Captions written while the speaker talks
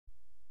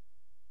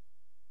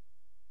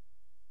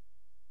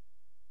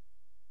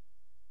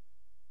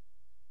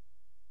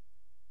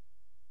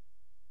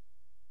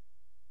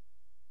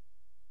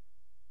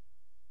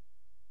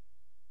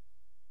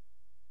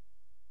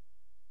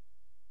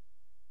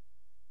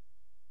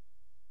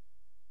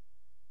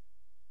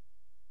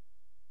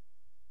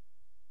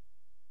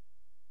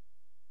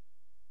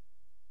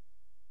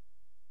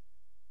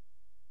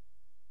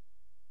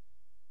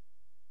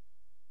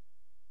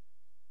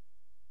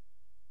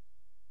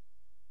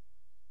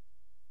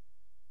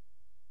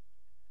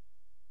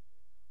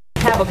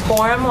have a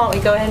quorum. Why don't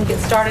we go ahead and get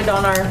started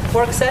on our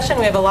work session?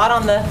 We have a lot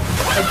on the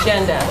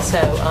agenda, so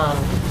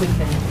we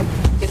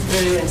can get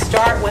through and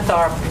start with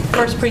our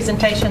first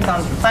presentations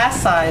on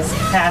class size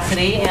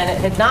capacity. And it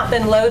had not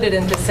been loaded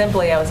into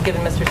Simply. I was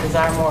giving Mr.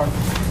 Desiremore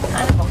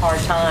kind of a hard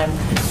time,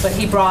 but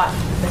he brought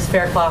Ms.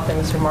 Fairclough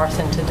and Mr.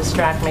 Marson to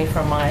distract me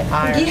from my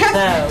ire.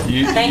 Yeah.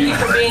 So thank you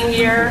for being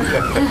here,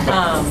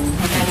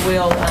 and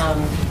we'll...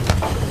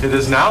 It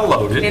is now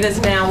loaded. It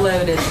is now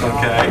loaded.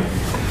 Okay.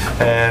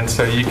 And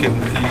so you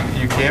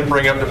can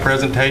bring up the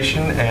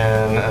presentation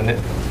and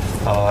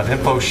an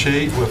info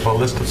sheet with a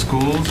list of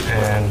schools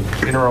and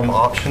interim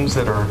options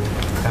that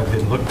have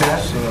been looked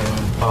at.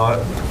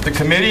 The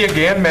committee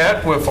again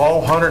met with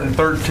all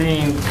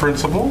 113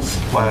 principals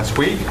last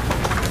week,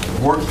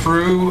 worked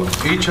through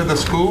each of the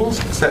schools,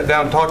 sat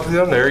down and talked to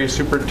them. The area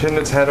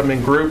superintendents had them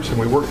in groups, and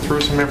we worked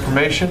through some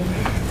information.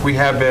 We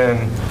have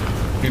been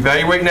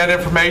evaluating that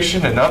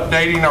information and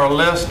updating our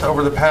list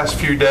over the past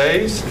few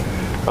days.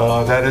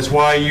 That is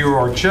why you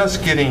are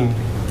just getting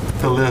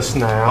the list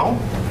now.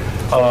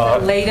 The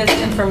latest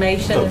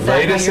information? The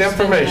latest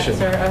information.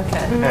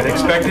 Okay. And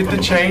expect it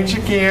to change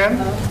again.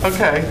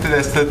 Okay,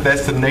 that's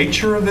the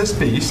nature of this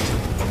beast.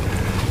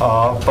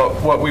 But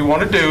what we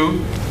want to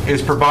do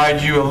is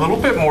provide you a little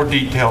bit more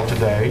detail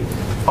today.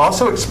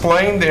 Also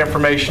explain the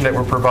information that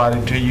we're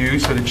providing to you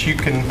so that you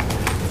can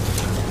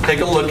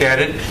take a look at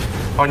it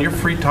on your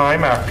free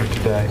time after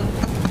today.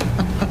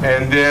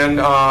 And then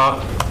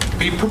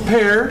be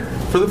prepared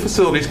for the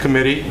facilities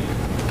committee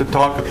to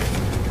talk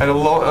at a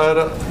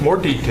more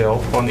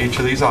detail on each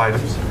of these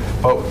items.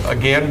 But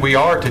again, we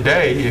are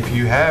today, if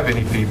you have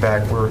any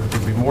feedback,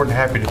 we'd be more than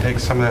happy to take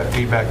some of that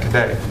feedback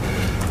today.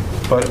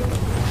 But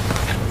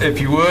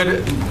if you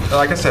would,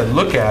 like I said,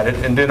 look at it,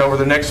 and then over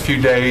the next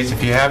few days,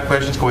 if you have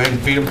questions, go ahead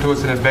and feed them to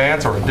us in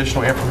advance, or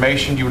additional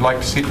information you would like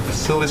to see at the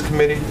facilities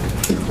committee,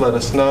 let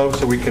us know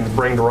so we can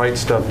bring the right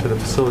stuff to the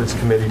facilities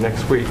committee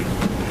next week.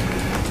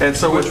 And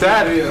so with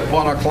that, Which will be at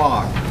 1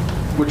 o'clock.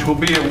 which will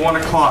be at 1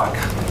 o'clock.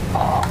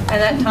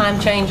 And that time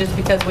changes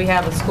because we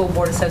have a school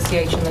board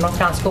association, the North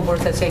Carolina School Board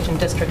Association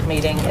district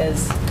meeting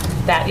is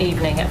that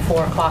evening at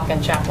 4 o'clock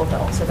in Chapel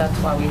Hill. So that's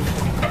why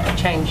we've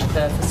changed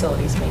the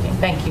facilities meeting.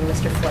 Thank you,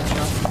 Mr.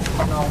 Fletcher,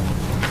 and all,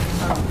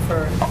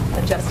 for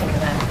adjusting to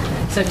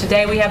that. So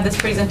today we have this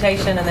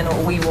presentation, and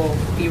then we will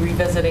be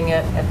revisiting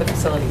it at the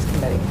facilities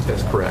committee.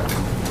 That's correct.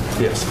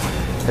 Yes.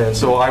 And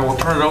so I will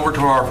turn it over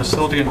to our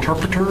facility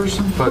interpreters,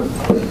 but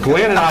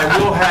Glenn and I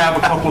will have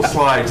a couple of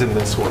slides in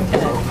this one.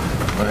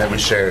 And then we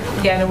shared.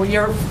 Yeah, no,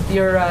 you're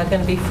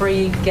going to be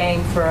free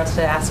game for us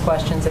to ask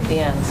questions at the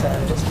end, so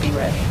just be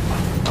ready.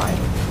 All right.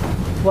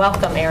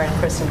 Welcome, Aaron,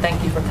 Kristen.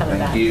 Thank you for coming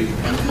back. Thank you.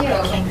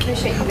 Thank you.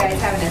 Appreciate you guys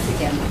having us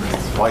again.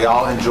 While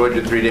y'all enjoyed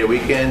your 3-day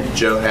weekend,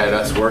 Joe had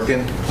us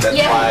working. That's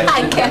Yeah, why.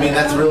 I get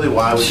that's really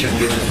why we couldn't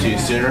get this to you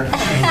sooner.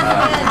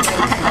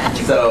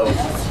 So,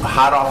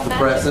 hot off the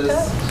presses.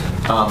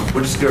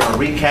 We're just going to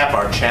recap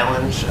our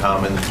challenge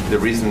and the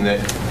reason that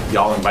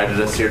y'all invited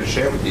us here to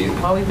share with you.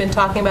 Well, we've been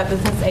talking about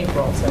this since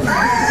April, so.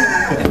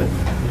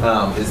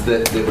 Is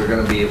that we're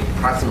going to be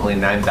approximately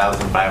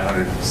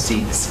 9,500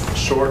 seats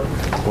short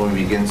when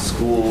we begin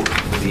school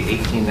for the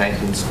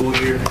 18-19 school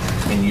year,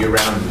 and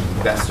year-round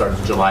that starts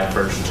July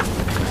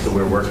 1st. So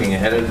we're working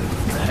ahead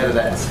of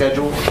that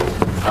schedule,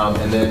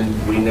 and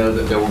then we know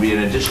that there will be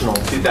an additional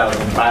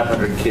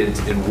 2,500 kids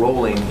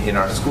enrolling in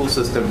our school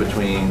system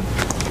between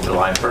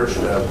July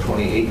 1st of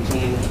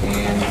 2018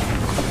 and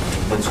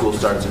when school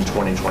starts in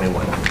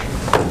 2021.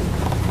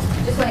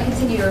 Just want to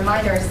continue to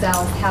remind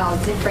ourselves how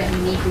different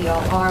and unique we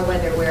all are,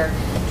 whether we're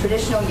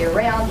traditional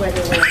year-round,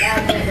 whether we're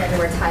magnet, whether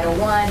we're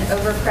Title I,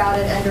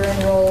 overcrowded,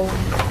 under-enrolled.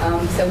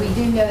 So we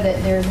do know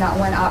that there's not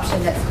one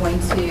option that's going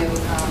to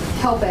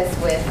help us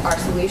with our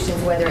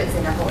solutions, whether it's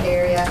in our whole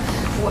area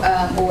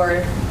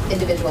or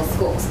individual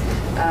schools.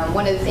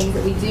 One of the things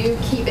that we do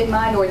keep in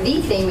mind, or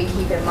the thing we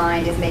keep in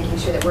mind, is making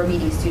sure that we're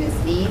meeting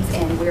students' needs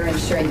and we're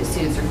ensuring that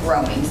students are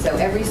growing. So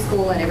every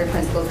school and every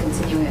principal is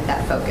continuing with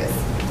that focus.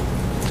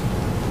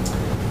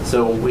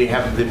 So we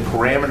have the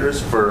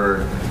parameters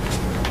for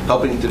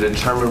helping to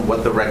determine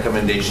what the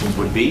recommendations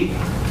would be.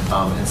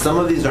 And some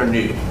of these are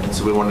new, and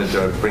so we wanted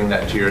to bring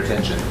that to your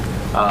attention.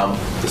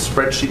 The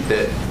spreadsheet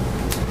that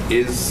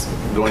is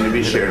going to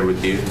be shared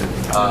with you.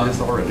 It's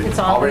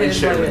already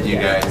shared with you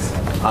guys.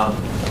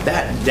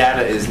 That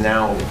data is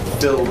now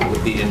filled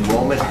with the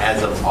enrollment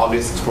as of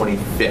August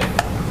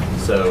 25th.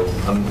 So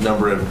a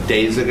number of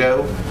days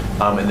ago.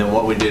 And then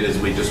what we did is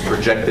we just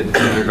projected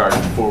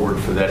kindergarten forward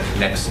for that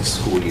next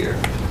school year.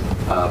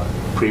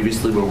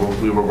 Previously,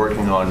 we were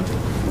working on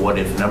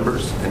what-if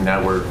numbers, and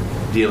now we're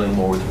dealing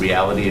more with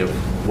reality of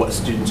what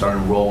students are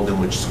enrolled in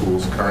which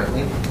schools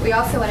currently. We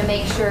also want to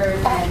make sure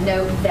and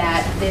note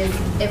that this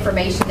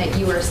information that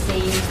you are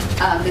seeing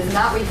does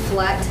not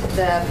reflect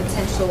the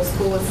potential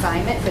school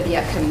assignment for the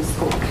upcoming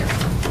school year.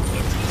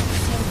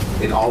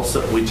 It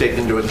also, we take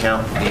into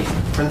account the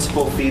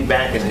principal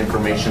feedback and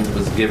information that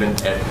was given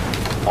at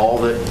all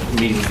the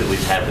meetings that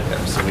we've had with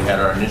them. So we had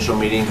our initial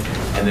meeting,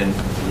 and then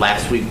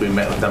Last week, we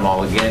met with them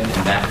all again,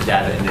 and that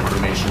data and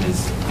information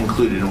is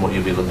included in what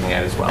you'll be looking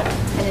at as well.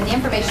 And then the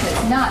information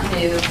that's not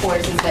new, of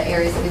course, is the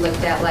areas that we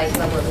looked at, like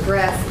level of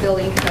address,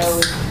 building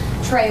code,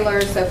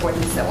 trailers, so forth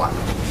and so on.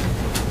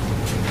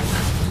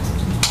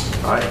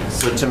 All right,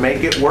 so to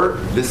make it work,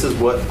 this is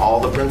what all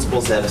the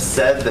principals have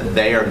said that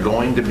they are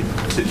going to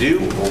do,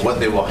 or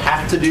what they will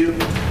have to do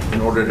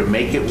in order to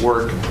make it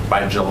work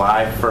by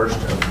July 1st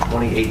of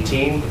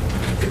 2018,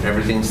 if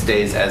everything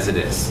stays as it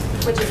is.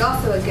 Which is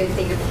also a good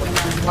thing to point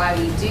out why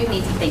we do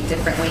need to think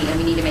differently and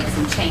we need to make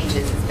some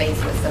changes based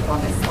on what's up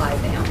on this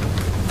slide now.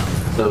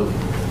 So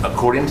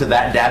according to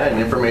that data and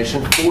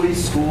information, 40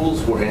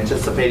 schools were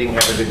anticipating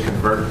having to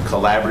convert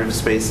collaborative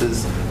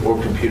spaces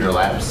or computer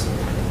labs.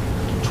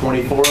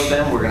 24 of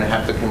them were going to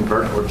have to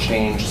convert or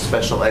change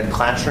special ed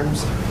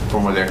classrooms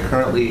from where they're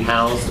currently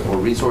housed or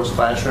resource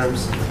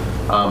classrooms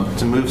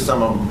to move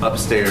some of them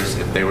upstairs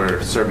if they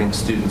were serving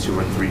students who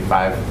were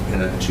 3-5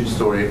 in a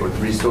 2-story or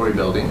 3-story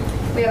building.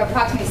 We have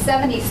approximately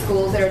 70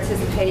 schools that are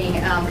anticipating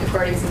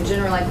converting some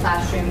general ed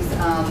classrooms,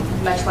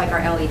 much like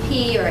our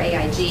LEP or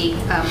AIG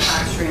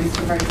classrooms,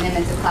 converting them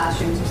into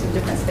classrooms with some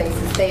different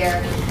spaces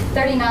there.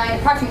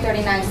 Approximately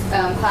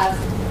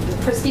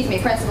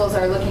 39 principals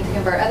are looking to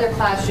convert other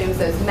classrooms,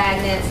 those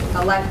magnets,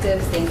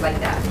 electives, things like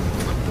that.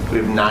 We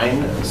have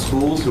 9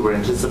 schools who are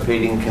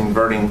anticipating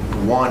converting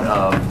one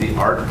of the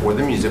art or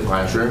the music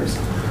classrooms,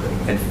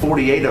 and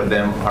 48 of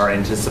them are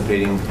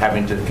anticipating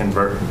having to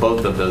convert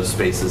both of those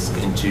spaces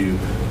into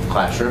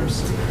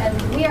classrooms.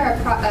 And we are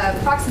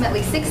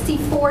approximately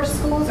 64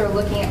 schools are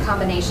looking at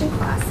combination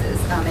classes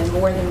and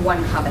more than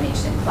one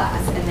combination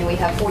class. And then we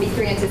have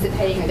 43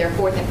 anticipating their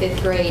 4th and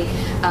 5th grade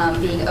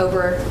being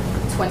over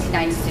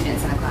 29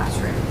 students in a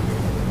classroom.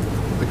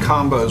 The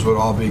combos would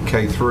all be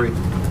K-3?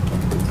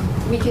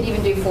 We could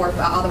even do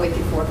all the way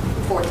through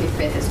 4th through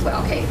 5th as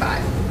well,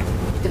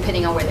 K-5,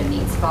 depending on where the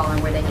needs fall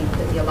and where they need to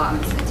put the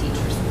allotments of the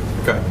teachers.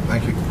 Okay,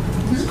 thank you.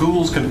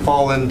 Schools can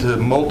fall into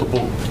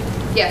multiple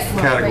Yes.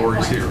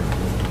 categories great here.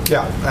 point.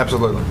 Yeah,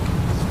 absolutely.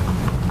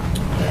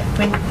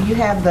 When you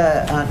have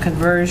the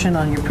conversion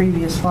on your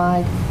previous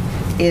slide,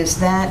 is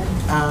that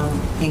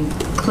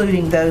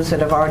including those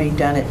that have already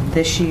done it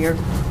this year?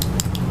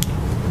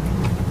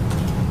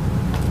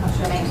 I'll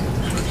show you any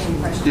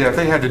questions. Yeah, if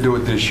they had to do it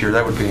this year,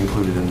 that would be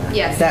included in there.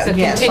 Yes. That, It's a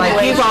yes, like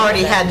continuation you've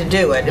already of that. had to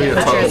do it. Yeah.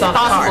 It's It's off the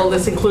possible cart.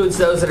 This includes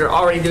those that are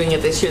already doing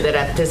it this year that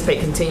anticipate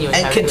continuing.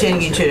 And having it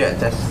continue next to do year. it.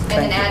 That's- And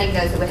thank then you. adding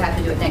those that would have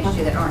to do it next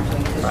year that aren't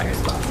doing it this year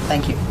as well.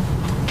 Thank you.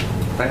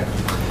 Right.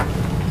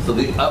 So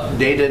the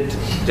updated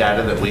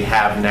data that we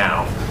have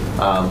now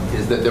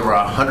is that there were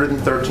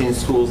 113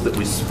 schools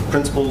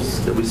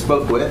principals that we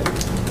spoke with.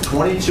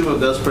 22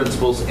 of those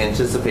principals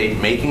anticipate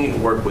making it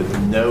work with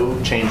no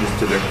changes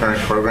to their current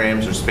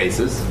programs or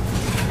spaces.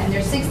 And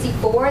there's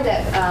 64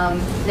 that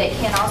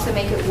can also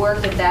make it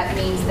work, but that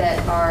means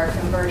that are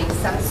converting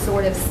some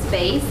sort of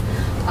space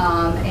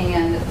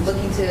and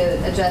looking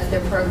to adjust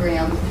their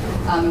program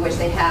in which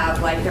they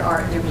have, like their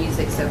art, their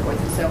music, so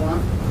forth and so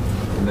on.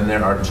 And then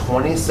there are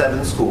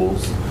 27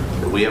 schools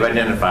that we have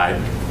identified,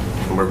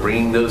 and we're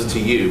bringing those to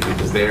you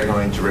because they are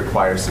going to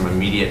require some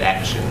immediate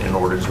action in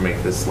order to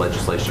make this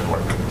legislation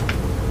work.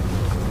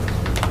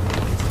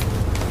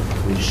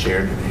 We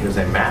shared, here's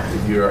a map.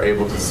 If you are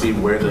able to see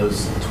where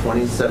those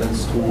 27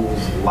 schools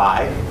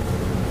lie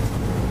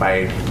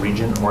by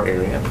region or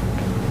area.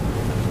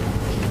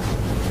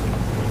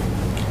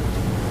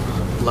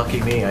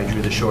 Lucky me, I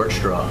drew the short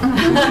straw.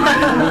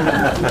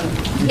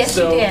 Yes, you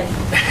So-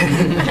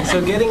 did. So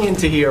getting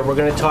into here, we're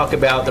going to talk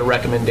about the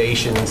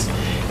recommendations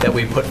that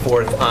we put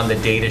forth on the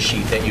data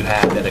sheet that you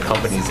have that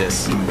accompanies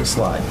this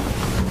slide.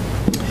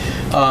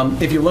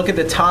 If you look at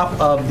the top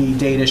of the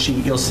data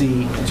sheet, you'll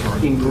see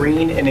in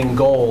green and in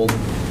gold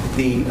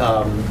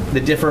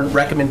the different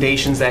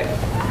recognitions that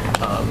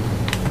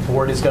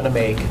board is going to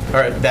make,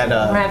 or that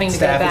We're having to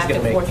go staff is back going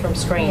and to make. forth from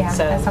screen,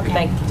 so just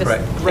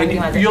Right.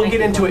 recognize And you'll Thank get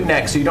you. into it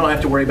next, so you don't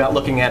have to worry about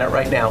looking at it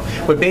right now.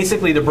 But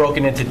basically, they're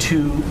broken into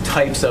 2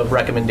 types of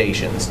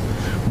recommendations.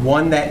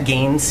 One that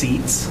gains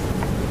seats,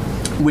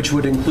 which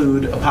would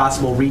include a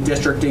possible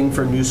redistricting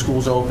for new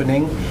schools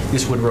opening.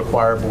 This would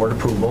require board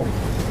approval.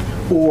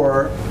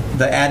 Or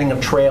the adding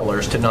of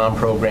trailers to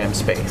non-program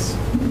space.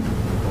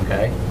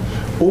 Okay?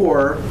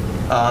 Or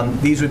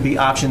these would be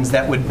options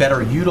that would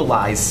better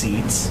utilize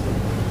seats.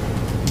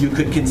 You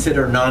could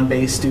consider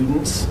non-base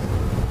students.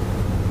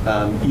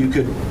 You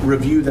could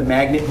review the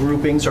magnet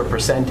groupings or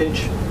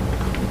percentage.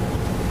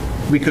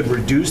 We could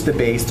reduce the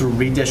base through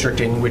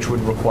redistricting, which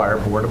would require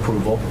board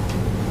approval.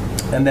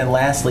 And then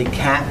lastly,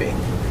 capping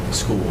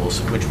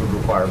schools, which would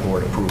require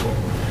board approval.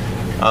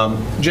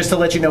 Just to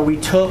let you know,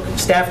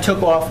 staff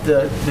took off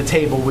the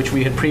table, which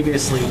we had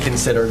previously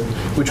considered,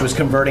 which was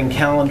converting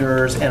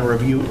calendars and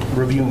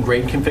reviewing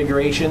grade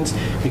configurations,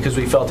 because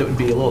we felt it would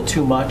be a little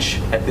too much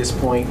at this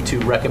point to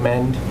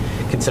recommend,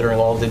 considering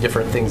all of the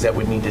different things that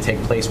would need to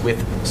take place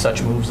with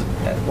such moves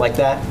like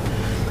that.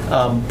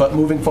 But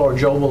moving forward,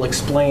 Joe will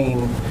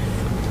explain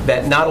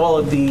that not all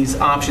of these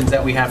options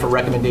that we have for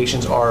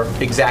recommendations are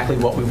exactly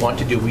what we want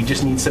to do. We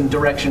just need some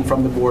direction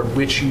from the board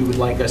which you would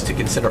like us to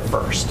consider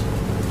first.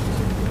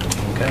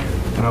 Okay?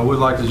 And I would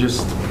like to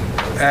just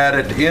add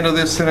at the end of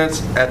this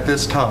sentence, at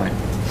this time.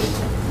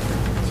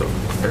 So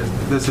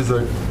this is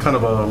a kind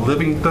of a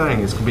living thing.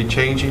 It's going to be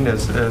changing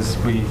as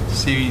we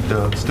see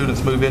the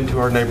students move into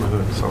our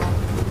neighborhood. So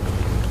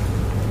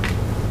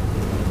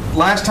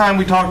last time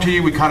we talked to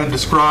you, we kind of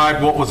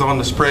described what was on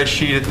the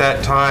spreadsheet at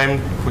that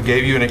time. We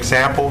gave you an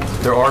example.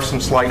 There are some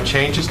slight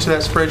changes to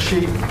that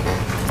spreadsheet.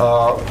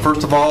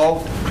 First of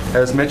all,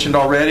 as mentioned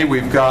already,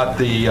 we've got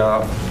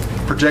the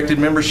projected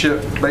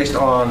membership based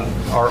on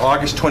our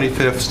August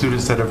 25th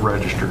students that have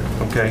registered,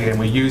 okay? And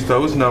we use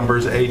those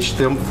numbers, aged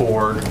them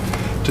forward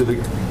to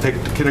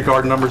take the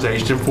kindergarten numbers,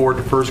 aged them forward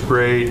to first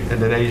grade,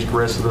 and then aged the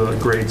rest of the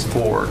grades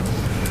forward.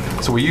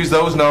 So we use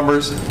those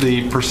numbers.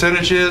 The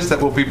percentages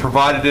that will be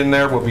provided in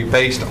there will be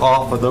based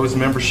off of those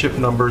membership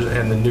numbers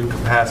and the new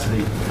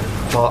capacity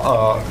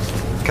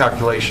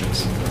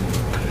calculations.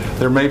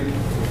 There may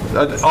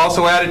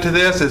also added to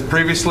this, as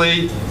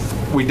previously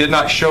we did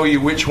not show you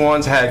which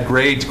ones had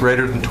grades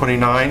greater than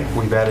 29.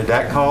 We've added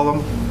that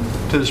column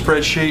to the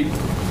spreadsheet.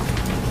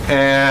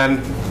 And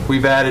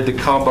we've added the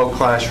combo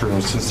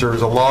classrooms. Since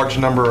there's a large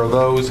number of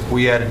those,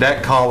 we added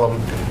that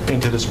column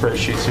into the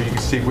spreadsheet so you can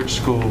see which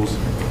schools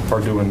are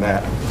doing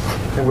that.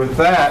 And with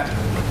that,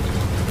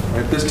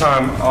 at this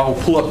time, I'll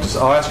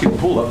ask you to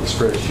pull up the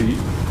spreadsheet.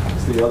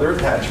 It's the other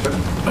attachment.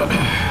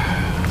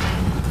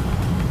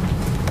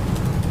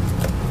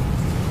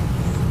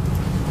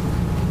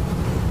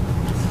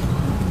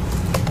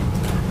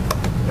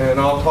 And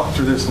I'll talk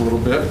through this a little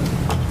bit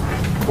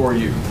for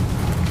you.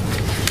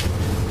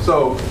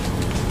 So,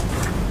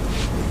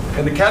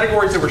 in the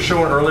categories that were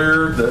shown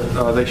earlier,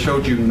 they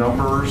showed you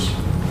numbers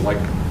like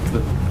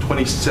the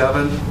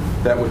 27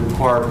 that would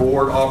require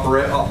board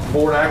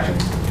action.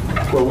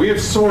 Well, we have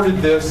sorted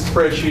this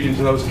spreadsheet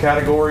into those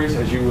categories.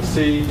 As you will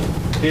see,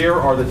 here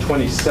are the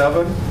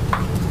 27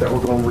 that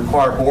we're going to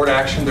require board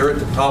action. They're at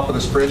the top of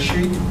the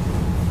spreadsheet.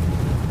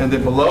 And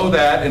then below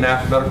that, in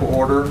alphabetical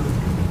order,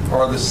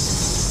 are the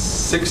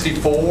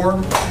 64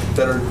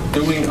 that are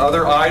doing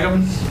other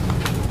items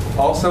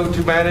also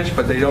to manage,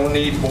 but they don't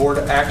need board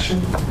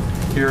action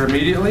here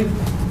immediately.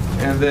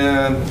 And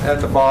then at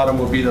the bottom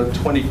will be the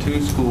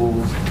 22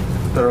 schools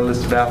that are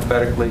listed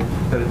alphabetically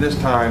that at this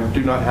time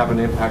do not have an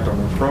impact on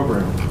their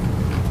program.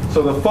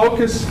 So the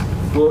focus,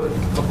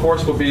 of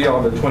course, will be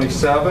on the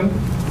 27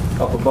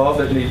 up above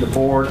that need the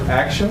board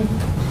action.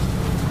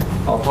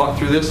 I'll talk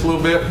through this a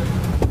little bit.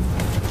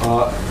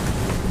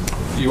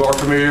 You are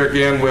familiar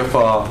again with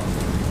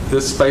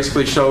this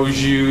basically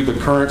shows you the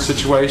current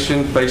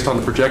situation based on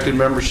the projected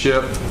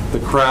membership, the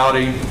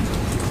crowding.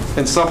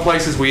 In some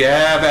places we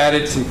have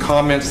added some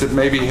comments that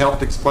maybe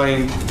helped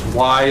explain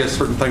why a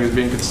certain thing is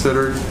being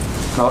considered.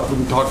 We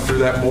can talk through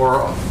that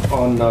more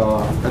on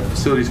at the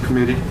facilities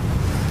committee.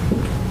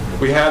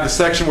 We have the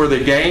section where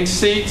they gain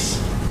seats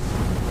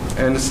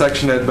and the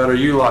section that better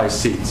utilize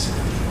seats.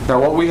 Now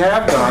what we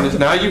have done is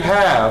now you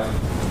have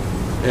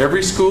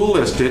every school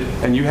listed,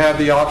 and you have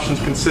the options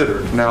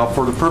considered. Now,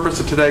 for the purpose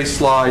of today's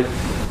slide,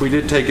 we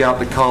did take out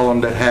the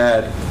column that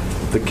had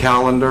the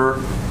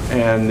calendar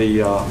and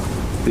the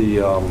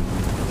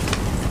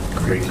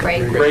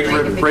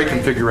grade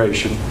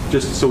configuration,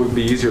 just so it would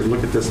be easier to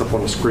look at this up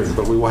on the screen.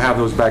 But we will have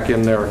those back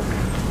in there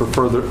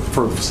for the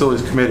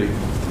facilities committee.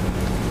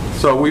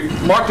 So we've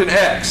marked an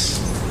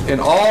X in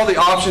all the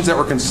options that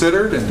were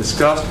considered and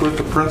discussed with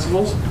the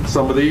principals.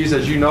 Some of these,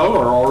 as you know,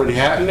 are already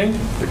happening.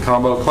 The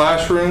combo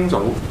classrooms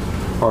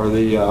or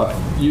the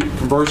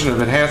conversion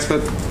of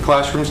enhancement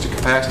classrooms to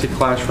capacity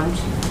classrooms.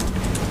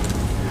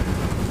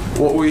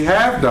 What we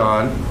have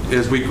done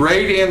is we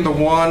grade in the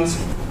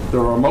ones that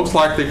are most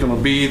likely going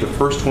to be the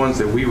first ones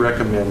that we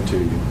recommend to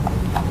you.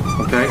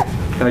 Okay?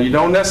 Now you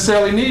don't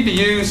necessarily need to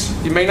use,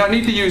 you may not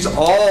need to use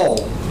all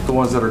the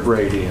ones that are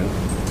graded in.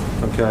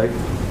 Okay?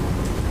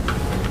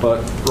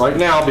 But right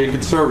now, being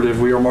conservative,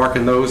 we are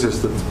marking those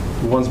as the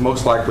ones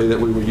most likely that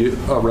we would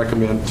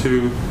recommend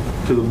to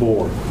the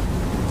board.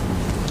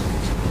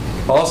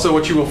 Also,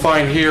 what you will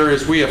find here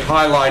is we have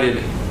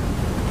highlighted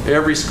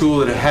every school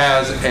that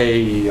has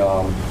a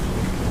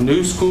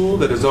new school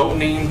that is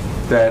opening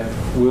that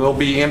will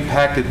be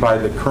impacted by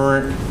the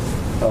current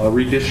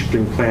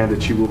redistricting plan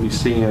that you will be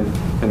seeing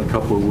in a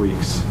couple of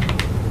weeks.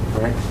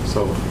 All right?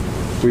 So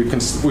we've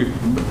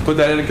put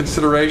that into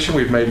consideration.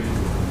 We've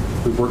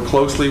worked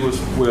closely with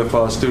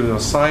student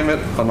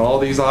assignment on all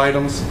these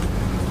items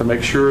to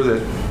make sure that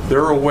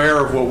they're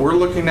aware of what we're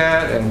looking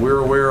at and we're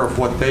aware of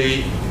what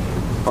they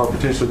are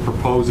potentially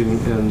proposing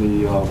in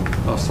the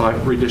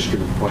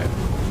redistricting plan.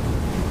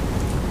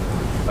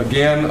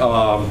 Again,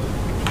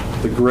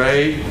 the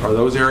gray are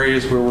those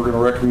areas where we're going to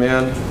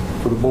recommend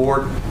for the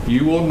board.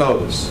 You will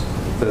notice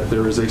that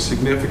there is a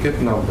significant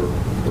number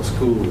of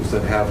schools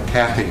that have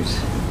cappings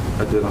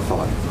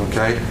identified,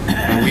 okay?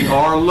 And we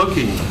are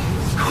looking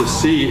to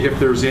see if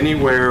there's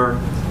anywhere,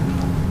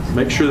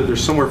 make sure that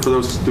there's somewhere for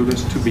those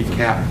students to be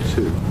capped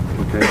to,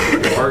 Okay,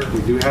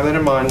 we do have that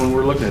in mind when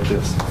we're looking at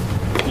this.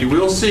 You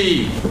will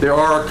see there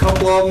are a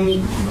couple of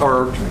them,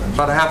 or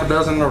about a half a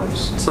dozen or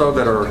so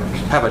that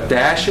have a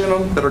dash in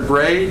them that are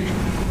grade.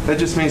 That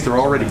just means they're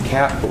already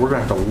capped, but we're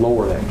going to have to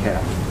lower that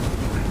cap.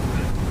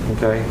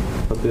 Okay,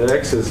 but the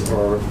X's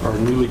are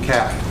newly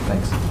capped.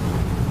 Thanks.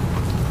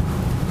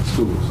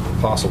 Schools.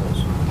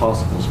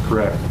 Possibles,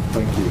 correct.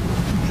 Thank you.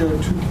 Joe,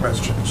 2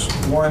 questions.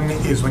 One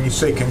is when you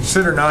say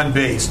consider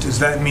non-based, does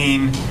that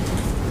mean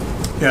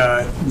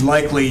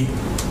likely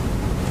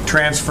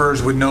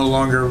transfers would no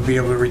longer be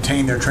able to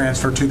retain their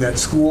transfer to that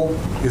school?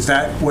 Is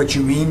that what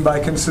you mean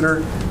by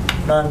consider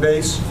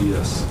non-based?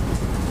 Yes.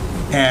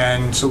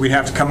 And so we'd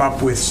have to come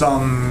up with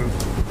some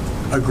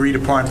agreed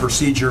upon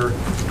procedure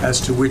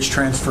as to which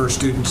transfer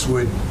students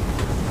would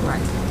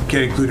Right.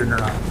 get included or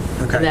not.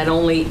 Okay.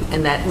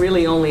 And that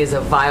really only is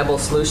a viable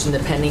solution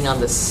depending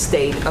on the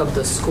state of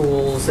the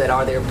schools that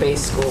are their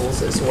base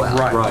schools as well.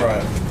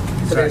 Right.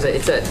 So there's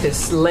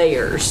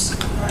layers to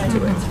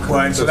it.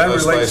 Well, and so that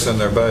There's no relates, space in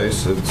their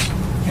base.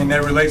 and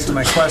that relates to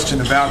my question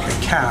about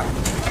the cap.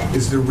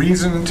 Is the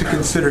reason to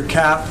consider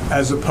cap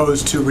as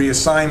opposed to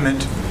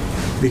reassignment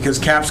because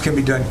caps can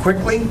be done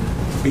quickly?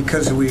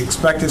 Because we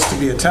expect this to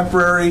be a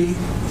temporary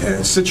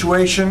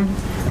situation?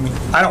 I mean,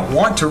 I don't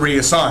want to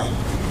reassign,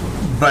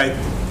 but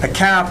a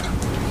cap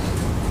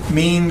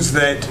means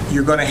that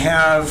you're going to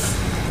have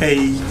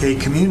a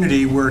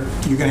community where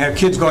you're going to have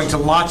kids going to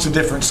lots of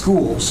different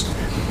schools.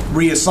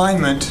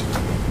 Reassignment,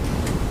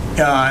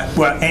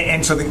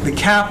 and so the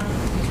cap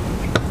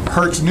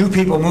hurts new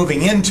people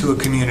moving into a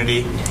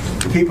community.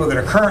 The people that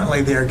are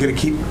currently there get to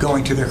keep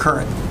going to their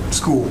current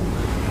school.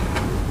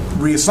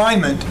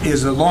 Reassignment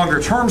is a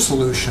longer-term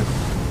solution,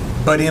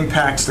 but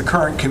impacts the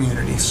current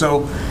community.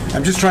 So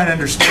I'm just trying to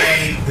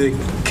understand the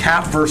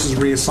cap versus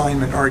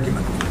reassignment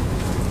argument.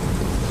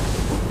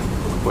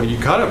 Well, you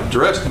kind of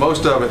addressed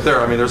most of it there.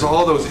 I mean, there's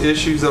all those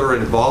issues that are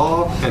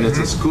involved, and it's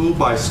a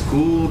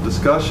school-by-school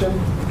discussion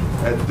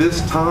at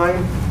this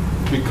time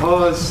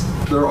because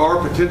there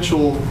are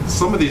potential,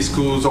 some of these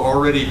schools are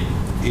already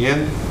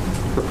in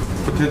the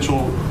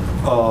potential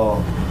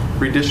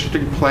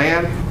redistricting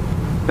plan.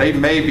 They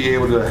may be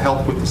able to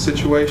help with the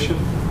situation.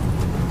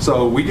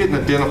 So we didn't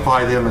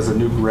identify them as a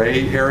new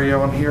gray area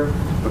on here,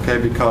 okay,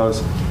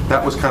 because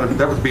that was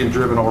being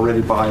driven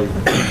already by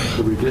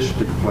the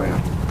redistricting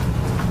plan.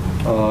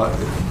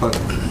 But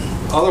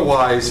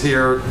otherwise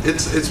here,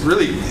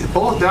 it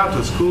boils down to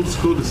a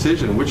school-to-school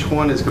decision, which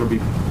one is going to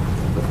be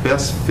the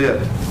best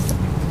fit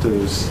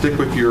to stick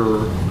with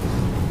your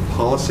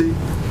policy.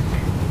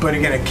 But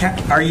again, a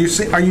cap, are you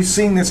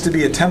seeing this to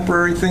be a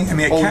temporary thing? I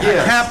mean, a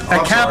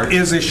cap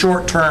is a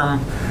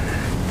short-term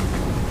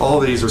all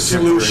these are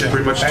solution.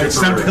 Pretty much temporary.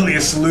 It's not really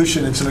a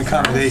solution, it's an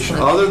accommodation.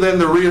 Other than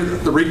the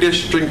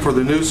redistricting for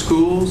the new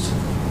schools,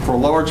 for a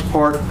large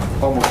part,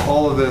 almost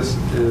all of this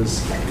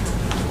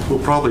will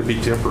probably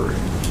be temporary.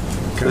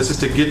 Okay. This is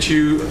to get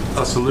you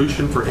a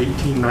solution for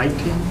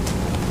 18-19.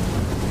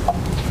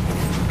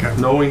 Okay.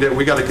 Knowing that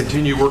we got to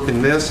continue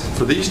working this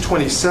for these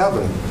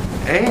 27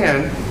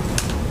 and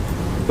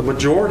the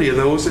majority of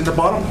those in the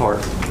bottom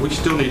part, we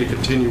still need to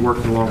continue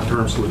working a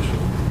long-term solution.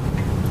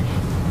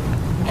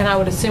 And I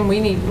would assume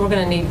we're going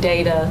to need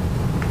data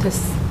to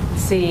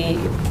see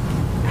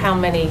how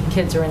many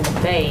kids are in the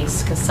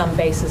base, because some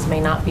bases may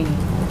not be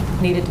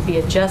needed to be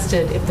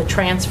adjusted if the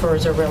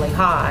transfers are really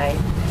high.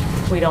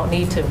 We don't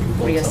need to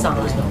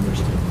reassign.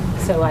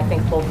 So I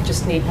think we'll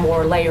just need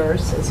more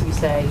layers, as you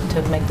say,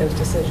 to make those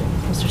decisions.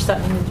 Mr.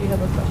 Sutton, did you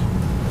have a question?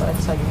 I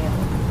saw your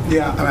hand.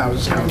 Yeah, I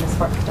was just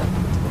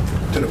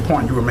to the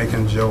point you were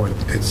making, Joe,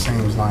 it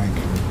seems like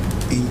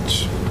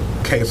each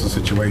case or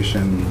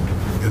situation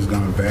is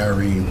going to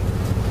vary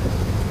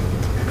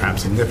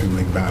perhaps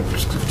significantly by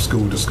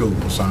school to school.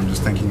 So I'm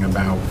just thinking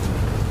about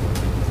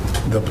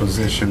the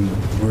position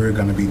we're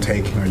going to be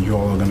taking, or you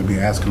all are going to be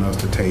asking us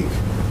to take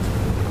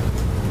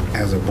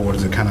as a board.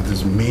 Is it kind of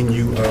this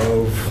menu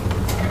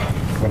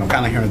of, well, I'm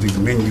kind of hearing these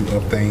menu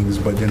of things,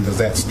 but then does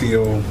that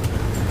still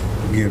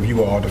give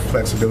you all the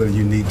flexibility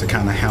you need to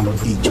kind of handle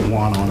each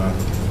one on a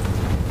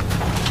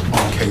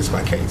case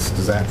by case?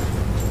 Does that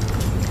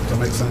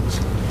make sense?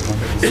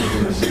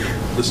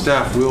 The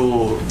staff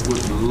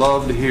would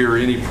love to hear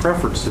any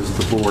preferences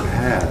the board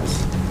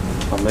has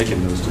on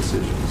making those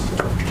decisions.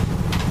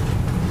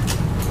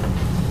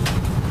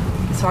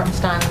 Ms.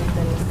 Hartenstein,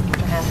 then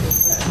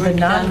happy. The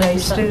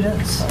non-based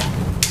students?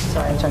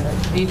 Sorry,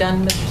 are you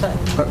done, Mr.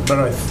 Sutton?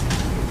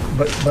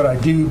 But I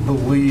do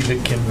believe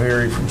it can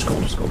vary from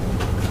school to school.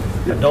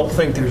 I don't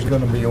think there's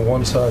going to be a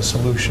one-size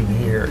solution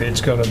here.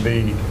 It's going to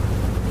be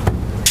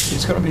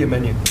a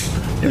menu.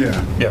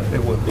 Yeah,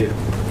 it will. Yeah.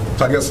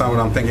 So I guess what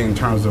I'm thinking in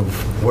terms of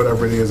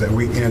whatever it is that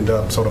we end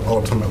up sort of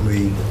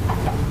ultimately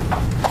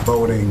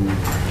voting,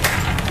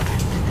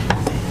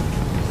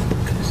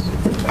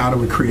 how do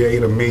we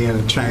create,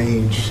 amend,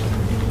 change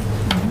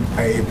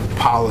a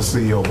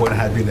policy or what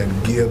have you that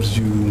gives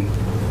you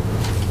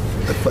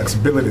the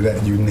flexibility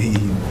that you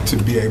need to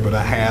be able to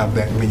have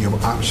that menu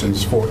of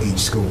options for each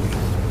school.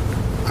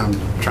 I'm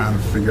trying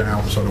to figure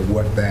out sort of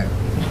what that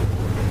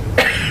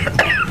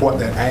what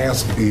that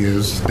ask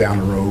is down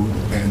the road,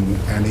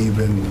 and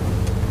even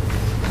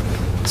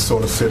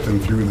sort of sifting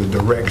through the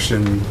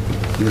direction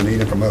you're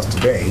needing from us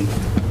today.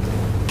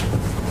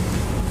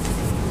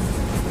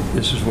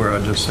 This is where I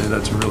just say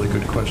that's a really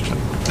good question.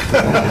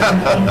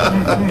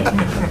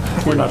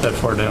 We're not that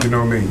far down. You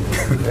know me.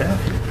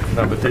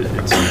 No, but the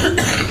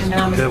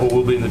devil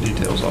will be in the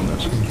details on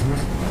this.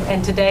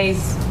 And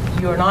today's,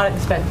 you're not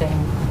expecting,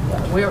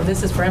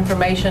 this is for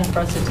information for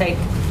us to take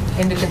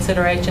into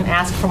consideration,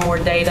 ask for more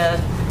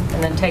data,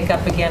 and then take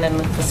up again in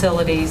the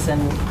facilities,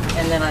 and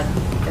then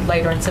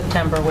later in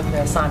September with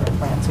the assignment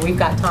plan. So we've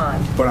got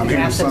time But I'm to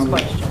hearing ask those some,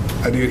 questions.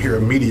 I did hear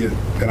immediate,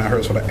 and I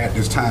heard sort of at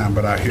this time,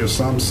 but I hear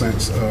some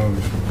sense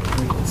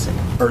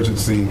of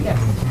urgency, Yes.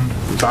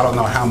 which I don't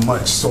know how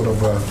much sort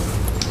of a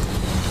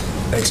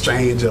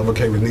exchange of,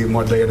 okay, we need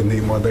more data,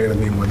 need more data,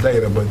 need more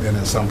data, but then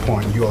at some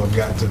point you all have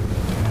got to,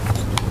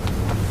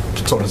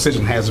 sort of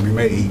decision has to be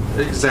made.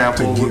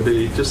 Example to would give.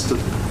 be just that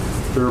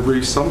there will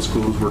be some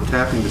schools where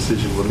capping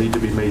decision will need to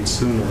be made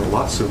sooner, a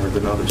lot sooner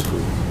than other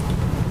schools,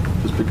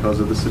 just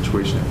because of the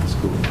situation at the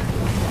school.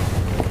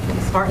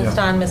 Ms.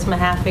 Hartenstein, Ms.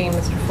 Mahaffey,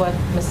 Ms.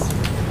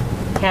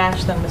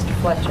 Cash, then Mr.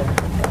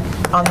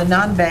 Fletcher. On the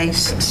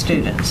non-base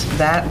students,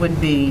 that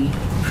would be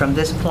from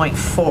this point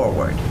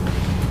forward.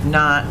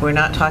 We're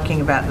not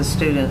talking about the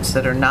students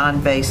that are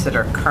non-base that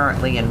are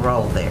currently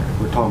enrolled there.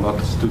 We're talking about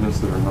the students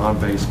that are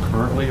non-based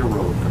currently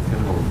enrolled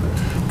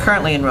there.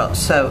 Currently enrolled.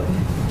 So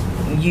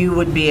you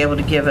would be able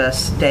to give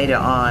us data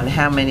on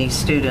how many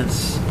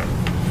students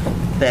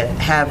that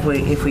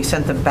if we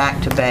sent them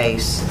back to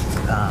base,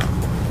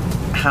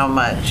 how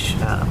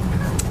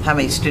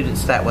many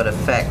students that would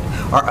affect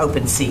or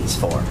open seats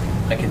for.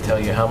 I can tell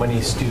you how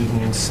many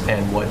students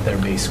and what their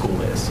base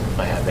school is.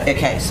 I have that.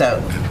 Okay,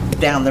 so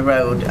down the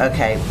road,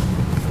 okay.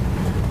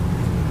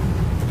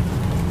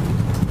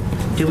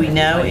 Do we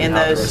know in How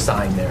they're those?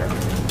 assigned there.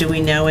 Do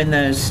we know in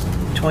those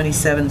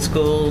 27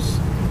 schools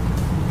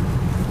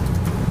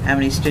how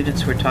many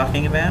students we're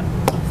talking about?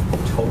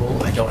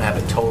 Total, I don't have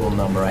a total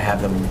number. I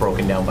have them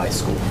broken down by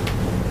school.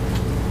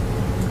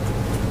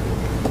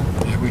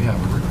 Yeah, we have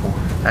a report.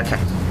 Okay.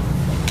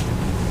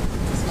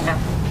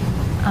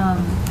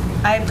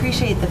 I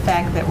appreciate the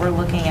fact that we're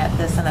looking at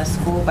this on a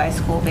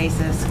school-by-school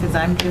basis, because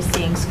I'm just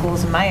seeing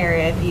schools in my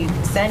area, if you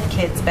send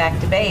kids back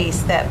to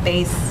base, that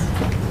base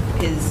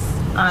is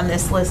on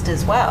this list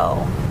as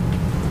well.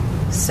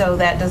 So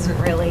that doesn't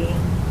really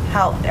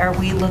help. Are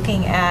we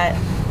looking at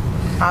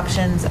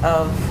options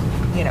of,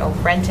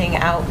 renting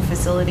out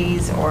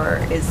facilities, or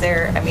is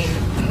there,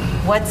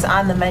 what's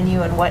on the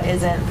menu and what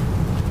isn't,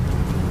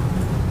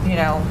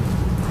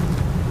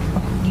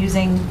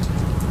 using,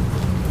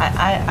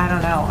 I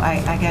don't know,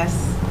 I guess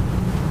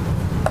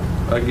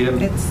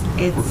Again, it's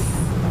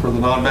for the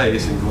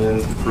non-base, and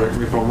Glenn, correct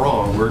me if I'm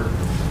wrong,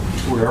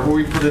 wherever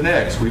we put an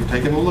X, we've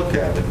taken a look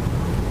at it.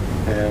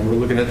 And we're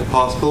looking at the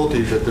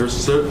possibility that there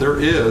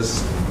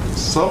is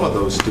some of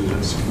those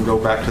students can go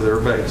back to their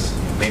base.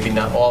 Maybe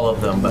not all of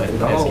them, but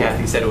Not as all of Kathy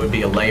them. said, it would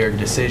be a layered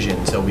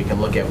decision, so we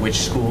can look at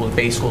which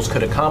base schools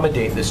could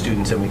accommodate the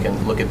students, and we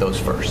can look at those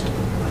first.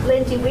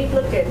 Lindsay, we've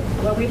looked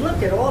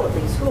at all of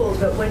these schools,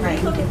 but when we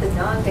look at the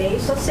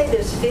non-base, let's say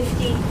there's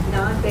 50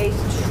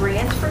 non-base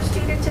transfer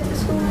students at the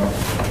school,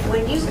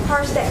 when you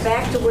parse that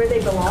back to where they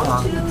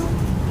belong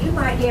to, you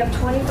might have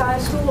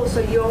 25 schools, so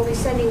you're only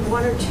sending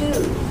one or two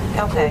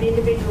to an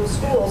individual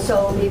school.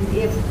 So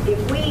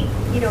if we,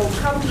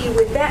 come to you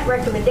with that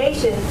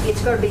recommendation,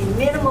 it's going to be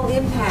minimal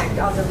impact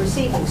on the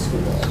receiving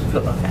school.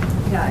 Okay.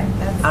 Yeah,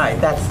 All right,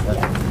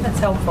 that's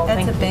helpful.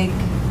 That's a big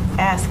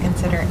ask,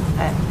 considering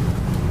that,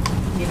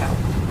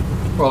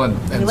 Well,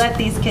 we and let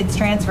these kids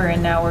transfer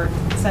and now we're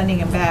sending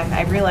them back.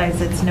 I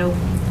realize it's no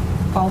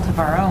fault of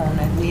our own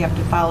and we have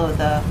to follow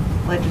the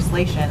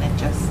legislation. It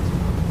just,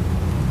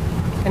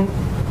 And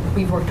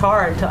we've worked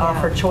hard to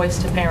offer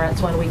choice to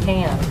parents when we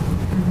can.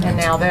 And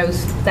now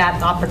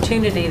that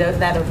opportunity,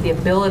 the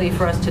ability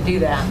for us to do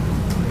that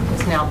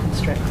is now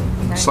constricted.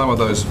 some of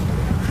those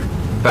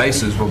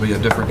bases will be a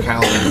different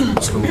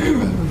calendar school year.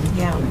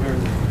 Yeah.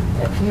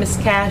 Ms.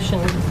 Cash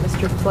and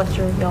Mr.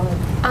 Fletcher, y'all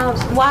have...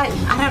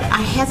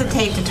 I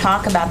hesitate to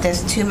talk about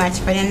this too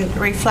much, but in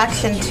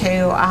reflection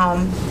to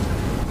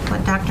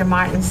what Dr.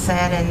 Martin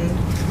said,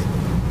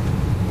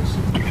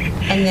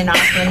 and then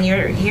also in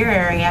your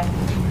area,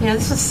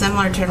 this was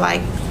similar to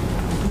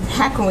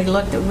how can we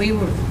look at,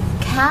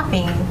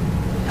 capping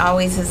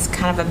always is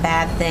kind of a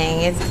bad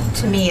thing.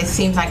 To me, it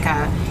seems like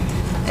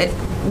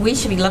we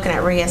should be looking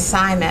at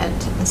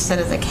reassignment instead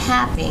of the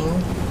capping,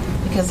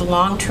 because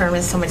long-term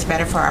is so much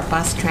better for our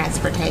bus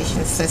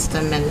transportation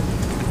system and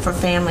for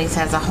families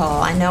as a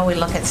whole. I know we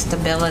look at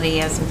stability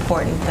as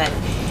important, but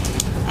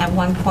at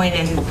one point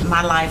in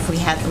my life, we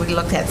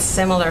looked at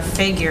similar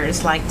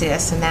figures like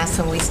this, and that's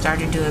when we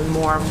started doing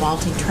more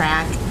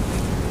multi-track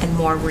and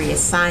more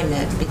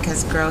reassignment,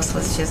 because growth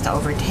was just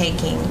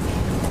overtaking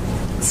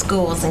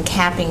schools, and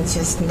capping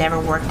just never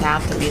worked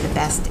out to be the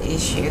best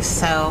issue.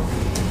 So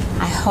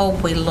I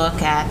hope we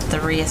look at the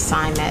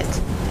reassignment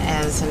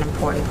as an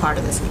important part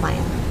of this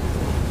plan.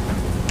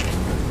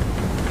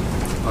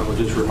 I would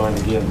just remind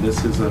again,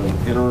 this is an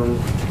interim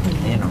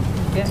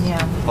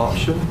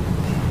option.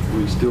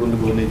 We still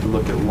will need to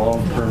look at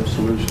long-term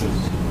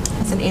solutions.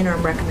 It's an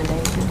interim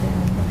recommendation.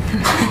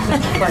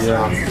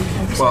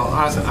 Well,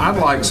 I'd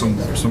like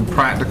some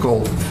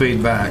practical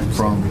feedback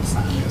from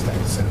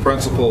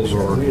principals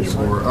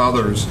or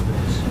others.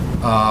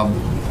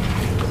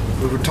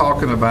 We were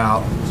talking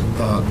about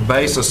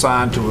base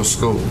assigned to a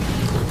school,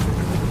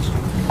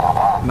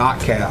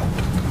 not capped.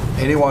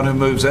 Anyone who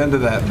moves into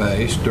that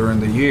base during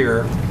the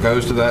year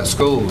goes to that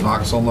school,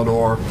 knocks on the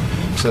door,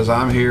 says,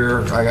 I'm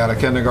here, I got a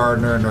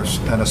kindergartner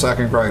and a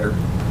second grader.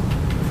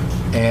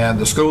 And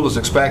the school is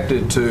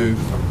expected to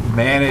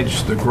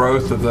manage the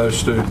growth of those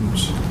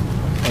students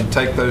and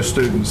take those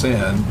students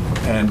in,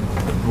 and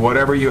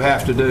whatever you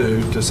have to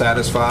do to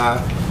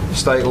satisfy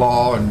state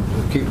law and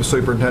keep the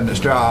superintendent's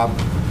job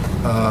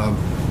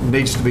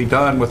needs to be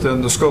done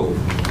within the school.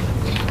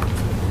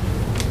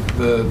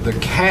 The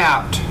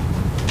capped,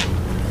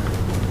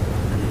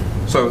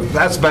 so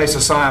that's base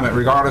assignment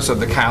regardless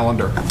of the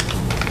calendar.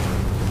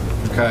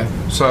 Okay,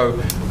 so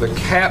the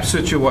cap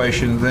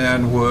situation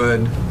then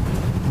would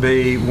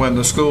be when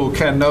the school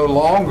can no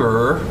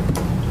longer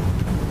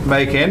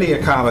make any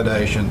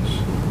accommodations,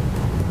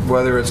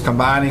 whether it's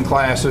combining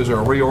classes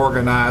or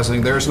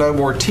reorganizing. There's no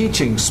more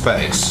teaching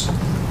space,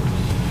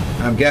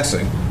 I'm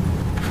guessing.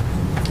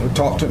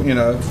 Talk to,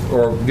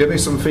 or give me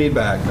some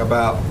feedback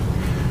about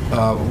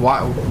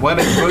when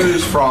it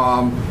moves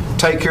from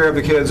take care of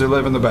the kids who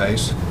live in the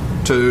base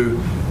to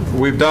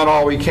we've done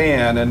all we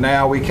can and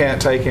now we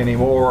can't take any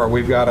more, or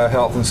we've got a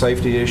health and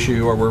safety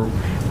issue, or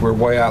we're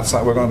way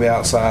outside, we're going to be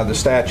outside the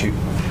statute.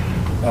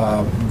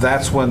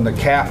 That's when the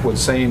cap would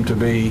seem to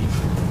be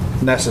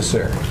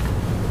necessary.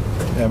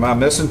 Am I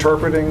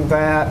misinterpreting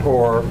that,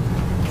 or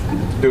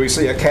do we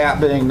see a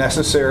cap being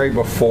necessary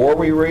before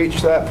we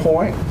reach that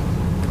point?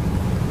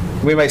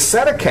 We may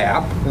set a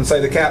cap and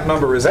say the cap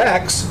number is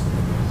X.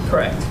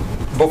 Correct.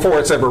 Before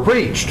it's ever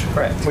reached.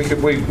 Correct.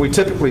 We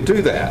typically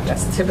do that.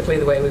 That's typically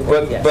the way we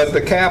work, yes. But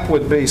the cap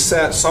would be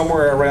set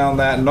somewhere around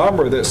that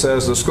number that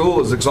says the school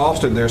has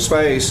exhausted their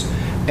space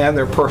and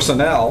their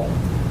personnel,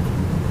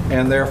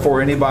 and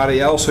therefore anybody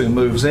else who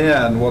moves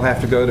in will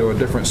have to go to a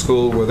different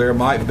school where there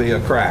might be a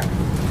crack.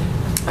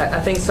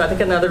 I think so. I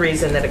think another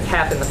reason that a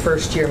cap in the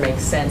first year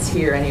makes sense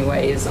here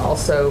anyway is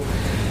also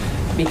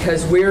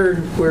because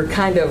we're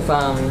kind of,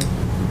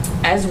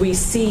 as we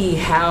see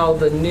how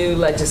the new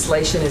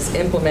legislation is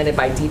implemented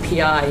by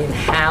DPI and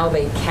how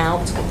they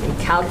count and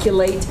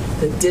calculate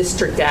the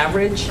district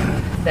average,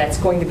 that's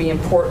going to be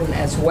important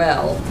as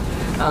well.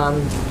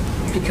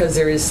 Because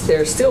there's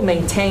still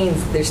a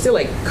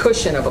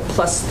cushion of a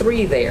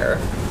 +3 there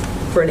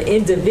for an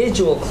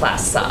individual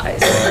class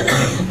size.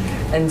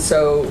 And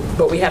so,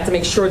 but we have to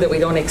make sure that we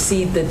don't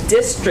exceed the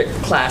district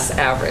class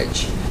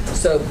average.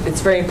 So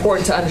it's very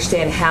important to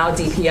understand how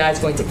DPI is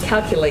going to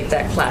calculate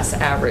that class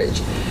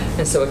average.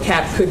 And so a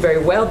cap could very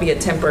well be a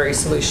temporary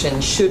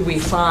solution should we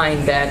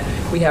find that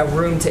we have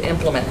room to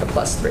implement the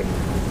 +3.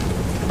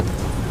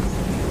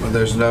 Well,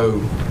 there's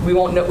no... We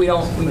won't know,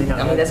 I mean,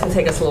 that's going to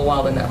take us a little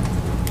while to know.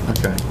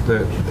 Okay.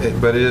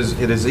 But it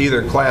is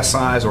either class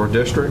size or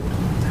district?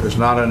 There's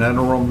not an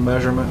interim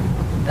measurement?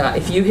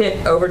 If you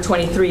hit over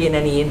 23 in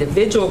any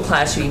individual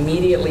class, you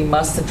immediately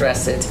must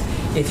address it.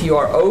 If you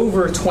are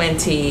over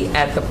 20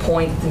 at the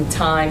point in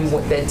time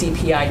that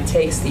DPI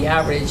takes the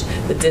average,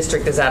 the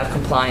district is out of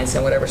compliance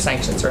and whatever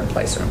sanctions are in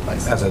place are in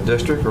place. As a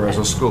district or as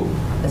a school?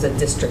 As a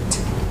district.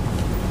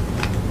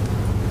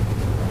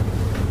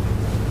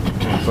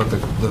 But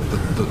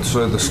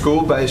so the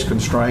school-based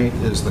constraint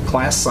is the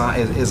class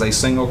size, is a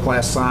single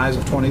class size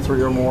of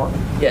 23 or more?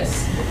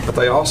 Yes. But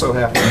they also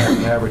have to have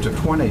an average of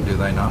 20, do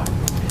they not?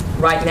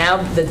 Right now,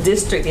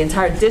 the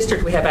entire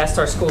district, we have asked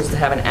our schools to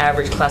have an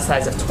average class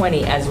size of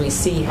 20 as we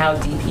see how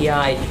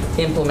DPI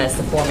implements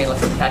the formula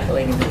for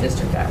calculating the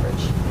district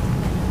average.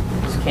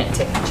 Just can't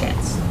take a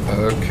chance.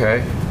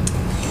 Okay.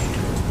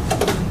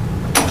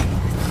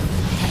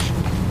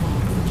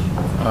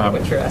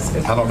 What you're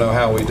asking. I don't know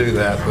how we do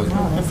that, but...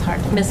 Oh, that's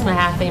hard. Ms.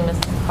 Mahaffey, Ms.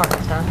 Hart,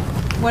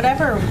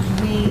 Whatever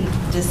we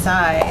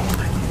decide,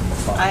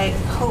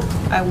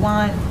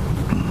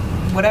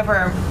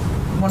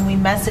 when we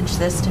message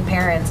this to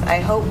parents, I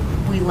hope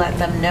we let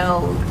them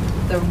know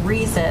the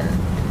reason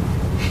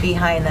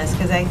behind this,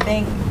 because I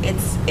think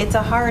it's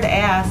a hard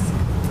ask.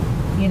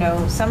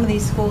 Some of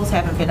these schools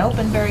haven't been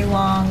open very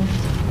long.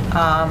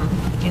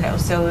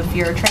 So if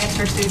you're a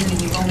transfer student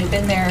and you've only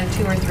been there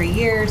 2 or 3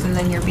 years and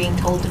then you're being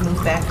told to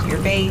move back to your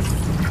base,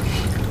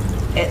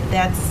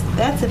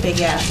 that's a big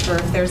ask. Or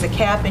if there's a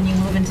cap and you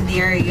move into the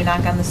area, you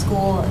knock on the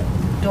school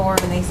door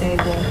and they say,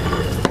 well,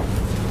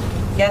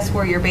 yes,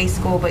 we're your base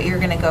school, but you're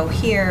going to go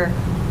here.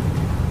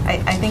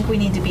 I think we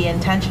need to be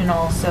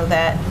intentional so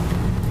that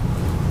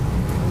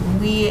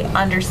we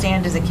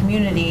understand as a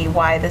community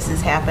why this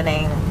is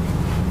happening,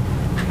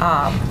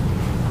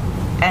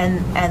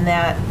 and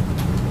that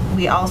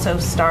we also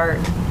start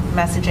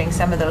messaging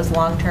some of those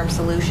long-term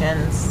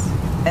solutions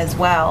as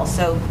well,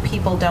 so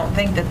people don't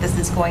think that this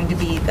is going to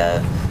be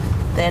the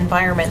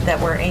environment that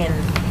we're in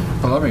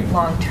Well, let me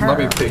long-term.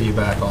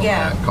 piggyback on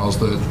Yeah. that, because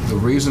the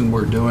reason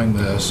we're doing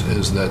this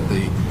is that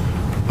the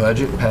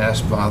budget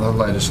passed by the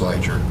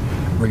legislature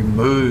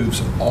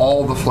removes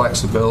all the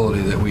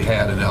flexibility that we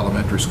had in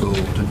elementary school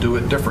to do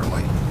it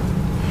differently.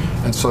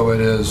 And so it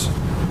is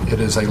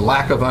a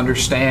lack of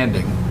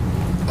understanding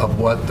of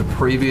what the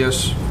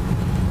previous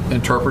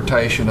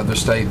interpretation of the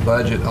state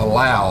budget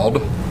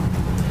allowed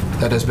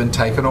that has been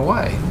taken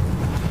away.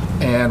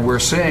 And we're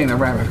seeing the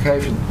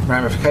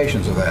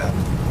ramifications of that,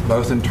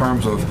 both in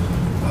terms of,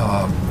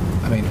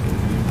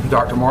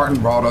 Dr. Martin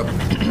brought up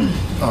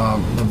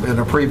in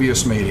a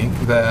previous meeting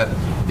that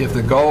if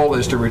the goal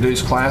is to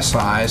reduce class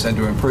size and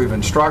to improve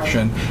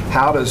instruction,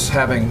 how does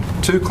having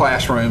two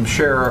classes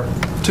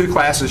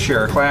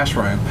share a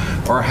classroom,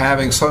 or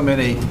having so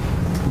many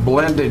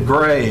blended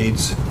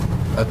grades,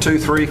 a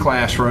 2-3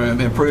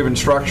 classroom, improve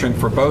instruction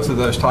for both of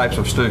those types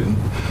of student,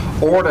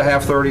 or to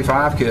have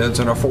 35 kids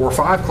in a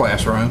 4-5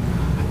 classroom,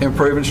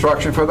 improve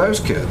instruction for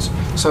those kids.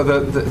 So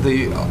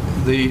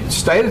the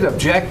stated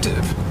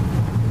objective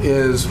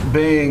is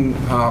being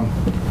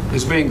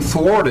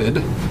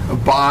thwarted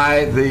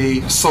by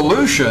the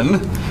solution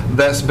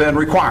that's been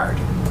required.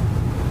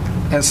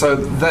 And so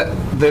that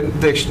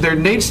there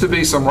needs to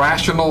be some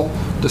rational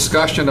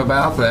discussion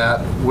about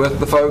that with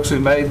the folks who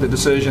made the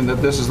decision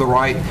that this is the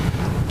right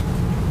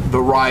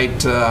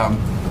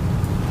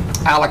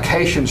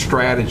allocation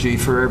strategy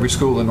for every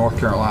school in North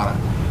Carolina,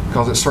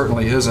 because it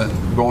certainly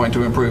isn't going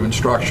to improve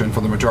instruction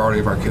for the majority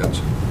of our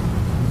kids.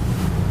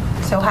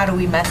 So how do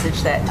we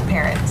message that to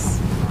parents?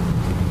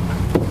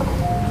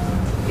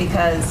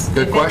 Because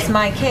Good if question. it's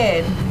my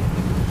kid,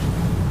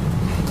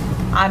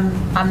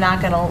 I'm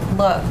not going to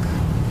look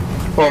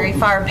very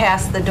far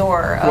past the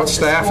door of What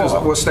staff is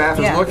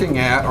Yeah. looking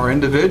at are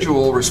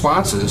individual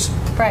responses.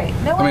 Right.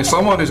 No, I mean,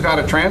 someone who's got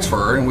a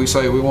transfer and we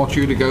say we want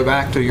you to go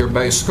back to your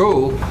base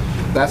school,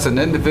 that's an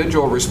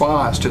individual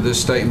response to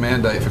this state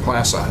mandate for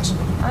class size.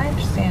 I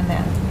understand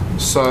that.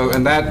 So,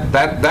 and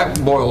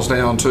that boils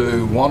down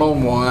to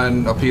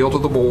one-on-one appeal to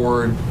the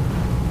board.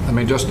 I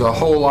mean, just a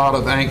whole lot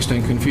of angst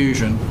and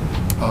confusion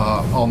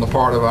on the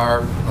part of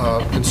our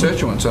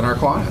constituents and our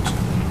clients.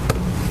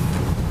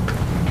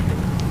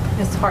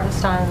 Ms.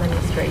 Hartenstein and then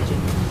Ms. Strachey.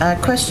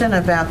 A question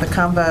about the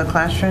combo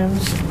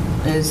classrooms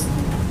is,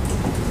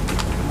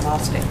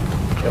 lost it.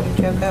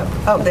 Joe, go.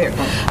 Oh, there.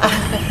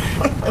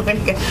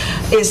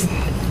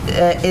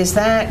 Is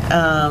that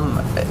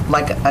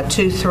like a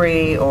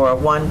 2-3 or a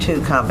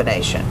 1-2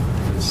 combination?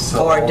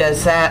 Or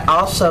does that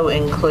also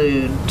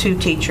include 2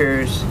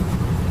 teachers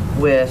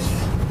with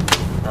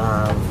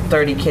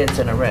 30 kids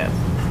in a room?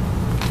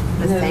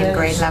 The same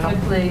grade level?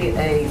 Typically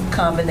a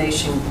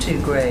combination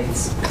 2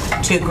 grades.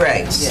 2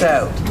 grades. Yes.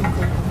 So,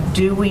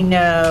 do we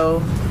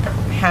know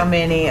how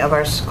many of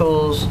our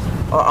schools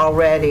are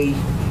already?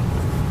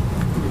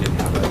 We didn't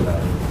have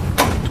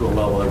that to a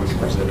level that we can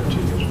present it to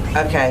you.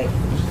 Okay,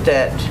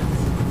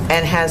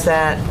 and has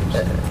that,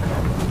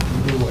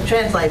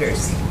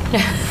 translators.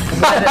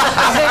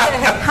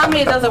 How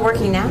many of those are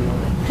working now?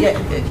 Yeah,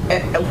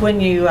 when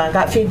you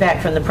got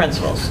feedback from the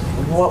principals,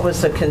 what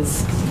was the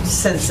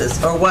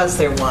consensus, or was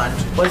there one?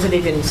 Was it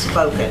even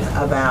spoken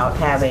about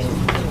having,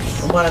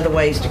 one of the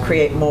ways to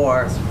create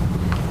more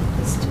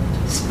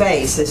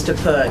space is to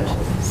put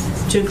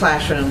 2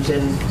 classrooms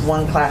in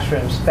 1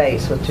 classroom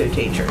space with 2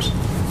 teachers?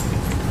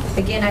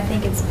 Again, I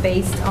think it's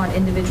based on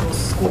individual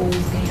schools,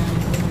 and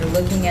when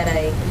you're looking at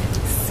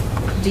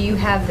do you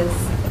have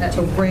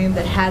a room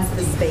that has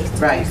the space to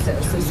do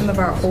so? So some of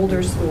our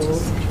older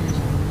schools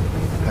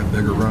Have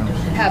bigger rooms.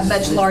 have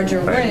much larger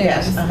rooms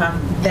Yes,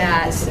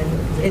 that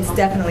it's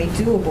definitely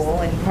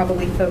doable, and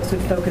probably folks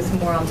would focus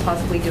more on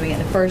possibly doing it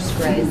in the first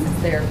grade,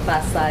 since their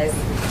class size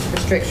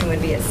restriction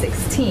would be at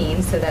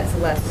 16, so that's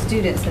less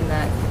students in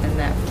that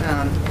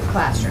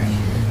classroom.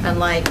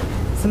 Unlike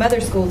some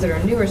other schools that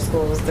are newer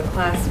schools, the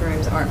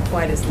classrooms aren't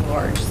quite as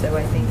large. So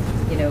I think,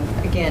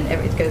 again,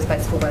 it goes by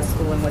school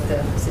and what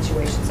the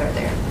situations are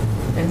there.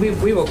 And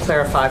we will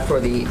clarify for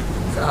the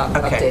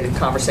updated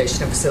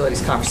conversation and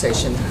facilities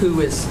conversation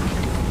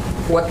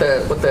what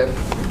the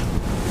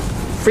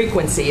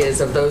frequency is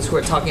of those who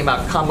are talking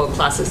about combo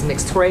classes,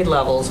 mixed grade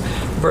levels,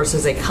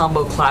 versus a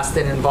combo class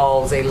that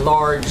involves a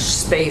large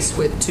space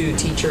with 2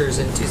 teachers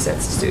and 2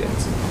 sets of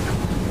students.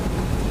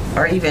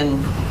 Or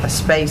even a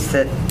space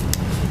that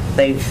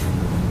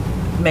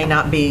may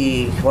not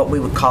be what we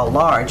would call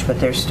large, but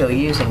they're still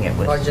using it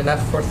with. Large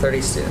enough for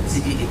 30 students.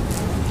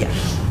 Yeah.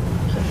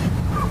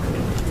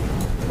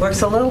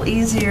 Works a little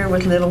easier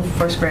with little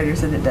first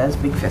graders than it does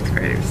big 5th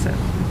graders. So.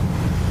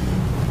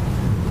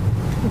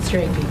 Ms.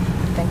 Strachey,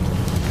 thank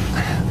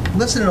you.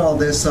 Listening to all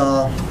this,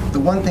 the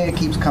one thing that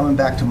keeps coming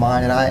back to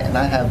mind, and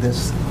I have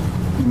this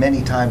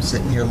many times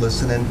sitting here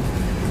listening,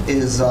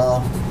 is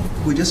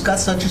we just got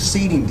such a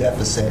seating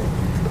deficit.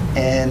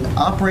 And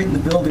operating the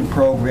building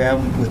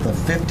program with a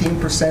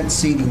 15%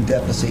 seating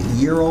deficit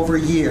year over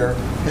year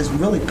has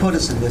really put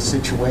us in this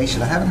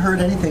situation. I haven't heard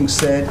anything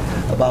said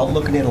about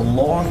looking at a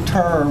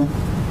long-term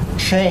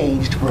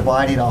change to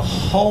providing a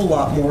whole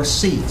lot more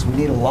seats. We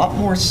need a lot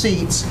more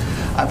seats.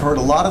 I've heard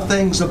a lot of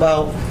things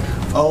about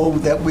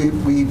that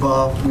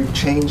we've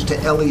changed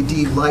to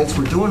LED lights.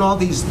 We're doing all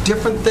these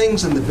different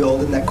things in the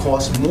building that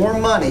cost more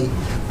money,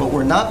 but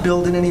we're not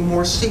building any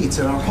more seats.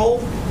 And our whole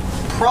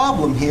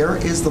problem here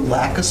is the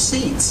lack of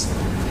seats.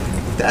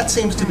 That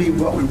seems to be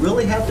what we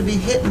really have to be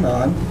hitting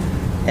on,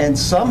 and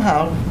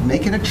somehow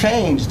making a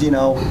change. You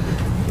know,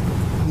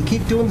 you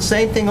keep doing the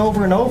same thing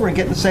over and over and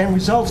getting the same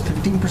results.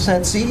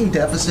 15% seating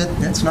deficit,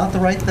 that's not the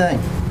right thing.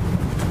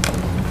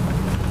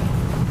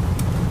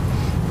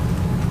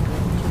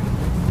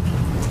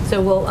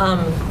 So we'll,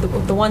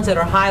 the ones that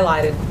are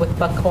highlighted with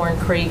Buckhorn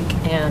Creek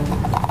and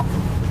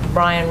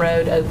Bryan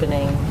Road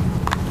opening,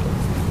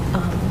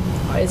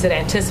 is it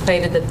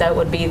anticipated that that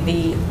would be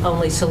the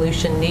only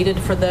solution needed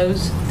for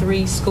those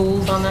 3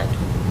 schools on that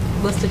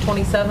list of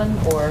 27?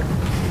 Or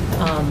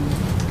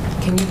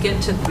can you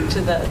get to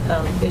the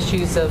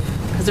issues of,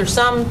 because there's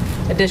some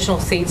additional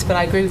seats, but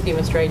I agree with you,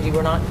 Mr. Agee,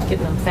 we're not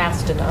getting them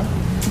fast enough.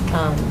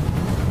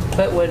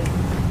 But would,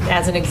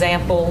 as an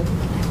example,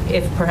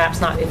 if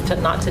perhaps not,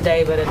 not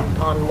today, but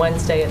on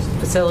Wednesday at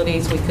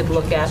facilities, we could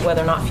look at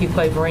whether or not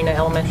Fuquay Varina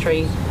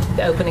Elementary,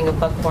 the opening of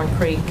Buckhorn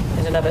Creek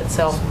in and of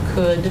itself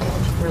could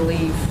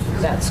relieve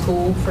that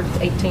school for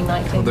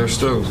 18-19? Well, they're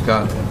still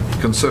got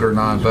consider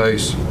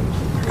non-base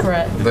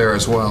Correct. there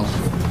as well.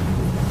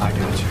 I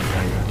got you.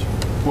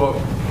 Well,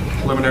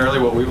 preliminarily,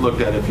 what we've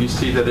looked at, if you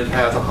see that it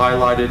has a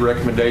highlighted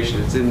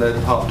recommendation, it's in the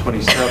top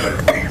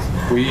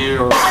 27, we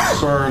are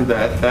concerned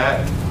that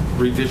that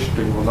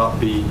redistricting will not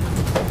be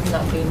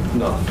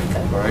enough,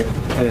 okay. right?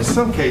 And in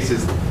some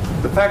cases,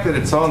 the fact that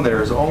it's on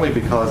there is only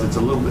because it's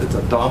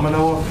a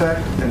domino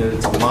effect and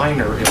it's a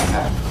minor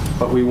impact.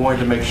 But we wanted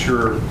to make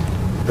sure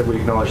that we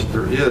acknowledge that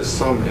there is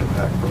some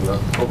impact from the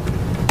opening.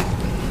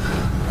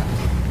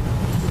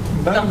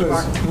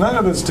 None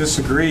of us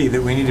disagree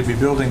that we need to be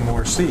building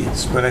more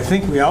seats, but I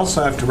think we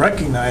also have to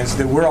recognize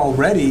that we're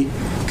already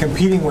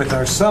competing with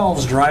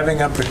ourselves,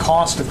 driving up the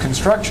cost of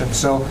construction.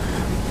 So,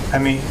 I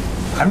mean,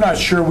 I'm not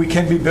sure we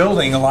can be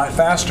building a lot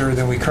faster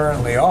than we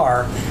currently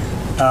are.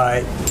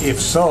 If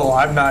so,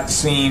 I've not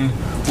seen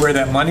where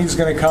that money is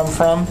going to come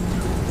from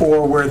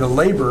or where the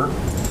labor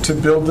to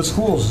build the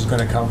schools is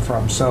going to come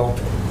from. So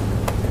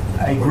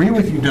I agree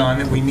with you, Don,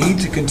 that we need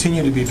to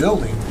continue to be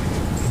building.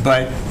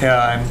 But,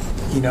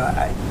 you know,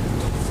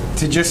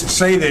 to just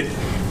say that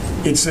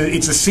it's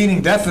a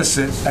seating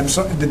deficit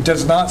that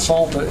does not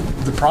solve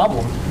the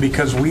problem,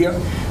 because for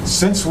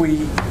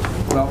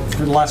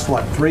the last,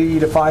 3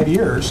 to 5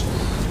 years,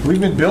 we've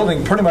been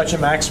building pretty much at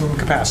maximum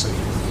capacity.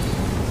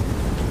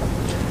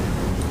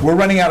 We're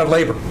running out of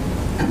labor.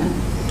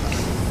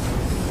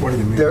 What do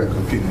you mean we're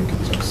competing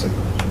against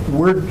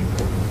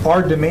ourselves?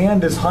 Our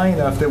demand is high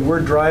enough that we're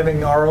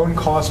driving our own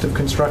cost of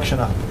construction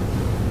up.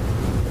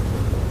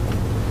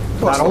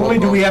 Not only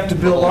do we have to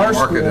build our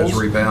schools. The market has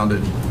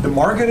rebounded. The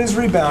market has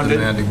rebounded.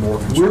 Demanding more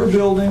construction. We're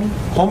building.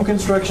 Home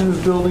construction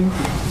is building.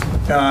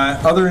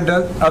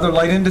 Other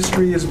light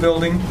industry is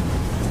building.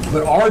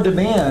 But our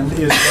demand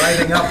is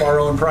driving up our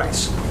own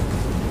price.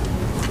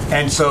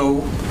 And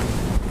so,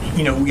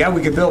 you know, yeah,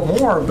 we could build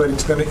more, but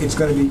it's going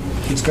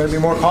to be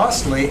more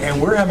costly,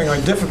 and we're having a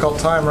difficult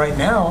time right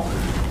now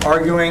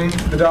arguing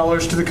the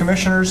dollars to the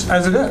commissioners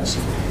as it is.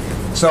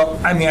 So,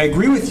 I mean, I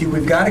agree with you.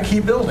 We've got to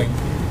keep building,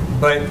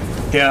 but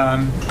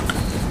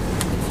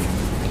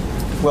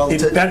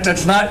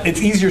that's not.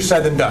 It's easier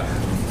said than done.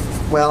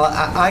 Well,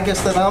 I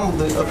guess that I'm of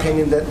the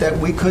opinion that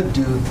we could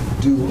do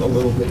a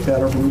little bit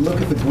better. When we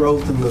look at the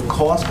growth and the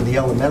cost of the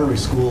elementary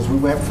schools, we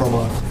went from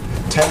a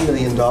 $10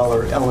 million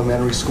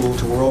elementary school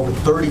to we're over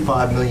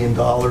 $35 million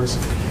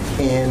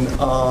in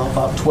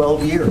about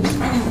 12 years.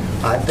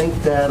 I think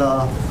that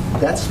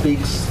that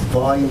speaks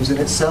volumes in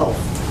itself.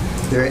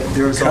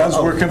 Because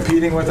we're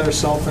competing with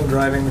ourselves and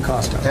driving the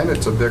cost up. And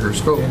it's a bigger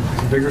school.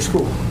 It's a bigger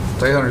school.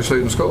 It's 800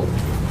 student school,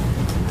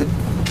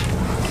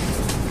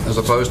 as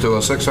opposed to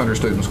a 600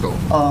 student school.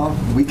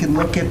 We can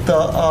look at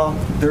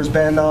there's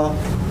been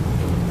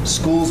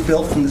schools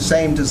built from the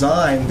same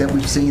design that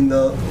we've seen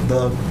the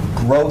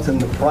growth in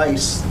the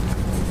price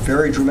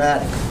very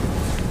dramatic.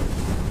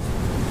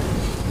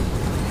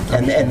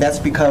 And that's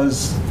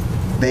because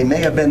they may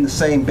have been the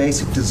same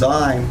basic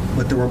design,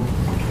 but there were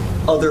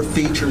other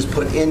features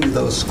put into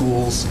those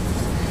schools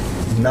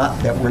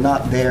that were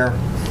not there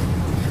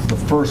the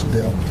first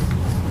build.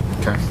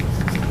 Okay.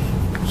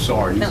 So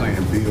are you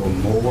saying build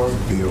more,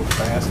 build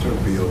faster,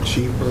 build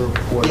cheaper?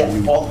 What Yeah,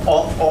 do you...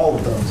 all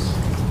of those.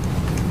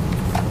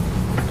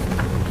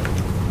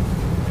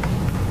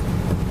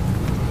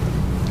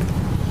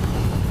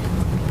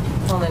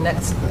 On the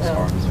next,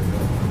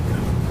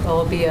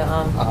 will be a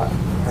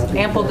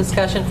ample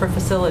discussion for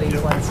facilities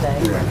Wednesday.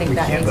 I think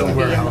that needs to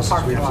be in the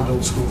parking lot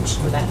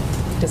for that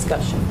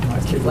discussion.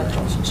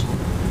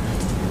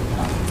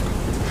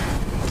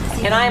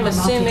 And I am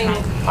assuming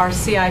our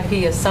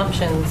CIP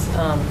assumptions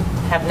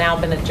have now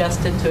been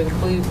adjusted to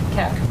include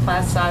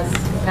class size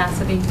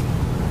capacity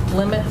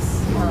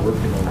limits.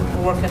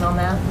 We're working on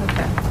that.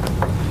 Okay.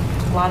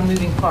 A lot of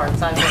moving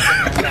parts. I'm looking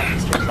at that,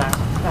 Mr.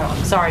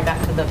 Zach. Sorry,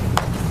 back to the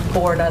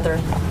board. Other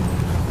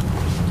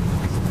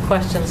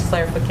questions,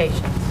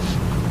 clarifications?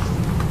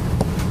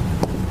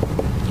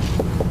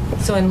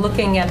 So in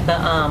looking at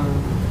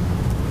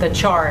the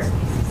chart,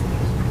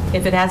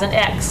 if it has an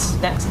X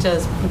next to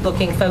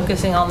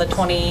focusing on the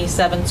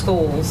 27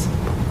 schools,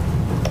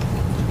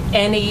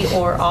 any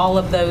or all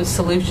of those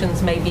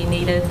solutions may be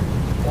needed,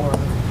 or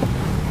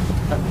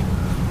a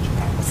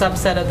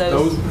subset of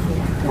those?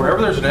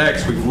 Wherever there's an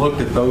X, we've looked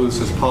at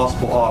those as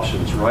possible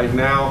options. Right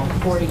now,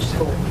 For each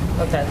school.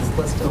 Okay, that's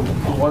listed.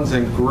 the ones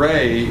in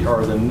gray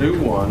are the new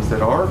ones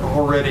that aren't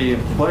already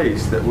in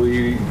place that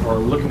we are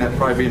looking at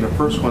probably being the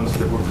first ones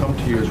that will come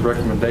to you as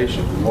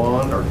recommendations,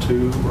 1 or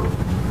 2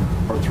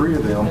 or 3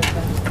 of them,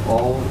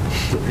 all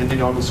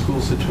depending on the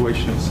school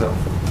situation itself.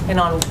 And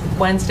on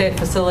Wednesday at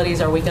facilities,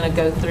 are we going to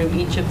go through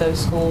each of those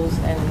schools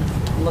and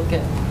look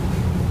at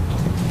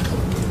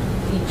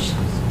each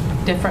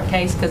different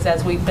case? Because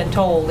as we've been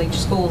told, each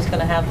school is going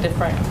to have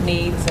different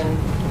needs and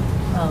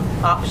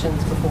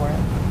options before it.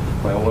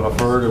 Well, what I've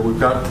heard, we've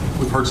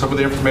heard some of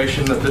the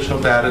information, additional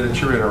data that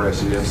you're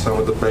interested in, some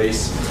of the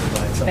base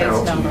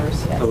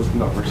numbers, yes. those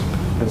numbers.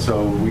 And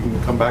so we can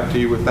come back to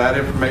you with that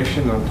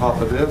information on top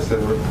of this,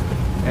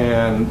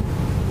 and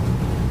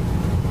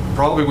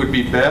probably would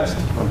be best,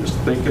 I'm just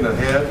thinking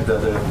ahead,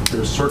 that if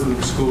there's certain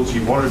schools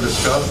you want to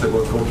discuss, that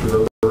we'll go through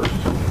those first.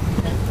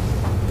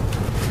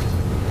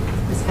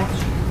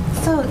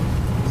 So,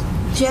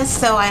 just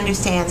so I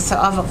understand, so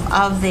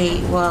of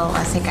the, well,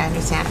 I think I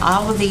understand,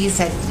 all of these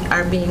that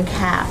are being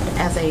capped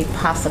as a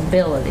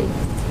possibility,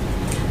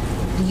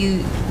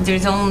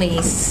 there's only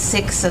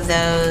 6 of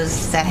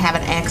those that have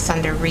an X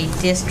under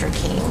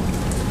redistricting.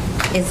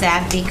 Is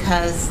that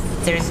because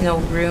there's no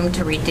room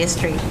to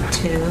redistrict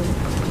to?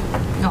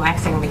 No,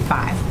 actually only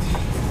 5.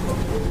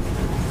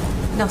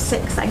 No,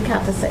 6. I can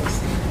count to 6.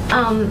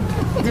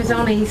 There's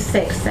only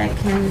 6 that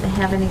can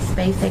have any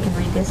space they can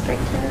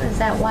redistrict to. Is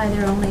that why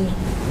they're only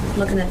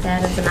looking at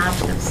that as an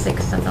option of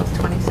 6 of those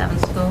 27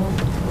 schools?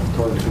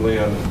 According to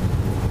Lynn.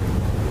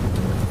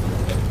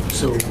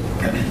 So,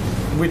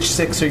 which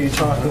 6 are you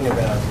talking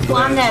about?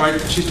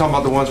 She's talking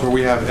about the ones where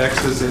we have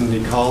X's in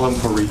the column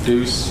for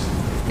reduce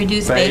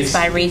Space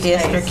by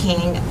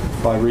redistricting.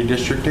 By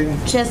redistricting?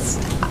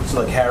 Just, So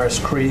like Harris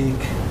Creek?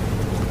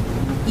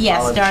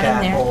 yes, Olive start in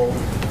there.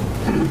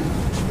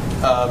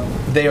 Chapel.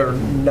 They are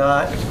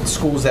not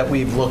schools that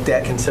we've looked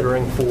at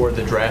considering for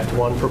the draft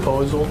 1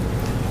 proposal.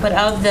 But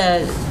of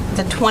the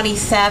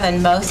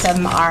 27, most of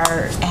them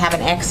have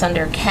an X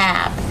under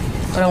cap,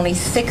 but only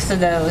 6 of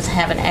those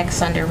have an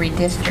X under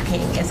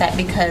redistricting. Is that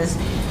because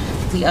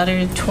the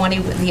other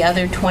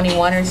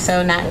 21 or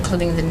so, not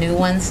including the new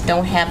ones,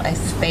 don't have a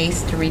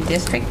space to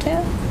redistrict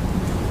to?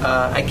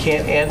 I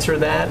can't answer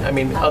that. I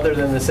mean, other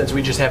than the sense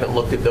we just haven't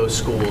looked at those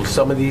schools.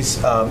 Some of these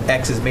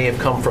X's may have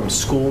come from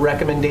school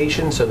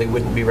recommendations, so they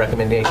wouldn't be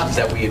recommendations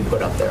that we had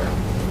put up there.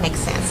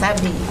 Makes sense.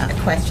 That'd be a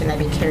question I'd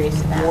be curious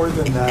about. More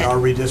than that are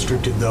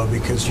redistricted, though,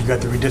 because you've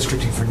got the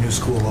redistricting for new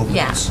school openings.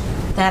 Yeah,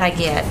 that I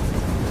get.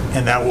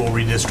 And that will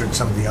redistrict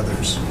some of the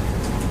others.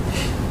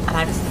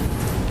 And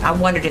I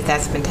wondered if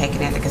that's been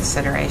taken into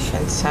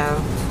consideration,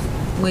 so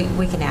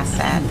we can ask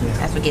that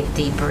as we get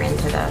deeper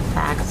into the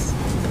facts.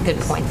 Good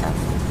point, though.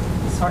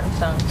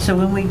 So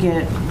when we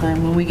get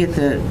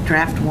the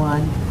draft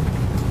 1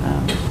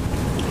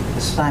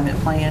 assignment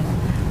plan,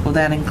 will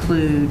that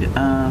include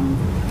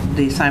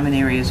the assignment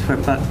areas for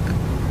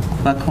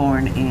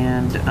Buckhorn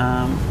and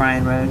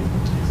Bryan Road?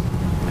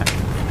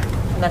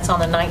 And that's on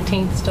the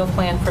 19th, still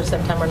planned for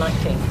September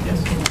 19th.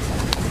 Yes.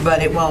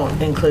 But it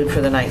won't include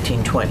for the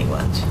 1920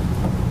 ones?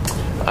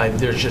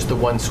 There's just the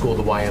one school,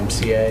 the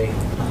YMCA.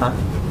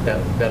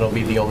 That'll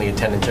be the only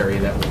attendance area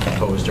that we'll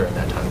propose during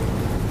that time.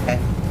 Okay.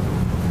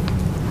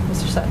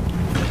 Mr. Sutton.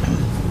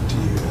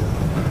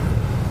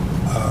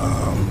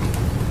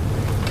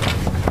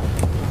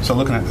 So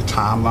looking at the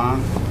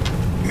timeline,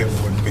 it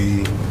would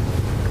be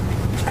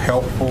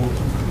helpful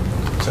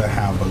to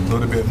have a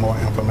little bit more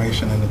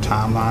information in the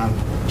timeline.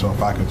 So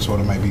if I could sort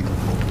of maybe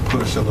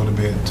push a little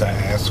bit to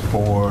ask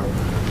for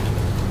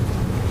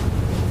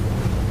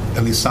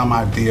at least some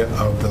idea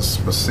of the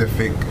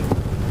specific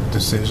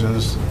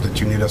decisions that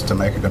you need us to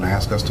make or going to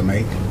ask us to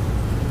make.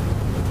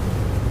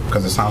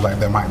 Because it sounds like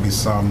there might be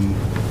some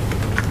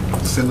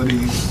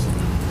facilities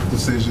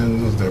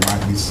decisions, there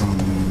might be some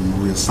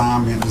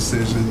reassignment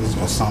decisions,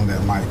 or some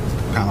that might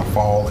kind of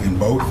fall in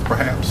both,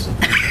 perhaps.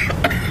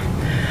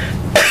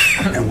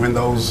 And when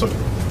those,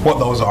 what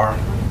those are,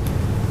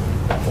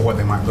 or what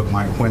they might look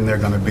like, when they're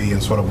going to be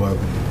in sort of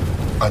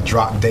a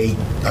drop dead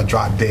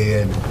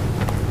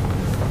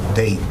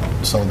date,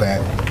 so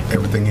that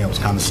everything else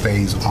kind of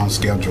stays on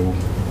schedule,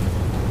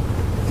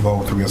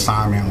 both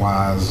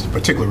reassignment-wise,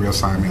 particularly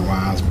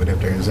reassignment-wise, but if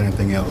there's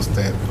anything else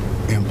that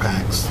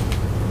impacts,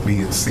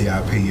 be it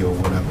CIP or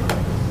whatever.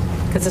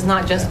 Because it's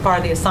not just part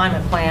of the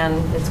assignment plan,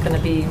 it's going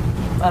to be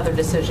other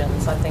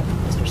decisions. I think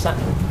Mr.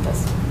 Sutton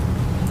does.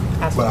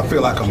 But I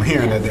feel like I'm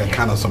hearing that there are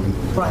kind of a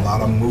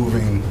lot of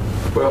moving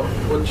Well,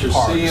 what you're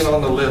parts. seeing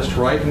on the list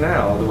right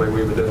now, the way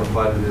we've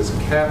identified it, is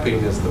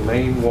capping is the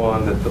main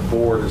one that the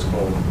board is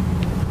going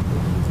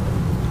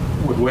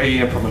would weigh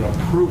in from an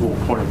approval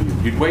point of view.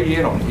 You'd weigh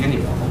in on any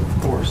of them,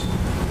 of course.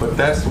 but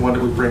that's the one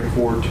that we bring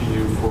forward to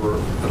you for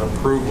an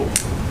approval.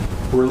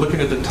 We're looking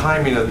at the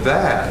timing of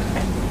that,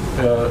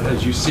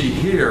 as you see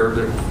here,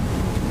 that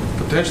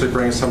potentially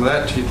bringing some of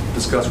that to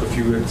discuss with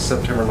you in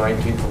September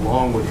 19th,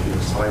 along with the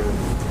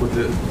assignment, with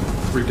the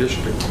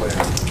redistricting plan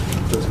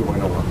that's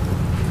going on.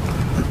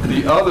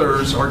 The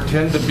others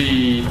tend to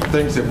be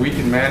things that we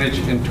can manage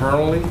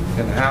internally,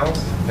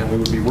 in-house, and we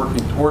would be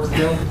working towards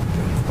them,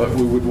 but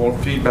we would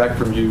want feedback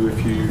from you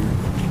if you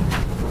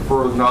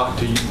prefer not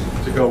to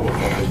go with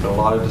them. There's been a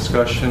lot of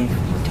discussion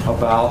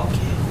about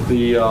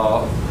the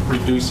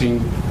reducing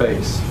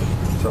base.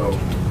 So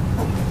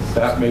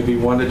that may be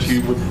one that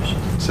you would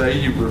say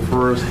you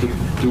prefer us to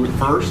do it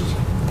first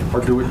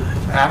or do it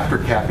after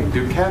capping.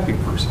 Do capping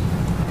first.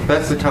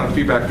 That's the kind of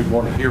feedback we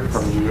want to hear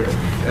from you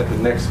at the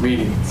next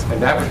meeting.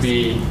 And that would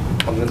be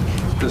on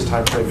this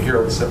time frame here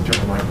on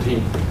September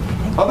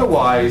 19th.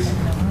 Otherwise,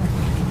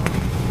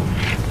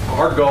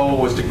 our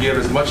goal was to give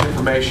as much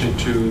information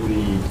to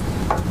the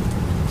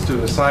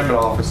student assignment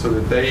office so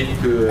that they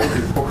could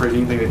incorporate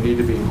anything that needed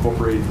to be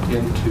incorporated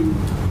into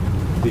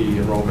the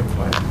enrollment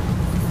plan,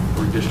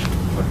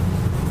 redistricting plan.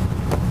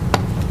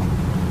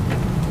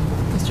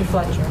 Mr.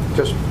 Fletcher.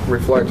 Just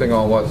reflecting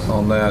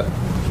on that,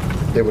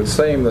 it would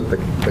seem that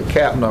the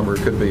cap number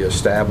could be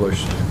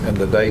established and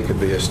the date could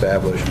be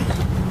established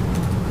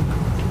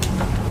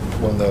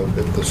when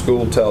if the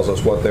school tells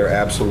us what their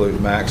absolute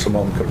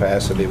maximum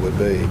capacity would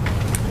be.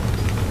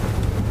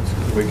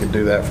 We could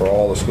do that for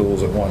all the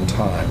schools at one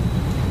time.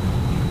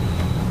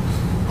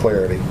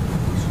 Clarity.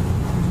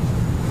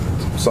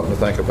 Something to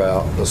think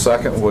about. The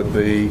second would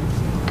be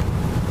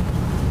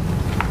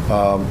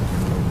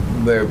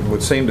there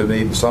would seem to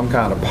need some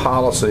kind of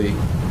policy,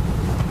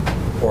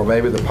 or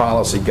maybe the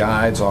policy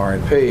guides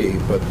R&P,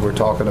 but we're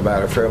talking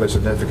about a fairly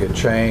significant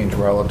change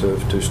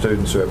relative to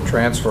students who have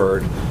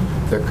transferred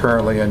that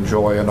currently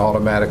enjoy an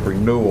automatic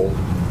renewal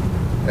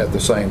at the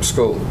same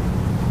school.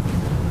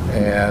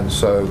 And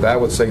so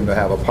that would seem to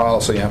have a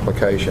policy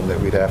implication that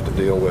we'd have to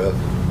deal with.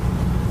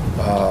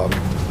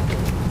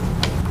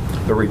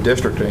 The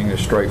redistricting is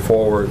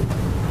straightforward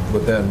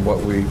within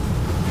what we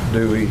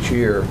do each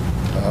year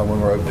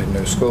when we're opening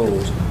new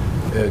schools.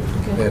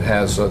 It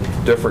has a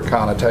different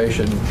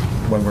connotation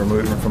when we're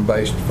moving from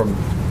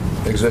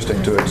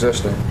existing to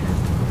existing.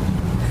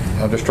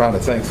 I'm just trying to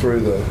think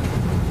through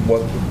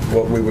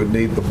what we would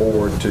need the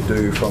board to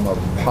do from a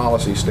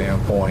policy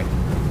standpoint.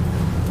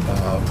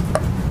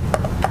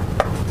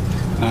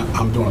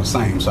 I'm doing the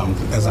same. So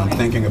as I'm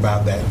thinking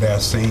about that, there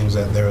seems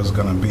that there's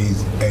going to be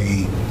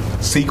a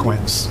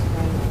sequence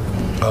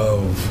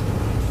of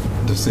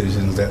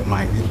decisions that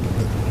might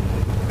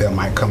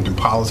come through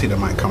policy, that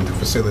might come through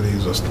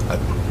facilities, or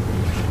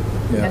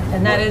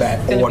and that is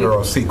that order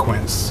or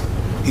sequence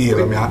is.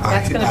 I mean,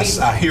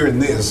 I hear in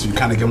this, you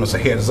kind of giving us a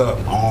heads up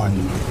on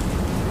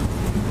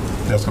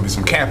there's going to be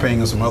some capping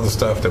and some other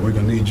stuff that we're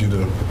going to need you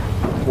to.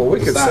 Well, we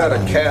could set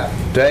a cap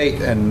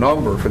date and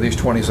number for these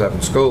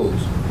 27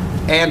 schools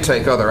and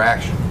take other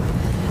action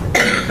so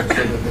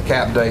that the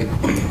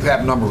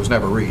cap number was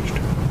never reached.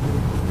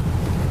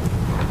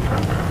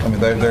 I mean,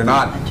 they're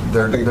not,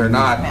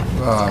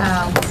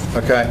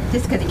 okay?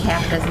 Just because the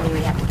cap doesn't mean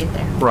we have to get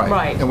there.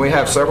 Right. And we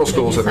have several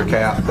schools that are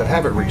capped that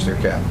haven't reached their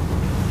cap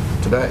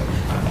today.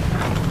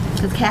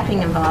 Because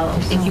capping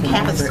involves, if you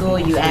cap a school,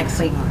 you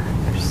actually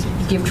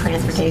give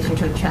transportation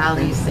to a child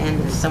you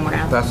send somewhere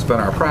else. That's been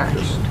our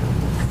practice.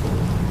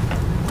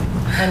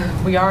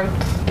 And we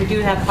do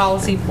have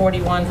policy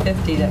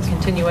 4150, that's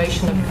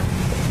continuation of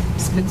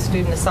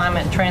student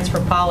assignment transfer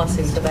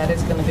policy, so that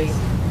is going to be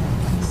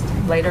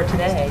later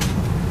today.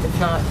 If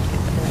not,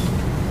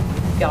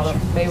 y'all,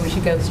 maybe we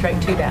should go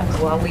straight to that.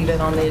 So I'll leave it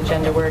on the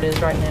agenda where it is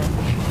right now.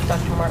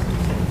 Dr. Martin.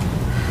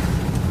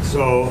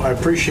 So I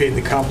appreciate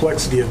the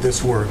complexity of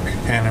this work,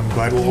 and I'm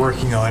glad we're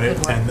working on it,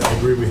 and I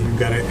agree with you, you've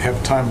got to have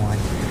a timeline.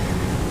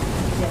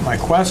 My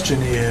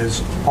question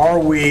is, are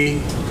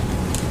we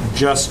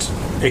just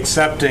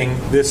accepting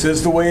this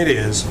is the way it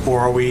is, or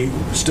are we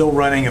still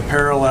running a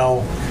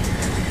parallel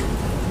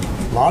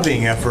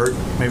lobbying effort,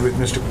 maybe with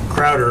Mr.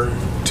 Crowder,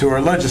 to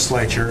our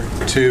legislature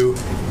to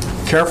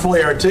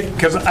carefully articulate,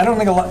 because I don't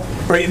think a lot,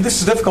 right, this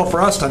is difficult for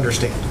us to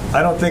understand.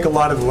 I don't think a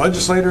lot of the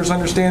legislators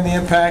understand the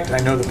impact. I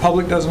know the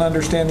public doesn't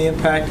understand the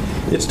impact.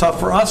 It's tough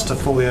for us to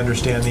fully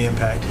understand the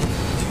impact.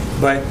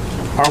 But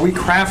are we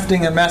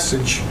crafting a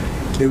message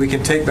that we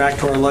can take back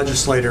to our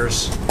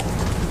legislators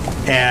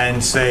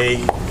and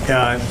say,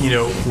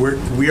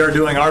 we are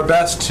doing our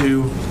best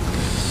to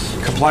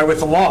comply with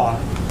the law,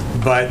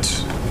 but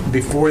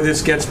before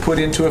this gets put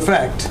into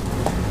effect,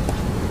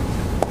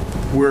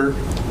 we're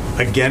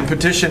again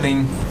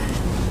petitioning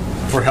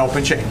for help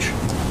and change.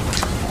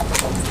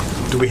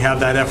 Do we have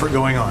that effort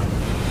going on?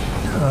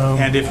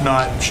 And if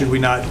not, should we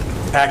not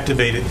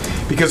activate it?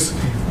 Because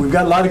we've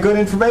got a lot of good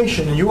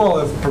information, and you all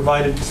have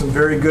provided some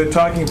very good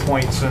talking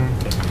points, and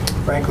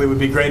frankly would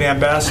be great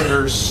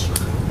ambassadors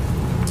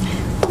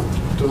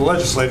to the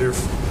legislative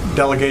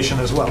delegation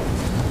as well.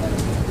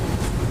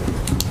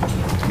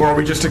 Or are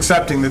we just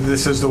accepting that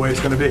this is the way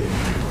it's going to be?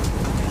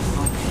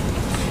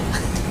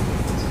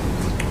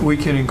 we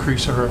can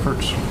increase our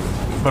efforts.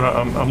 But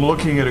I'm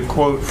looking at a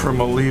quote from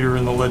a leader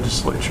in the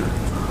legislature.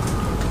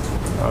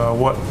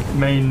 What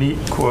may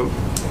need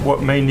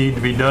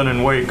to be done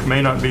in Wake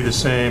may not be the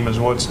same as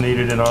what's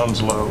needed in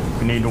Onslow.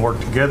 We need to work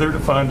together to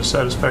find a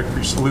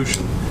satisfactory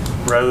solution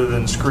rather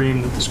than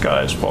scream that the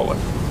sky is falling.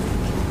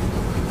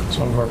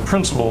 Some of our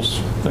principals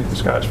think the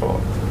sky is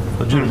falling,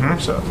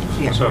 legitimately so.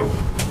 Yeah. So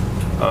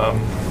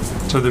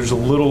there's a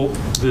little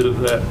bit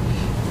of that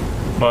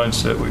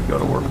mindset we've got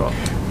to work on.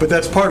 But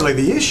that's partly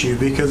the issue,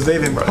 because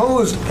they've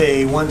imposed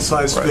a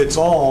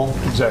one-size-fits-all.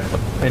 Exactly.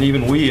 And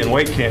even we in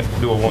Wake can't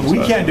do a one-size.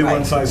 We can't do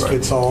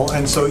one-size-fits-all,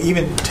 and so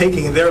even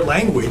taking their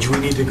language, we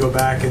need to go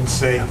back and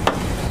say,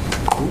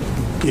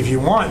 if you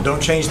want,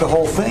 don't change the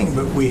whole thing,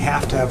 but we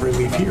have to have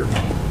relief here.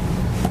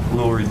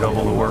 We'll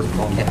redouble the work.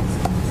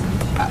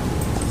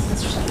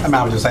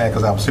 I was just saying,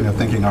 because I was sitting there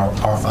thinking, are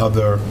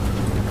other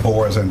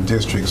boards and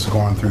districts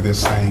going through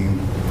this same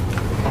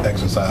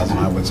exercise? And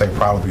I would say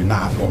probably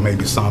not, or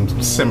maybe some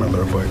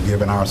similar, but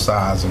given our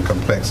size and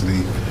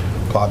complexity,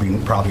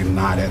 probably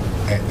not at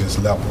this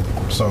level.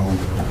 So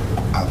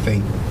I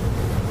think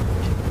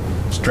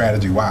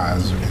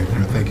strategy-wise, if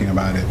you're thinking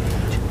about it,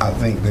 I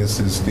think this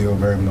is still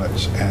very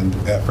much an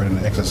effort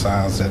and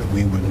exercise that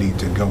we would need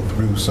to go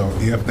through. So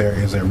if there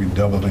is a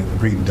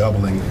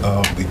redoubling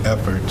of the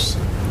efforts,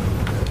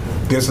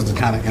 this is the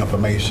kind of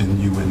information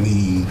you would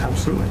need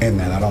in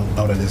that. I don't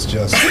know that it's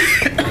just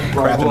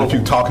crafting a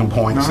few talking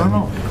points and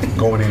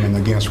going in and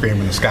again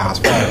screaming the sky's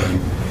falling.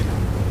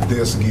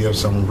 This gives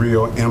some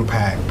real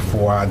impact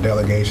for our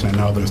delegation and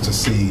others to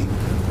see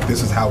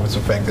this is how it's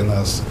affecting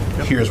us.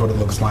 Here's what it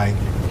looks like.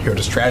 Here are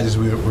the strategies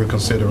we're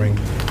considering.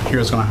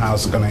 Here's how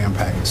it's going to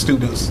impact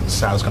students. This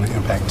is how it's going to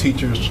impact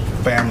teachers,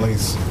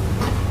 families,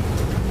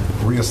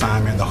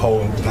 reassignment, the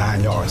whole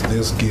 9 yards.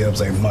 This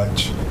gives a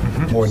much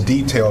more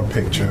detailed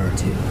picture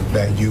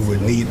that you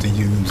would need to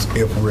use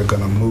if we're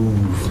going to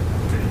move.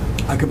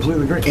 I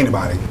completely agree.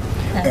 Anybody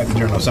at the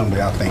General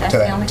Assembly, I think,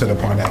 to the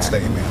point of that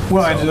statement.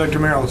 Well, and to Dr.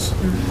 Merrill's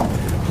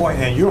point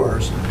and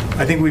yours,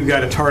 I think we've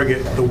got to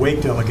target the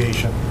Wake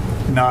delegation,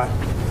 not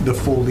the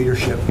full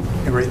leadership.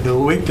 Right? The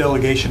Wake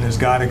delegation has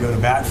got to go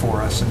to bat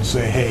for us and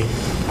say, hey,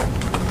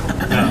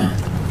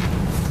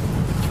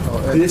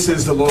 this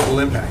is the local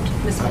impact.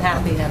 Ms.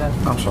 Mahaffey had a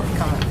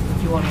comment.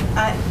 If you want to.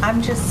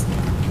 I'm just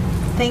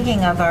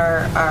thinking of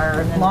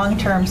our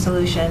long-term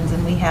solutions,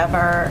 and we have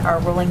our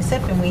rolling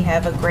SIP, and we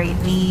have a great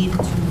need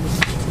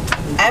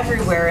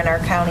everywhere in our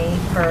county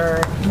for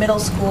middle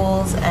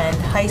schools and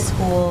high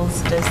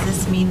schools. Does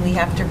this mean we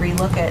have to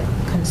relook at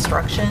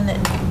construction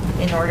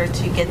in order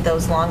to get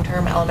those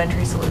long-term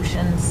elementary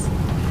solutions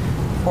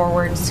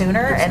forward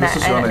sooner? This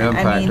is going to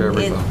impact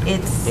everything.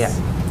 It's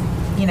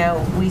you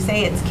know, we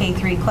say it's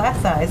K-3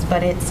 class size,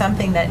 but it's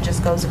something that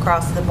just goes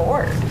across the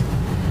board.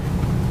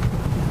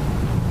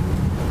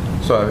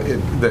 So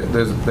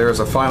there's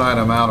a finite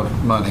amount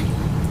of money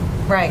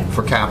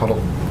for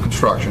capital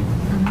construction.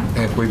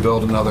 And if we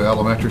build another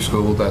elementary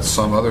school, that's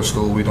some other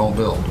school we don't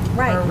build.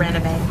 Right. Or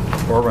renovate.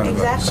 Or renovate.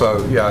 Exactly.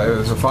 So yeah,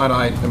 it's a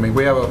finite, I mean,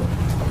 we have a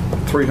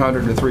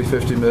 300 to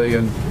 350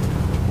 million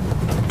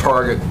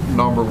target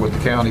number with the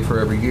county for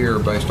every year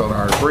based on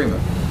our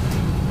agreement.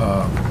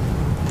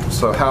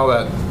 So how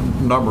that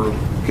number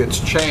gets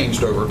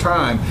changed over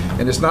time,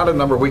 and it's not a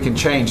number we can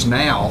change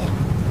now.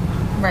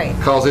 Right.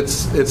 Because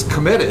it's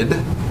committed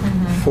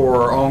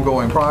for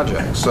ongoing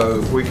projects. So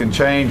we can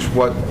change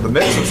what the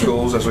mix of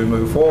schools as we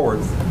move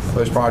forward,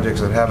 those projects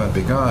that haven't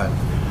begun.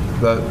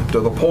 To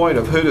the point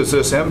of who does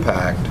this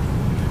impact,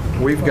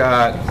 we've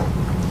got,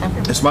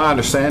 it's my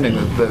understanding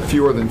that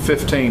fewer than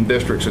 15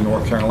 districts in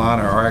North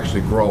Carolina are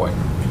actually growing,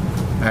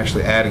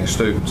 actually adding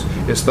students.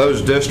 It's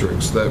those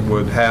districts that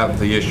would have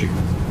the issue.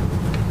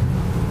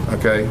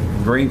 Okay,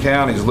 Greene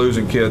County is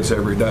losing kids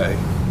every day.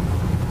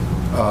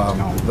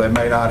 They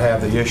may not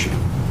have the issue,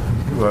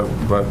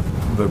 but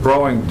the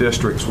growing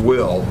districts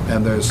will,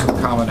 and there's some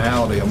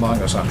commonality among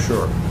us, I'm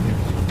sure.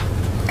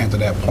 And to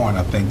that point,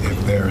 I think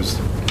if there's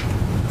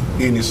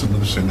any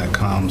solution that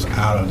comes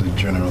out of the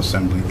General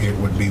Assembly, it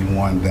would be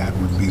one that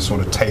would be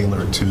sort of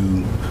tailored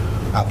to,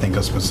 I think,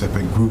 a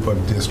specific group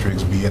of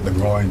districts, be it the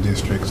growing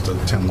districts, the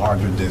 10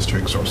 larger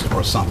districts, or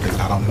something.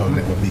 I don't know,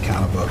 that would be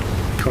kind of a,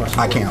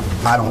 I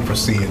don't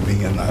foresee it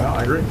being a,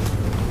 I agree.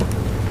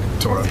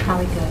 Sort of.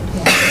 Probably good,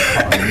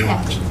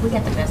 yeah. We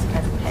got the best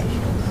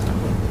presentation.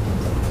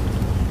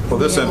 Well,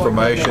 this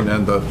information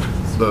and the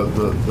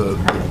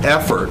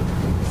effort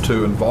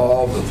to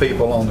involve the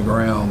people on the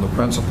ground, the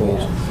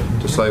principals,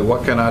 to say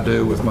what can I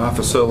do with my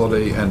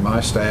facility and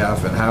my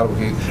staff, and how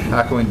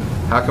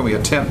can we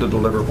attempt to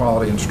deliver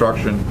quality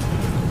instruction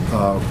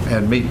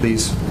and meet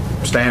these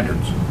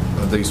standards,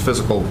 these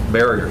physical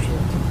barriers.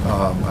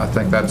 I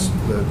think it's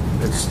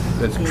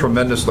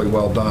tremendously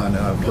well done,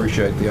 and I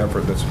appreciate the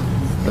effort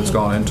that's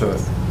gone into it.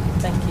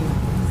 Thank you.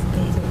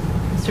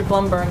 Mr.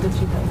 Blumberg, did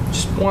you have?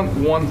 Just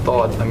one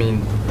thought. I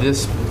mean,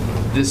 this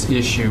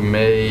issue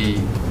may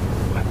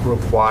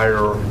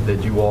require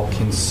that you all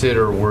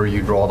consider where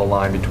you draw the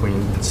line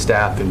between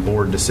staff and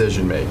board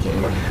decision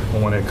making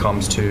when it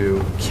comes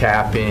to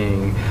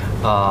capping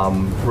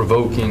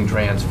revoking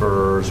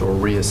transfers or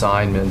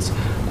reassignments.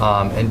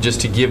 And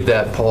just to give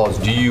that pause,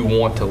 do you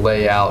want to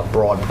lay out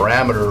broad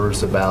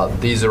parameters about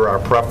these are our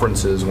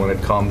preferences when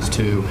it comes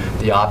to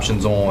the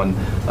options on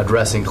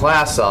addressing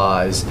class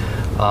size,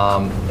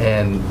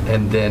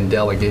 and then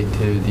delegate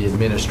to the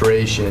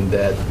administration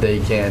that they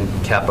can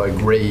cap a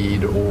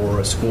grade or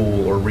a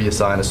school or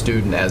reassign a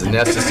student as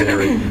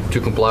necessary to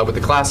comply with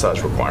the class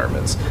size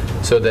requirements,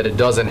 so that it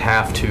doesn't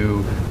have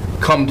to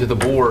come to the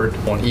board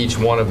on each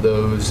one of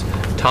those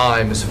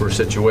times for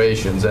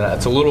situations. And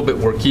that's a little bit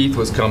where Keith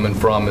was coming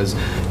from, is,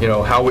 you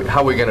know, how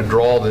are we going to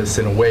draw this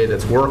in a way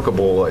that's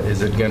workable?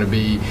 Is it going to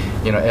be,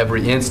 you know,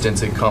 every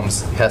instance it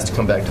has to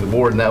come back to the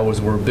board? And that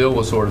was where Bill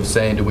was sort of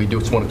saying, do we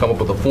just want to come up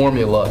with a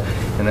formula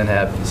and then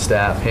have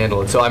staff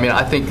handle it? So, I mean,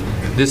 I think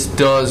this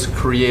does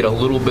create a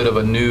little bit of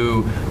a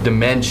new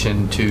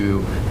dimension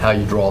to how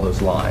you draw those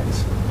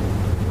lines.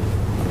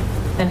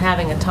 And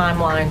having a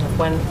timeline of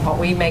when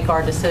we make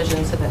our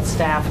decisions so that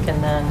staff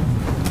can then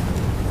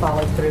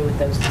follow through with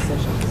those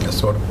decisions. That's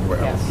sort of where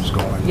I was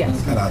going. Yes.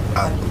 And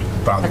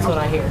That's what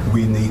I hear.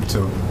 We need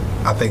to,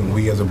 I think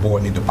we as a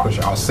board need to push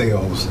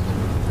ourselves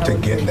to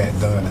get that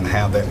done and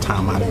have that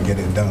timeline and get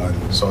it done,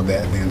 so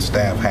that then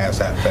staff has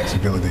that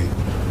flexibility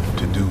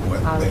to do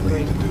what they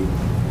need to do.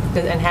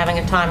 And having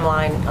a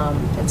timeline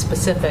and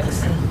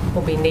specifics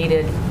will be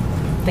needed.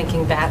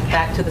 Thinking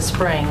back to the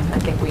spring, I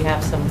think we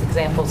have some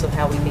examples of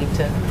how we need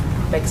to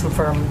make some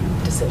firm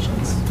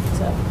decisions.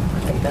 So I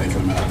think that's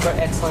an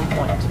excellent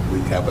point. We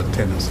have a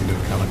tendency to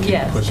kind of keep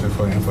Yes. pushing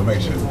for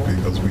information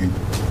because we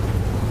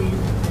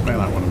may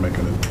not want to make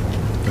a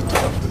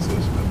tough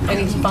decision.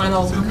 Any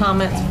final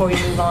comments before you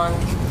move on?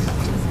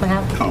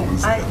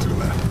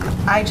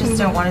 I just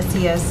don't want to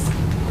see us,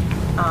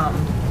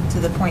 to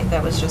the point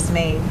that was just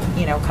made,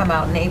 you know, come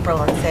out in April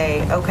and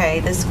say, okay,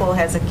 this school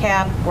has a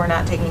cap, we're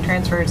not taking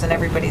transfers, and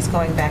everybody's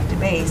going back to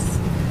base.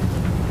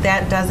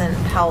 That doesn't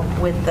help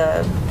with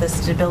the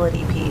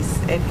stability piece.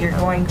 If we're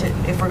going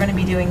to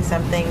be doing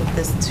something,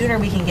 the sooner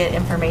we can get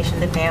information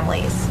to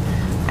families,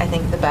 I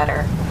think the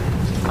better.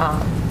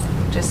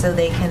 Just so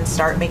they can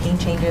start making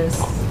changes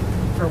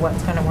for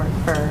what's going to work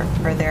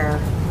for their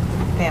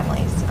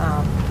families.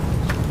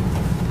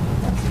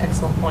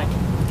 Excellent point.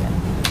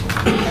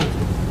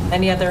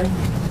 Any other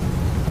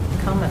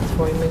comments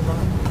before we move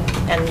on?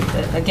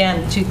 And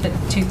again, two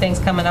things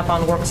coming up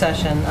on work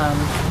session.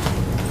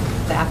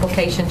 The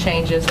application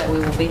changes that we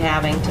will be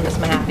having, to Ms.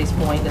 Mahaffey's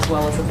point, as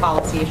well as the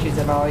policy issues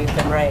that have already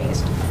been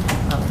raised.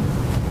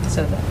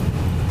 So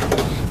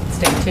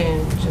stay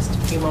tuned, just a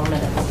few more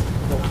minutes.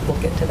 We'll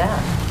get to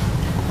that.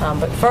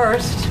 But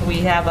first,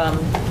 we have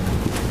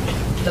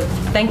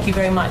thank you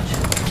very much,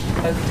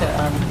 both to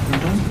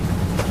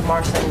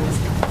Marston's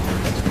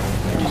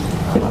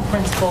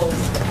principals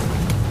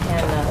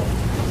and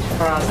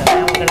Barraza.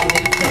 Now we're going to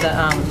move to the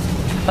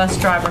bus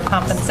driver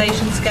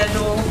compensation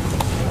schedule.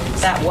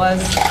 That was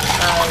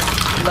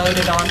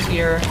loaded onto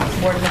your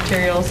board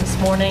materials this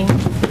morning.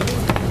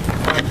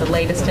 The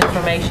latest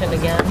information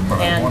again.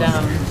 And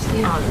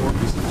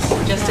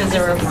just as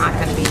a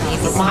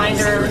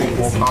reminder,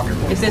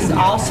 is this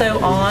also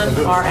on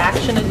our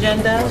action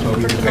agenda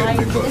for tonight?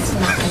 It's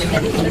not going to be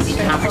an easy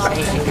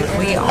conversation because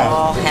we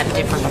all have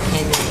different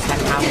opinions on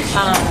how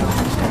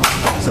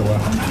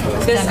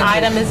this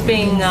item is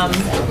being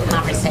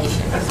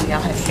conversation. We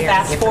all have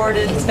fast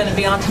forwarded. It's going to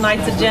be on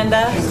tonight's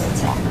agenda.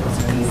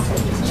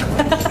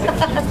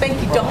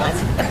 Thank you, Dawn.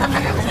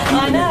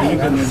 I know.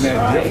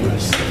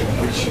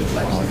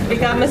 We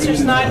got Mr.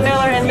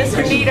 Snodmiller and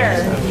Mr. Nieder. I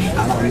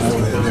don't know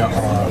that there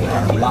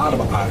are a lot of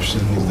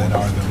options that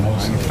are the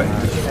most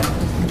effective.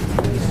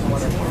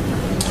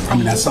 I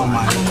mean, that's something I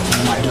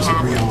might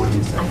disagree on.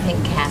 I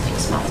think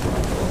capping's helpful.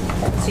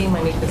 See,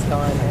 my niece is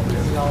going there.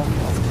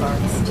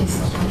 It's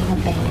just a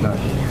band.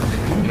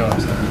 You know what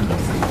I'm saying?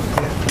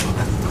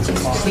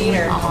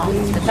 Nieder,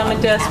 coming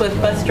to us with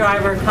bus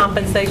driver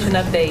compensation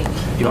update.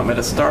 You want me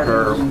to start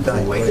or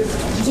wait?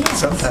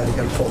 Sometimes you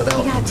gotta pull it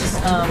out.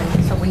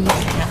 So we used to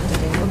have to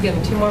do. We'll give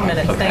him 2 more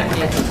minutes. Thank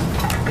you.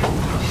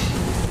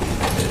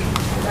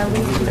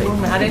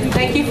 I didn't.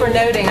 Thank you for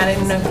noting. I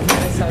didn't know if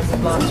I was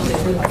lost it.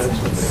 And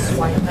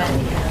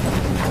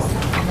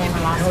they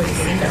were lost in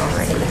the leader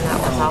already, and that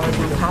was always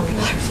more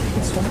popular.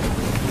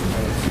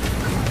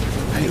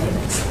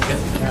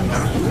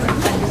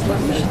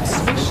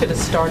 We should have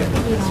started.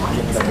 They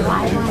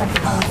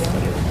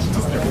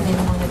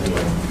want to do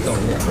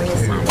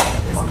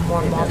reassignment or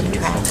more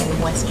multi-track in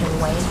Western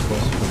Way.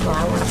 So I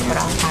want to put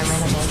off my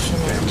renovation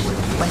in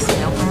West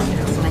Milburn,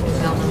 so maybe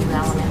build a new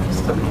elementary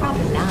school.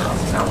 Probably not.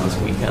 Not this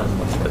weekend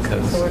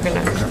because So we're gonna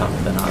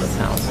I've been out of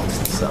town since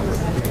December.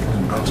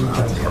 I'd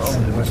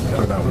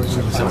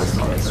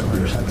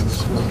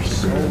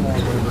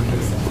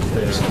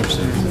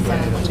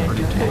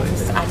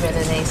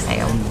rather they say,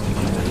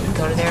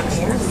 go to their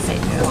parents and say,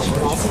 do you want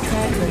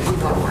multi-track or do you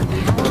want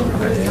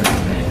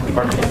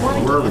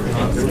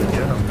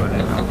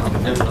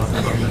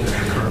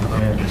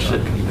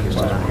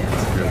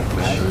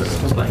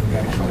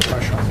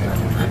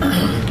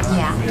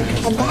Yeah.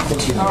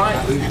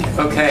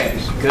 Okay,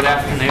 good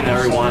afternoon,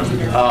 everyone.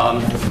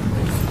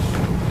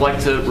 I'd like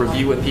to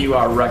review with you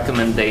our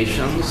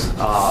recommendations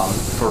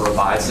for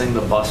revising the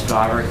bus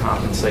driver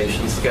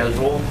compensation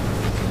schedule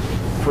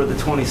for the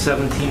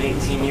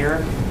 2017-18 year.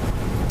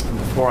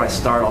 Before I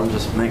start, I'll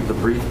just make the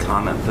brief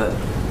comment that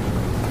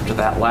after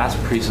that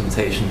last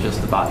presentation,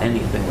 just about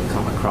anything we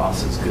come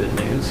across is good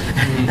news. So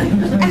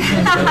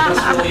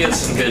this really is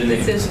some good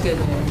news. This is good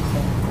news.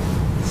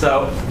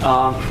 So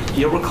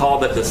you'll recall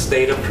that the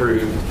state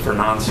approved for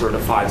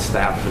non-certified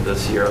staff for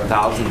this year a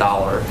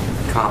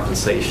 $1,000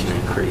 compensation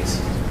increase.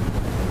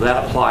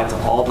 That applied to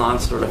all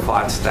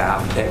non-certified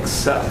staff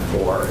except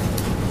for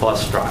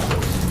bus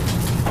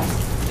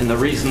drivers. And the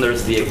reason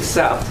there's the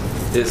except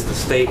is the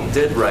state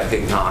did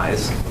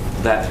recognize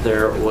that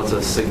there was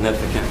a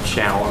significant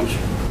challenge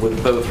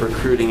with both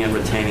recruiting and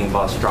retaining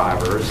bus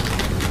drivers.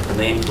 And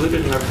they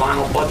included in their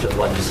final budget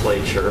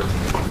legislature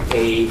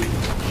a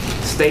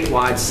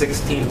statewide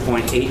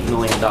 $16.8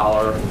 million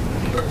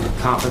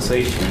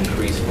compensation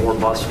increase for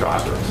bus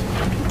drivers.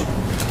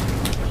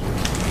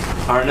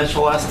 Our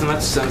initial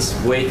estimates, since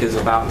Wake is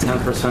about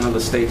 10% of the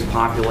state's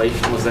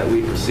population, was that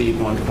we'd receive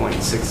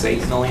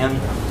 $1.68 million.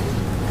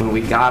 When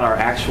we got our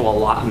actual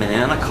allotment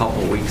in a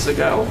couple weeks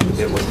ago,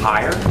 it was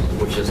higher,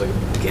 which is,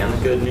 again,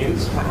 good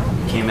news.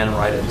 Came in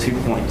right at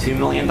 $2.2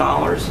 million.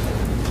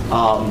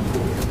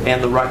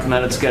 And the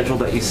recommended schedule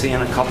that you see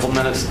in a couple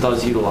minutes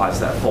does utilize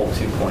that full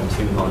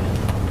 $2.2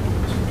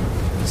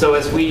 million. So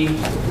as we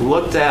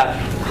looked at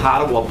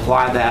how to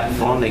apply that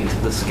funding to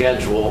the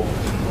schedule,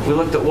 we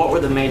looked at what were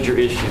the major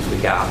issues we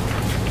got.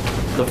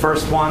 The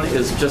first one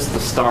is just the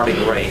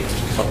starting rate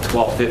of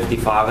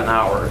 $12.55 an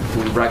hour,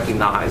 we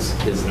recognize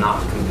is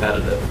not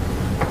competitive.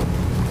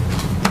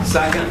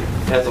 Second,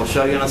 as I'll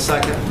show you in a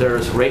second,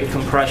 there's rate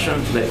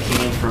compression that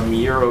came from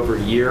year over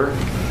year,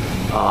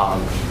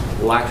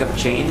 lack of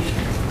change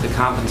to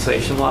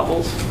compensation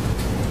levels.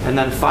 And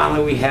then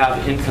finally, we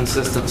have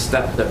inconsistent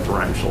step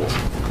differentials.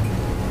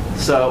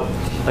 So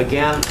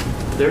again,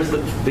 there's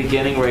the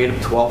beginning rate of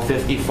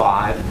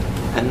 $12.55,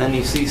 and then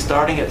you see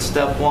starting at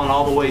step 1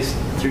 all the way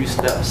through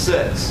step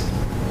 6,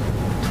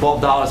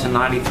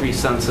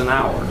 $12.93 an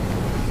hour.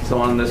 So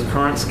on this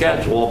current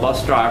schedule, a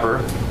bus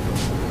driver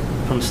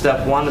from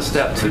step 1 to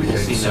step 2 will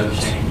see no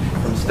change.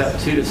 From step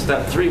 2 to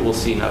step 3 will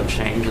see no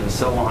change, and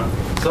so on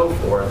and so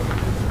forth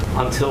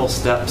until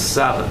step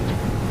 7.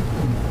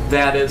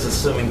 That is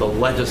assuming the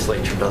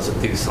legislature doesn't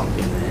do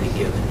something in any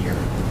given year.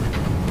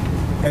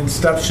 And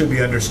steps should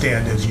be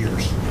understood as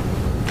years.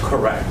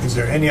 Correct. Is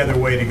there any other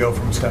way to go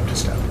from step to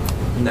step?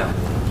 No.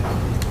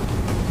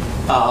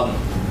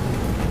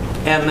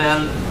 And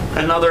then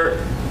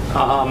another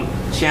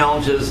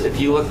challenge is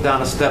if you look down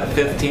to step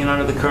 15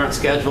 under the current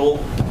schedule,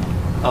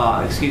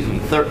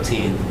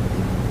 13,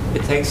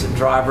 it takes a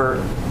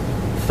driver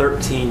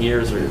 13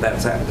 years, or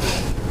that's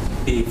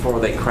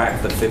before they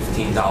crack the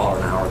 $15 an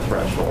hour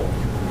threshold.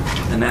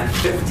 And that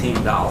 $15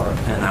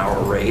 an hour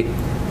rate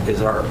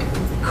is our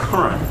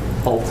current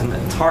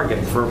ultimate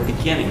target for a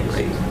beginning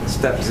rate,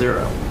 step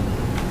 0.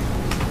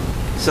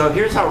 So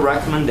here's our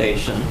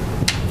recommendation.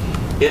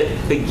 It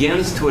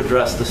begins to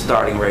address the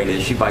starting rate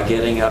issue by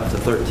getting up to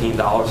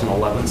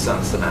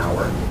 $13.11 an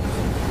hour.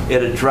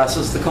 It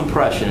addresses the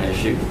compression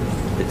issue.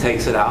 It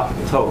takes it out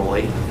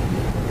totally.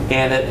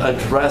 And it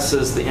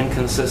addresses the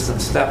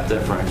inconsistent step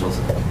differentials.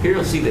 Here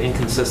you'll see the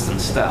inconsistent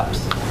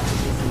steps.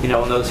 You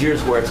know, in those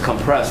years where it's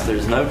compressed,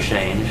 there's no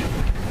change.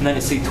 And then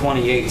you see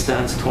 28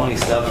 cents,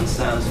 27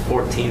 cents,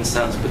 14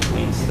 cents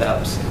between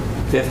steps,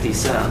 50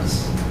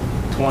 cents,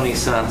 20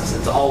 cents.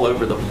 It's all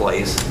over the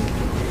place.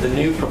 The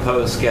new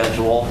proposed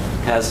schedule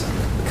has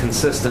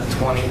consistent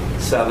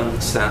 27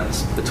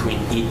 cents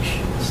between each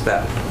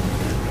step.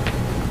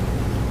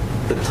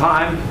 The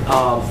time,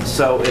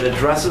 so it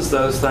addresses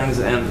those things,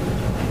 and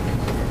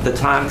the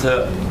time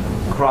to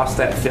cross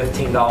that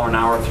 $15 an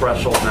hour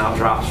threshold now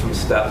drops from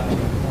step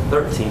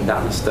 13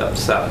 down to step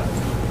 7.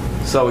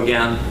 So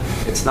again,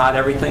 it's not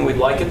everything we'd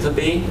like it to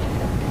be,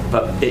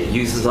 but it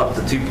uses up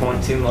to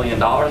 $2.2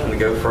 million, and to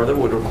go further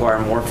would require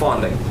more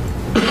funding.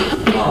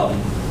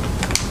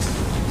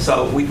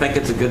 So we think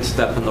it's a good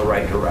step in the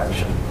right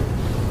direction.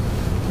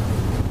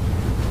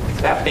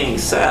 That being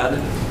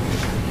said,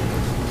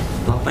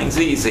 nothing's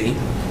easy.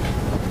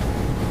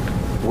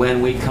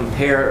 When we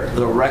compare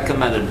the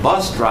recommended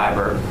bus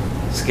driver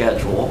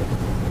schedule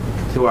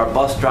to our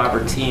bus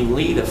driver team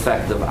lead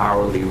effective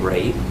hourly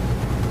rate,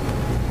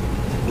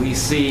 we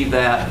see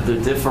that the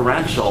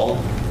differential,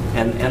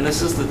 and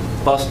this is the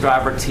bus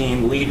driver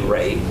team lead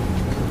rate,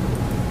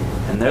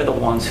 and they're the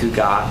ones who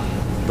got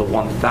the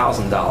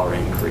 $1,000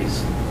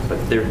 increase, but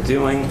they're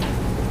doing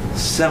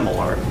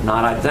similar,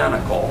 not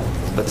identical,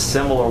 but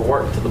similar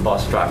work to the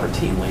bus driver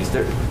team leads.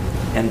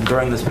 And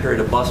during this period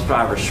of bus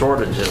driver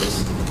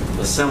shortages,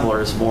 the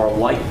similar is more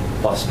like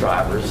bus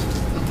drivers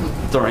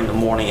during the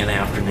morning and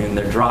afternoon.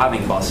 They're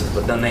driving buses,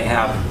 but then they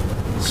have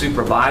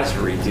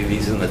supervisory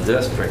duties in the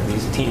district.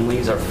 These team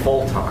leads are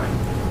full-time,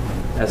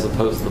 as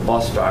opposed to the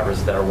bus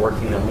drivers that are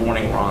working their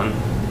morning run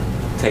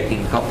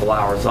taking a couple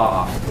hours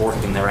off,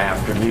 working their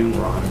afternoon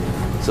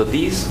run. So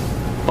these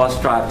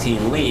bus drive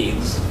team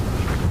leads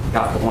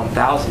got the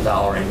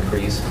 $1,000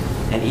 increase,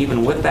 and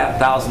even with that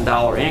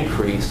 $1,000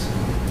 increase,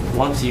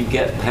 once you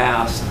get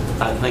past,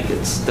 I think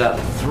it's step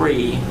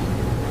 3,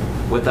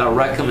 with our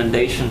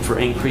recommendation for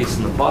increase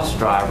in the bus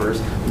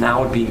drivers,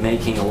 now would be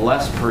making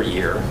less per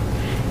year,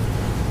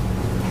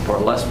 or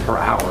less per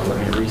hour,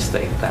 let me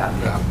restate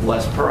that,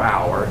 less per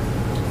hour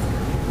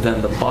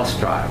than the bus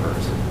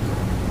drivers.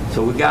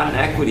 So we got an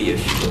equity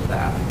issue with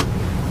that.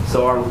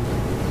 So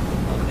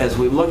as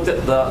we looked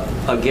at the,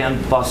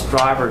 again, bus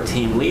driver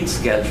team lead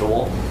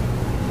schedule,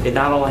 it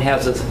not only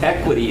has this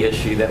equity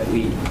issue that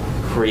we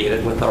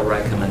created with our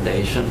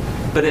recommendation,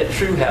 but it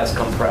true has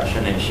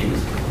compression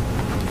issues.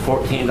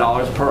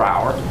 $14 per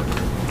hour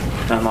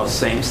on those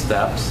same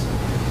steps.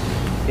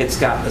 It's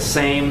got the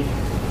same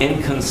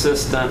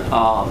inconsistent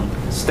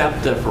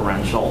step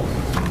differential.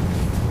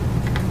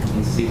 You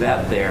can see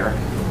that there.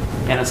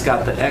 And it's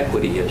got the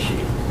equity issue.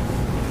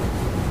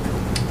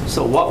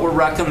 So what we're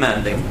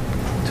recommending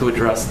to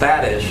address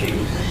that issue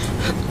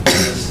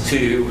is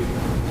to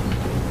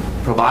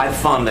provide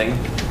funding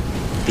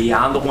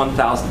beyond the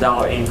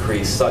 $1,000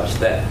 increase such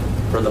that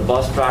for the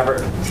bus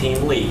driver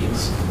team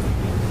leads,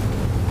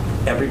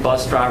 every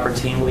bus driver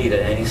team lead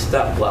at any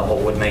step level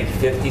would make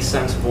 50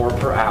 cents more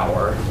per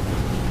hour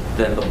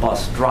than the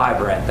bus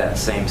driver at that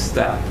same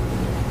step.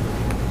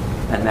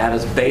 And that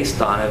is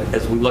based on it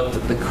as we looked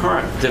at the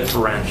current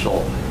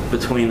differential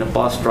between the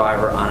bus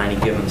driver on any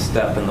given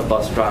step and the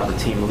bus driver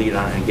team lead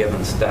on any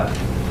given step.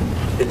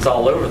 It's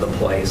all over the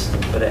place,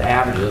 but it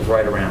averages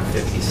right around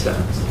 50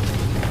 cents.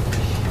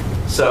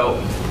 So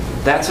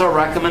that's our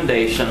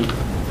recommendation.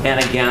 And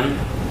again,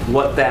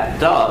 what that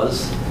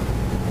does,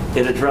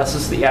 it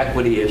addresses the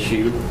equity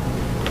issue.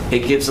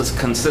 It gives us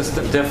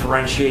consistent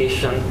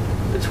differentiation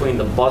between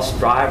the bus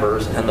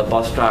drivers and the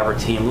bus driver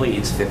team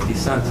leads, 50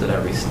 cents at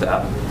every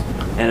step.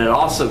 And it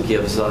also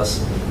gives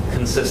us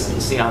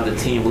consistency on the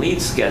team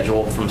lead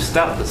schedule from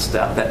step to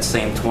step, that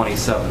same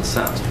 27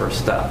 cents per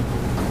step.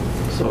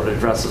 So it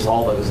addresses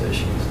all those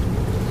issues.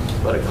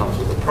 But it comes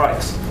with a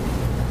price.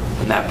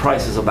 And that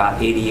price is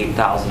about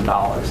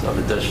 $88,000 of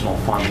additional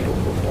funding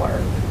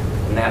required.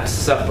 And that's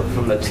separate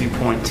from the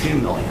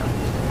 $2.2 million.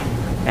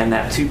 And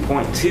that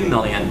 $2.2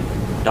 million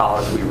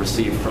we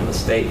received from the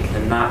state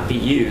cannot be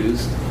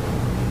used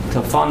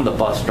to fund the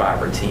bus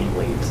driver team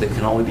leads. It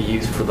can only be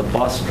used for the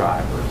bus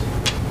drivers.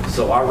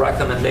 So our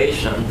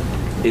recommendation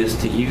is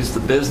to use the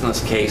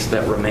business case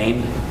that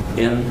remained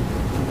in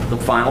the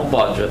final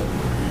budget.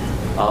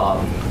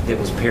 It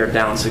was pared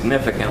down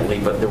significantly,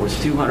 but there was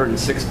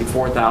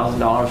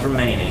 $264,000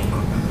 remaining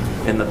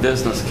in the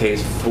business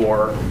case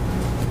for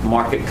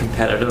market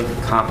competitive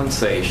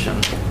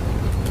compensation.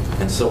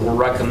 And so we're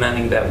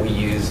recommending that we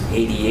use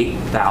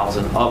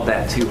 $88,000 of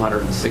that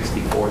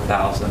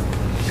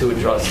 $264,000 to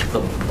adjust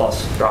the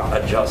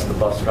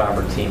bus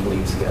driver team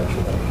lead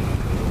schedule.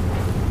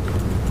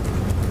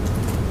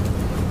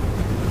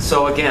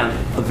 So again,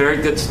 a very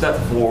good step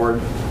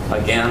forward.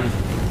 Again,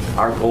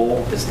 our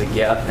goal is to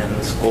get, and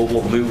the school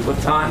will move with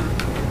time,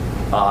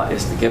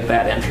 is to get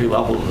that entry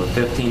level to the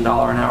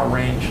 $15 an hour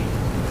range.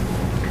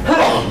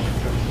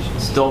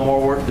 Still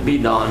more work to be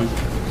done.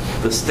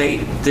 The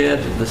state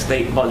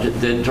budget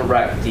did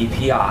direct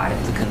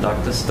DPI to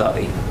conduct a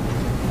study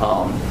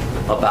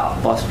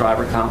about bus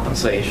driver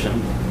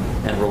compensation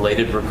and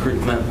related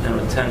recruitment and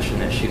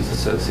retention issues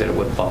associated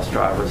with bus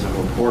drivers and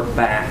report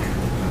back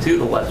to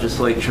the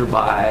legislature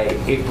by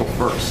April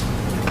 1st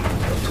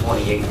of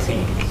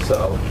 2018.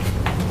 So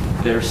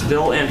they're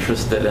still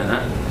interested in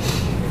it.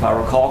 If I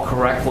recall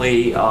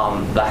correctly,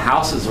 the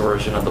House's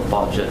version of the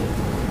budget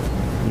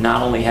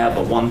not only had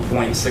the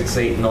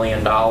 $1.68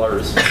 million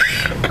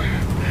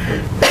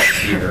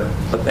this year,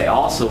 but they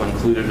also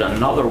included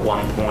another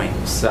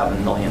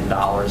 $1.7 million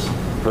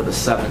for the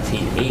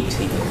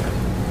 17-18 year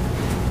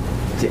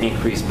to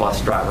increase bus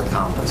driver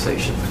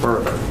compensation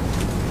further.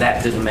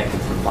 That didn't make it to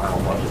the final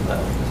budget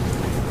though.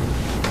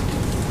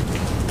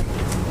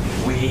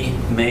 We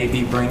may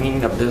be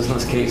bringing a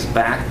business case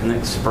back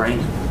next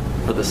spring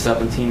for the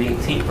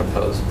 17-18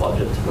 proposed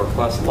budget to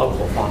request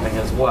local funding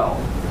as well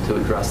to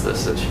address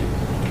this issue.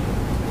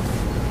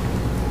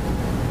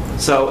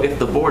 So if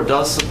the board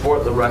does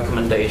support the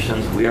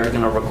recommendations, we are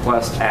going to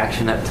request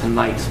action at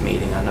tonight's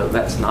meeting. I know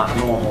that's not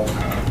normal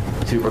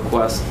to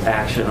request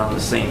action on the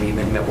same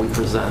evening that we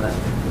present it.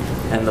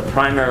 And the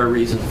primary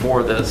reason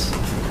for this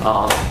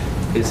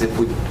is if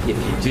you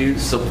do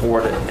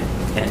support it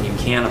and you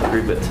can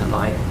approve it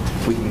tonight,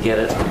 we can get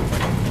it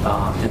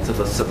into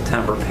the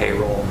September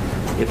payroll.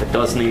 If it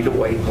does need to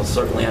wait, we'll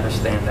certainly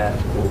understand that.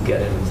 We'll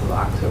get it into the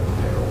October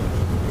payroll.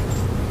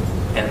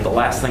 And the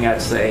last thing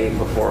I'd say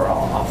before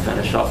I'll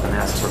finish up and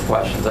ask for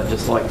questions, I'd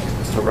just like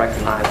to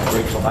recognize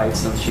Rachel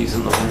Heitzen. She's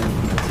in the room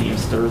from the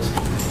Teamsters.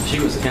 She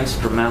was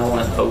instrumental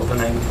in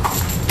opening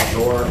the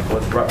door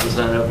with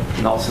Representative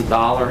Nelson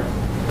Dollar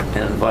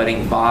and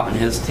inviting Bob and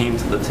his team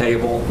to the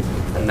table.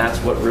 And that's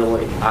what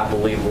really, I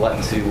believe,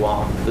 led to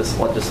this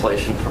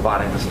legislation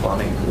providing this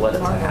funding, led it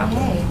to happen.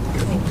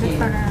 Thank you.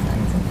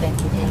 Thank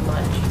you very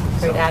much.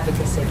 Great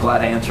advocacy. Glad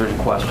to answer any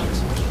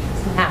questions.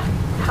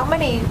 How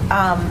many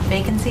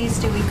vacancies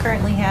do we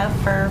currently have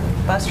for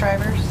bus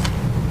drivers?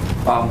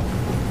 How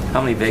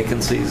many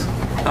vacancies?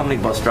 How many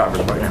bus drivers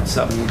right now?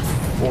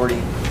 740?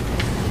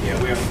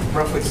 Yeah, we have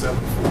roughly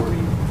 740.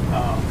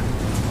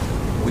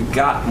 We've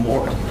got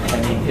more.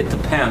 I mean, it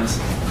depends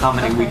how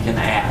many we can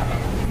add.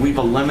 We've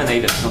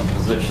eliminated some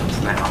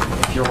positions now.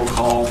 If you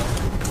recall,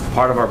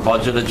 part of our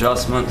budget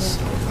adjustments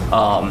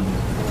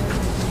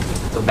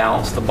to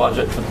balance the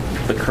budget for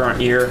the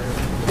current year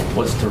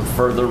was to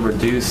further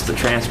reduce the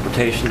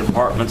transportation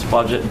department's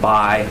budget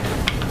by,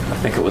 I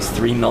think it was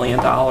 $3 million.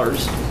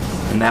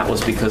 And that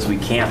was because we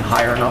can't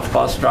hire enough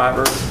bus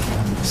drivers.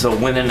 So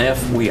when and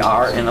if we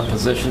are in a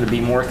position to be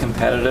more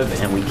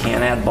competitive and we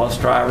can add bus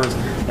drivers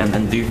and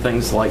then do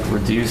things like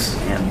reduce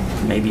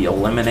and maybe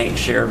eliminate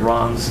shared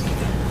runs,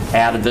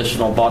 add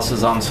additional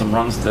buses on some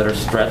runs that are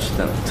stretched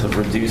to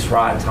reduce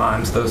ride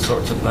times, those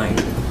sorts of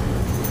things,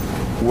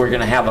 we're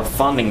going to have a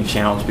funding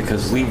challenge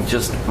because we've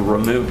just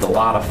removed a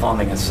lot of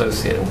funding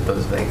associated with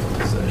those vacant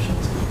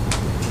positions.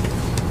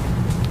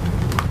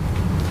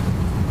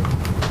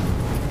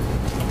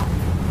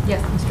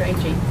 Yes, Mr.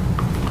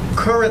 Agee.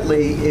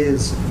 Currently,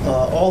 is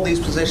all these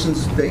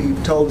positions that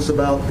you've told us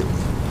about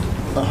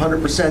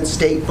 100%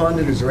 state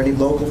funded? Is there any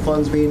local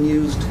funds being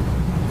used?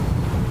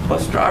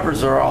 Bus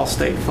drivers are all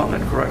state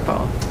funded, correct,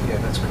 Bob? Yeah,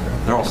 that's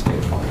correct. They're all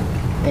state funded.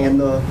 And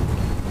the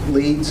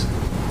leads?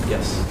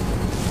 Yes.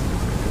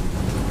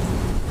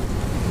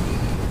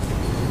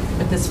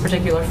 But this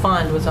particular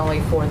fund was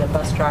only for the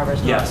bus drivers,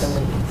 not Yes. the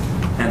leads.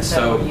 And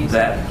so we're using-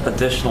 that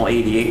additional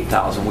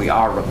 88,000, we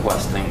are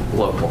requesting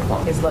local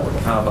funds. Is local.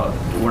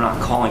 We're not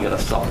calling it a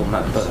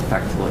supplement, but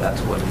effectively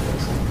that's what it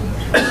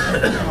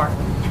is. Mark.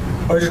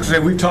 I was just going to say,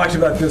 we've talked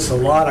about this a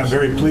lot. I'm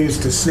very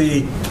pleased to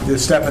see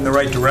this step in the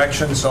right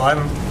direction, so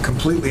I'm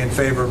completely in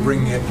favor of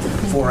bringing it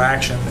for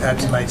action at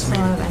tonight's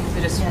meeting.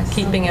 So just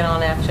keeping it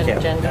on action Yeah,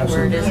 agenda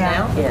where it is absolutely.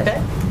 now? Yeah.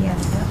 Okay.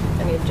 Yes.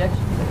 Any objections?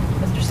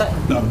 Mr.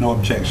 Sutton? No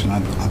objection. I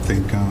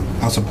think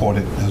I support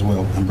it as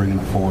well and bringing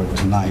it forward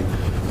tonight.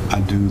 I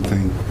do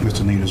think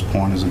Mr. Nieder's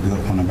point is a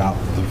good one about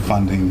the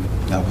funding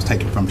that was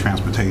taken from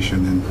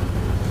transportation and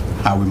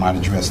how we might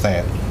address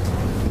that,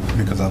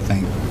 because I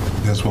think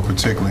this will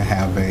particularly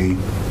have a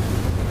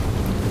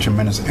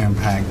tremendous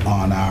impact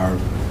on our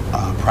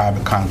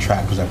private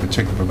contractors that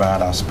particularly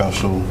provide our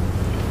special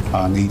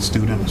needs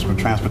students for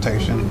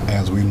transportation.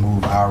 As we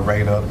move our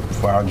rate up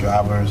for our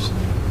drivers,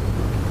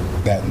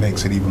 that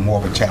makes it even more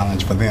of a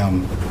challenge for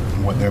them,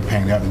 what they're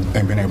paying out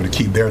and being able to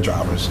keep their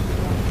drivers.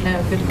 No,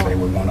 good point. They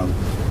would want to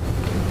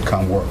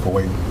come work for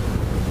Wake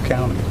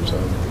County. So,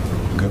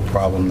 good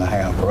problem to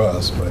have for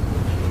us, but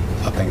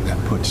I think that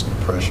puts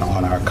pressure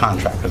on our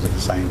contractors at the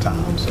same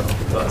time. So,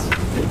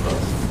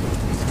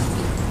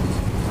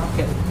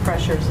 Okay,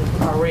 pressures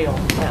are real,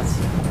 yes.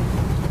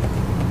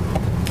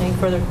 Any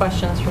further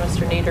questions for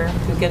Mr. Nieder?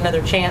 We'll get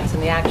another chance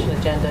in the action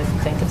agenda if you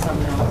think of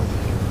something else.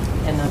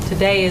 And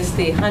today is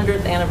the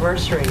 100th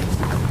anniversary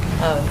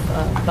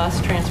of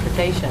bus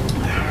transportation.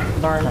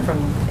 Learned from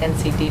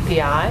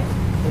NCDPI.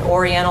 In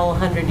Oriental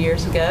 100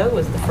 years ago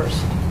was the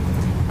first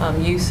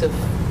use of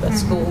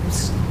school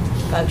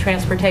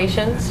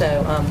transportation.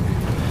 So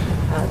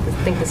I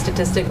think the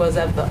statistic was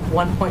of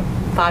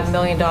 $1.5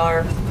 million,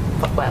 well,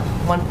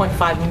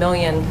 1.5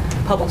 million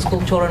public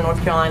school children in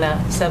North Carolina,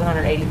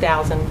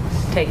 780,000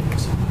 take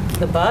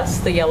the bus,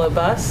 the yellow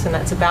bus, and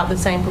that's about the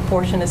same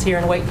proportion as here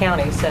in Wake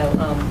County. So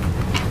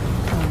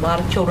a lot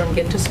of children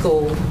get to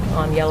school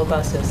on yellow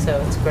buses,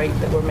 so it's great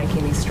that we're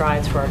making these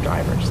strides for our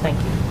drivers. Thank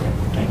you.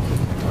 Thank you.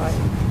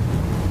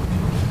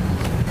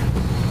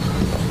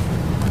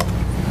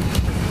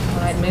 All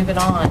right, moving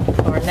on.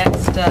 Our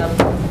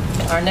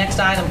next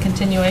item,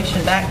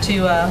 continuation back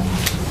to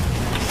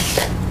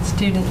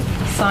student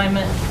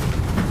assignment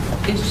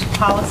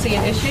policy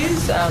and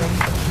issues.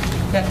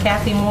 We've got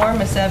Kathy Moore,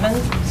 Miss Evans,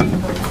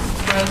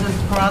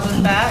 Peraza's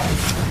back,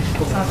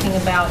 talking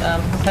about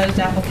proposed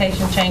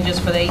application changes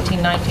for the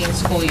 18-19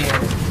 school year.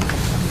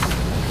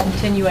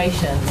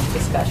 Continuation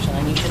discussion,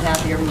 and you should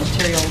have your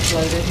materials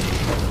loaded.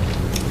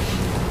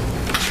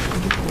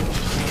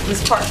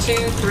 This is part 2,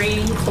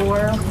 3,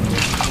 4.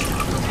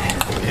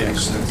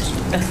 Yes.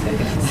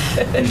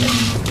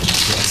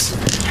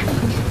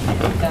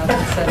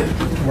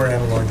 We're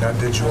analog, not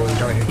digital. You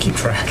don't need to keep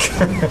track.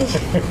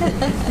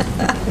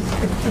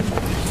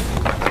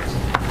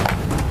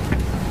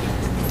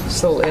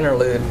 Just a little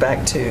interlude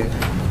back to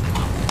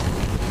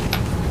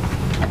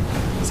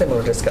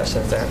similar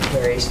discussions, there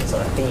variations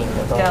on a theme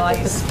with all Yeah, I of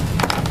like these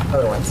this.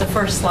 other ones. The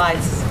first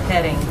slide's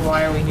heading,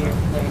 why are we here?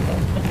 There you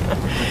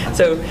go.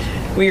 So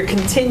we are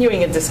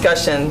continuing a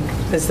discussion.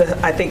 This is,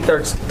 I think,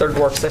 third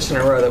work session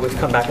in a row that we've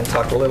come back and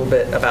talked a little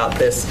bit about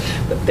this.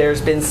 But there were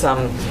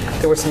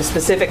some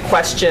specific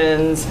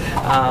questions,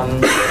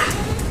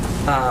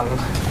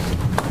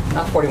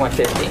 not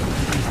 4150,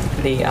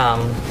 the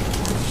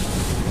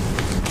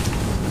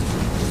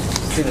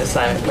student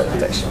assignment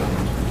presentation.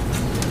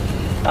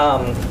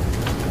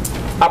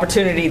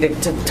 opportunity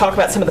to talk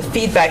about some of the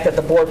feedback that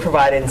the board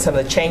provided and some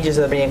of the changes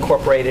that are being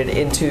incorporated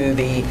into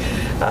the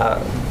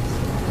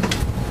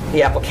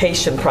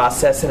application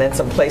process, and then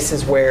some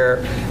places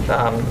where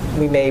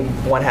we may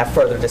want to have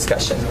further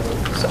discussion.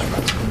 So,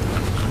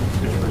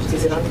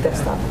 is it on the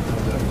desktop?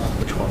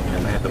 Which one?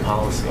 I have the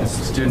policy.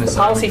 Student The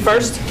policy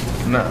first?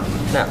 No.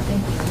 No.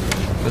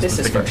 This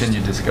is the first.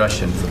 continued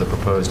discussion for the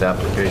proposed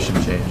application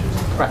changes.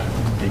 Right.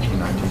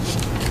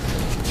 1819.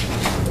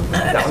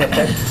 That one up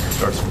there?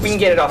 We can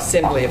get it off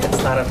simply if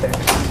it's not up there.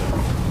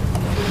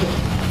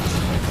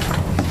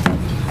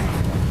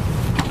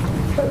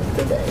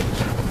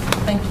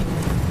 Thank you.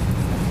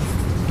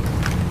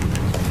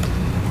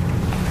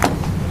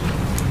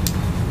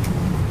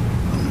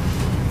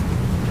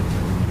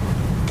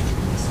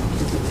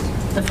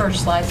 The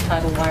first slide's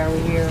titled, "Why Are We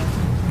Here?"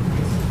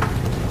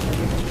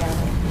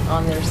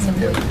 On there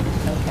simply.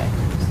 Okay.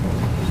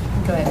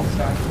 Go ahead,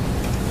 sorry.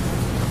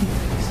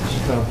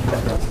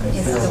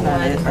 It's the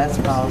one. That's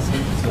policy.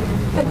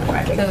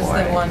 That was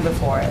the one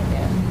before it,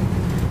 yeah.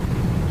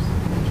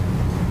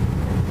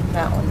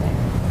 That one there.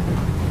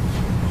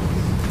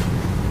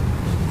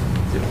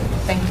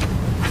 Thank you.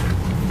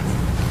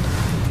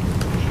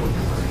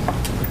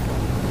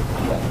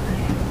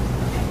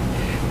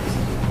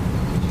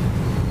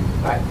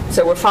 All right,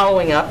 so we're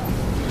following up.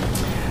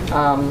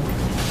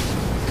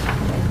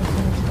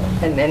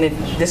 And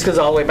this goes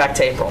all the way back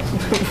to April.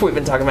 We've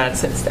been talking about it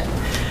since then.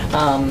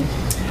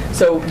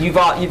 So you've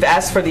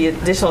asked for the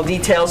additional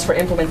details for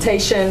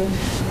implementation,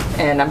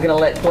 and I'm going to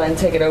let Glenn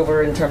take it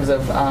over in terms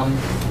of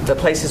the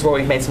places where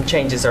we've made some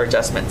changes or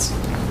adjustments.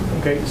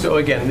 Okay, so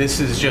again, this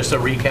is just a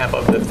recap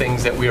of the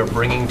things that we are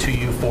bringing to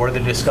you for the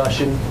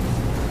discussion.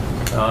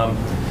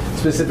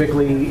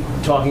 Specifically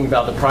talking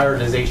about the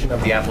prioritization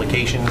of the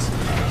applications.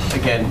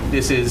 Again,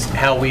 this is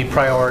how we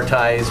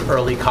prioritize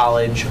early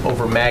college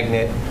over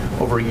magnet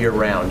over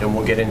year-round, and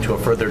we'll get into a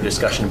further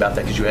discussion about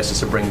that because you asked us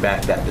to bring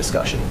back that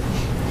discussion.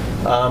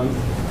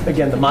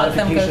 Again, the Let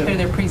them modification... go through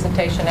their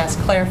presentation, ask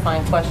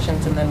clarifying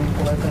questions, and then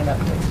we'll open it up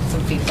to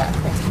some feedback.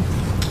 Thank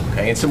you.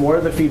 Okay, and some more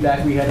of the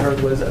feedback we had heard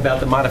was about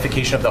the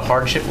modification of the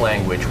hardship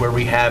language, where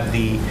we have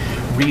the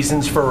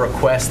reasons for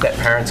requests that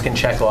parents can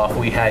check off.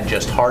 We had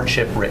just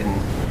hardship written,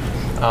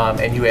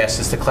 and you asked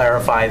us to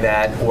clarify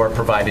that or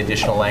provide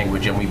additional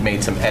language, and we've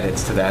made some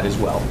edits to that as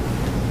well.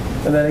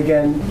 And then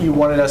again, you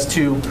wanted us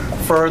to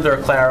further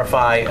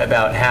clarify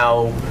about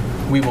how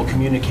we will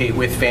communicate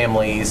with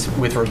families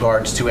with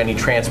regards to any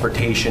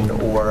transportation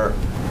or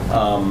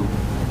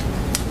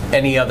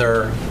any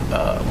other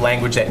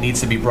language that needs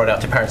to be brought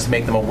out to parents to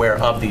make them aware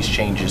of these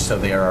changes so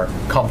they are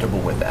comfortable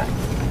with that.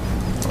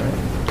 All right.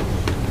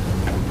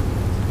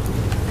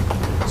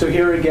 So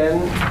here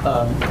again,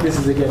 this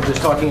is again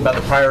just talking about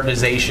the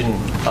prioritization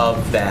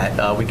of that.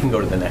 We can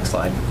go to the next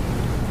slide.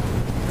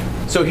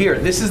 So here,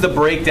 this is the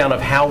breakdown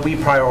of how we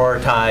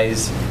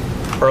prioritize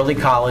early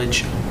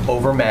college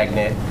over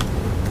magnet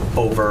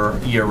over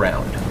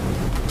year-round.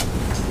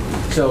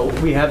 So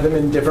we have them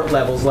in different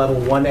levels, level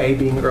 1A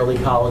being early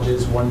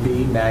colleges,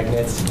 1B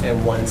magnets,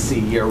 and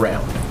 1C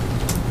year-round.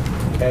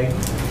 Okay?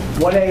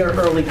 1A are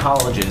early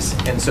colleges,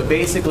 and so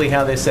basically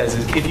how this says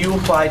is if you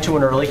apply to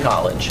an early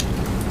college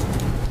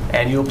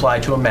and you apply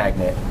to a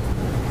magnet,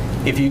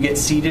 if you get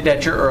seated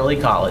at your early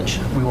college,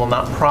 we will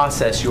not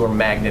process your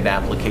magnet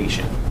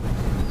application.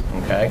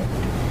 Okay?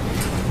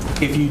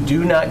 If you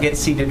do not get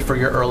seated for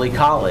your early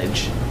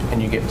college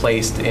and you get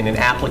placed in an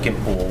applicant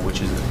pool, which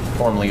is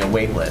formerly a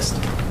wait list,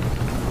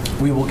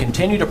 we will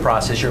continue to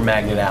process your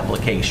magnet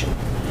application.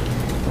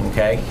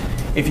 Okay?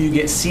 If you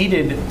get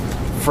seated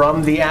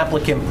from the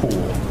applicant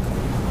pool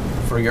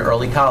for your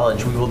early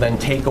college, we will then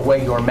take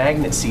away your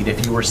magnet seat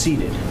if you were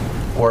seated.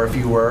 Or if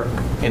you were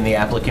in the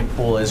applicant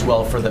pool as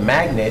well for the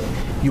magnet,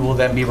 you will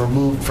then be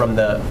removed from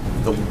the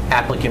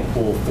applicant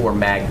pool for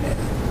magnet.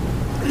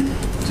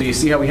 So you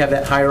see how we have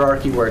that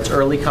hierarchy where it's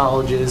early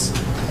colleges,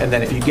 and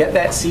then if you get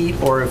that seat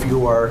or if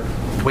you are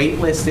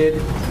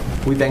waitlisted,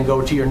 we then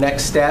go to your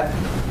next step,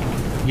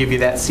 give you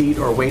that seat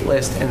or wait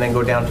list, and then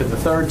go down to the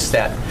third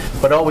step.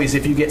 But always,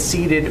 if you get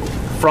seated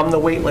from the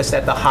wait list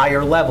at the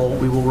higher level,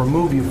 we will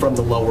remove you from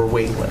the lower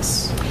wait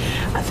lists.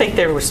 I think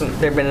there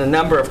have been a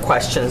number of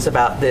questions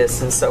about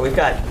this, and so we've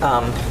got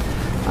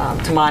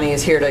Tamani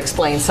is here to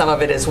explain some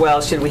of it as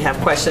well, should we have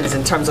questions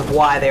in terms of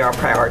why they are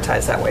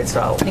prioritized that way.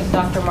 So I think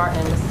Dr.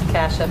 Martin and Mrs.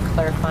 Cash have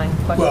clarifying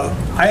questions. Well,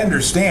 I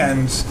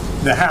understand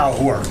the how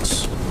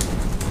works.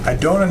 I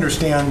don't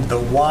understand the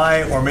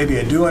why, or maybe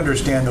I do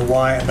understand the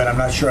why, but I'm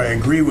not sure I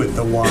agree with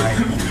the why.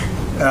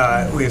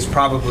 Is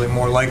probably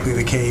more likely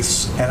the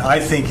case, and I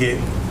think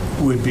it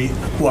would be,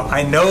 well,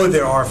 I know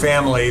there are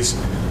families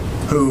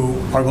who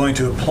are going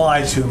to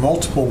apply to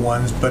multiple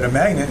ones, but a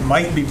magnet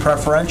might be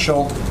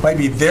preferential, might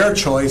be their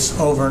choice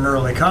over an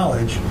early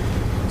college.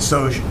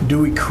 So do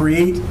we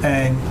create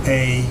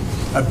a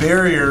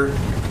barrier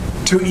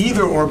to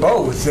either or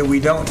both that we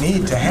don't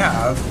need to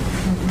have?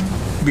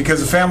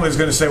 Because the family is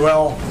going to say,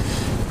 well,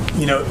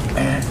 you know,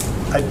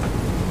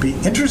 I'd be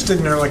interested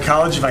in early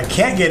college if I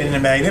can't get in a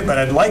magnet, but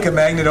I'd like a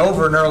magnet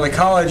over an early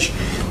college,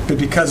 but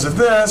because of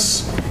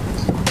this,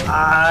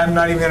 I'm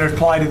not even going to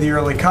apply to the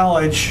early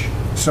college,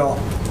 so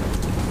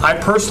I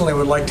personally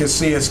would like to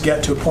see us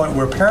get to a point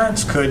where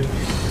parents could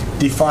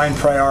define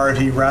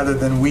priority rather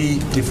than we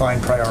define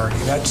priority.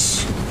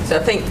 That's. So I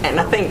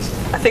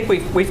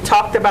think we've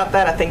talked about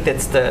that. I think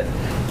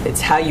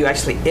it's how you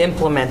actually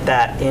implement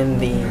that in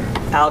the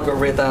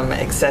algorithm,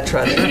 et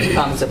cetera, that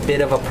becomes a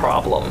bit of a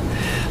problem.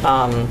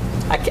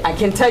 I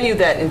can tell you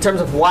that in terms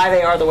of why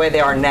they are the way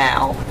they are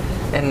now,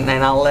 and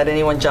I'll let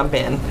anyone jump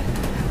in,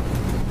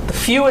 the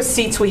fewest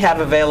seats we have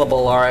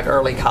available are at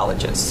early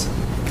colleges.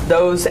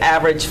 Those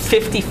average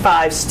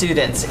 55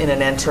 students in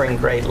an entering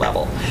grade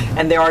level.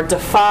 And there are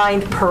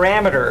defined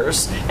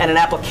parameters and an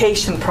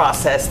application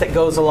process that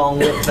goes along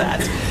with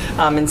that.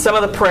 And some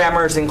of the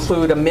parameters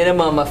include a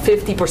minimum of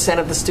 50%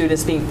 of the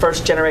students being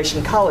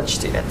first-generation college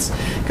students,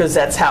 because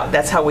that's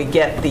how we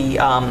get the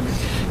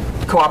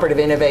cooperative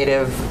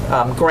innovative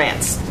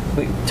grants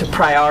to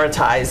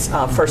prioritize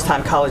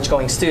first-time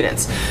college-going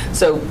students.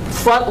 So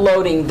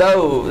front-loading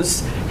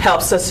those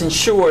helps us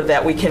ensure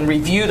that we can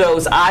review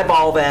those,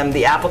 eyeball them,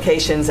 the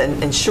applications,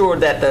 and ensure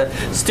that the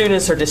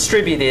students are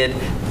distributed,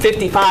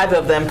 55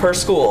 of them per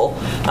school,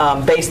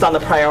 based on the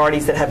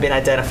priorities that have been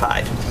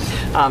identified.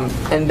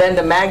 And then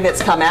the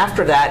magnets come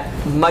after that.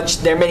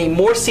 There are many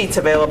more seats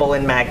available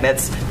in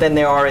magnets than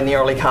there are in the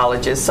early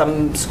colleges.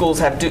 Some schools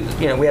have,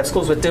 we have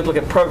schools with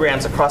duplicate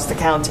programs across the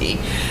county.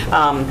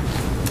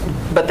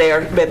 But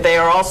they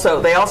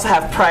also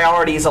have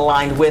priorities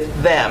aligned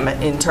with them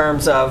in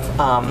terms of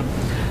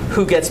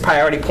who gets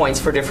priority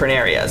points for different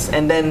areas.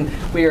 And then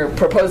we are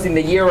proposing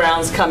the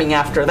year-rounds coming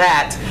after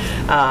that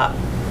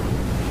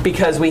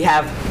because we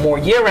have more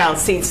year-round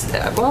seats,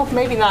 well,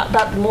 maybe not,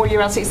 about more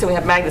year-round seats than we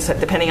have magnets,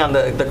 depending on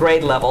the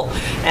grade level.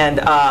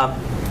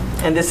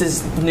 And this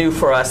is new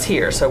for us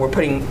here, so we're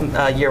putting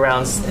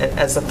year-rounds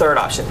as the third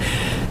option.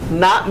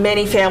 Not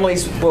many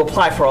families will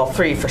apply for all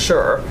three, for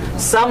sure.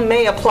 Some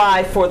may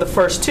apply for the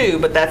first two,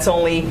 but that's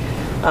only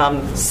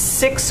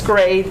 6th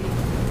grade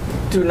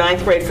through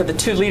 9th grade for the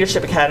 2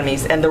 leadership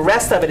academies, and the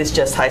rest of it is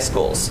just high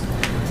schools.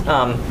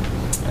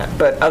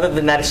 But other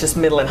than that, it's just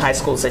middle and high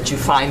schools that you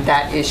find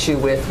that issue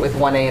with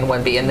 1A and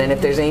 1B. And then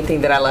if there's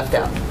anything that I left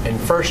out. And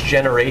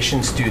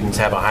first-generation students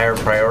have a higher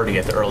priority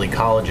at the early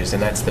colleges,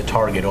 and that's the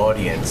target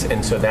audience.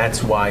 And so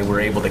that's why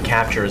we're able to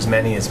capture as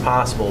many as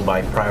possible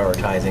by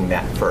prioritizing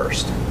that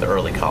first, the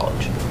early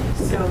college.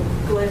 So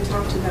Glenn,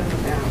 talk to them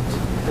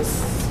about the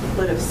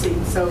split of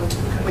seats. So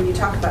when you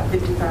talk about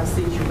 55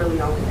 seats, you're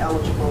really only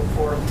eligible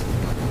for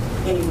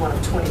any one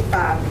of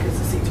 25 because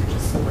the seats are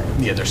just split.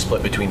 Yeah, they're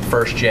split between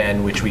first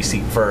gen, which we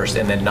seat first,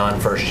 and then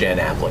non-first gen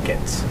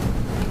applicants.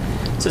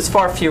 So it's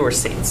far fewer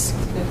seats.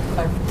 Good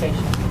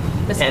clarification.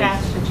 Ms.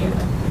 Cash,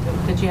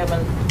 did you have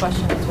a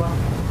question as well?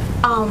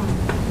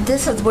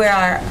 This is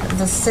where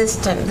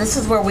this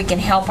is where we can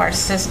help our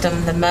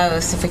system the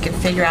most if we can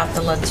figure out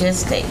the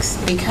logistics,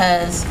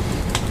 because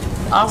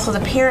also the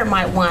parent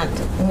might want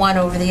one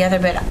over the other,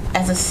 but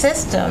as a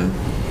system,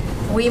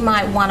 we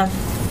want to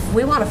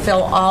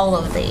fill all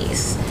of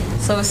these.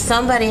 So if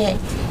somebody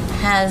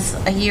has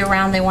a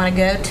year-round they want to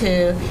go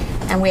to,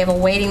 and we have a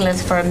waiting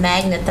list for a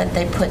magnet that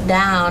they put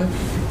down,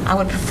 I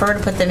would prefer to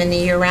put them in the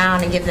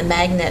year-round and give the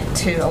magnet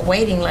to a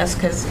waiting list,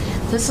 because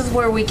this is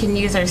where we can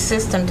use our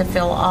system to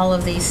fill all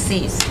of these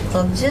seats.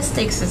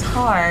 Logistics is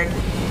hard,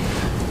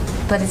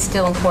 but it's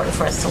still important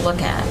for us to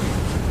look at.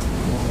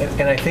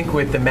 And I think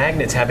with the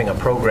magnets having a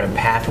program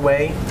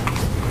pathway,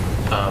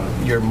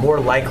 you're more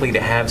likely to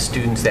have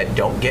students that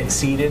don't get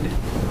seated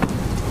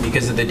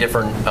because of the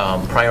different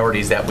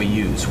priorities that we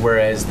use,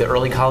 whereas the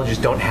early colleges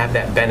don't have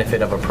that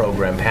benefit of a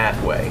program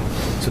pathway.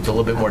 So it's a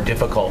little bit more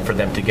difficult for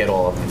them to get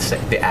all of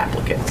the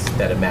applicants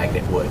that a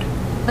magnet would.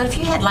 But if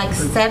you had like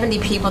 70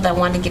 people that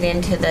wanted to get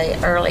into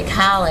the early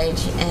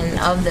college, and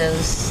of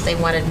those they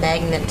wanted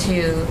magnet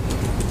 2,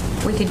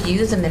 we could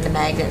use them in the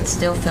magnet and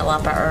still fill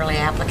up our early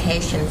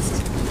applications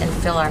and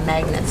fill our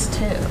magnets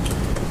too.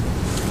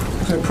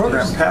 The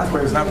program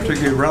pathway is not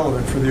particularly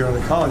relevant for the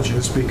early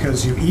colleges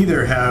because you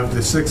either have the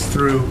 6th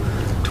through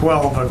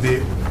 12 of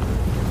the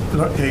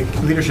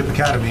leadership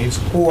academies,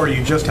 or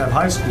you just have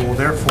high school.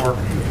 Therefore,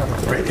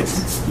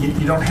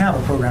 you don't have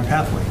a program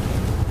pathway.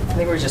 I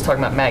think we were just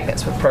talking about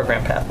magnets with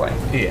program pathway.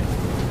 Yeah.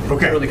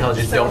 Okay. Early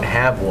colleges don't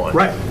have one.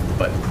 Right.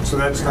 But so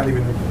that's not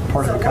even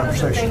part of the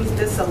conversation. One of the things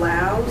this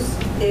allows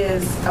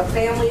is a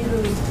family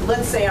who's,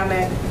 let's say I'm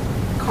at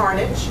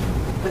Carnage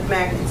with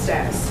magnet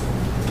status.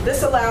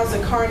 This allows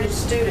a Carnage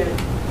student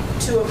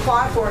to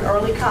apply for an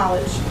early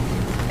college,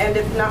 and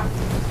if not...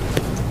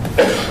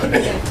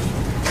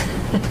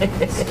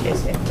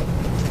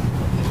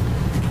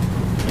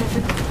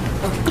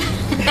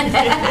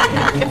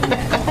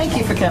 Thank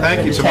you for coming.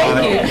 Thank you,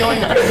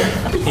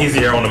 Thank you.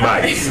 Easier on the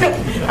mic.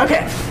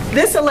 Okay,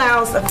 this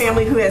allows a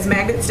family who has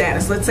magnet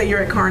status. Let's say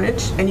you're at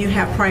Carnage and you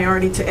have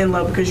priority to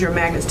Enloe because you're a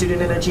magnet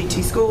student in a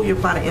GT school, you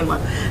apply to Enloe.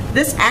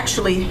 This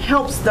actually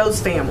helps those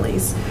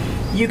families.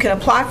 You can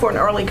apply for an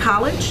early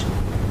college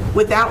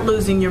without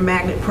losing your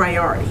magnet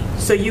priority.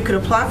 So you could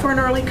apply for an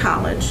early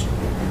college.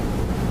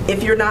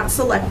 If you're not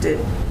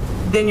selected,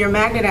 then your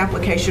magnet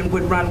application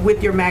would run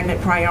with your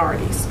magnet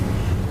priorities.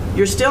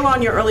 You're still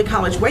on your early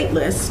college wait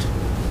list,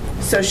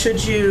 so should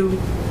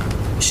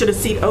a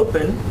seat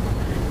open,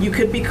 you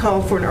could be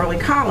called for an early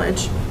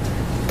college,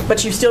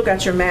 but you've still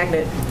got your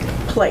magnet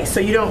place, so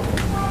you don't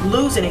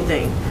lose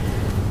anything.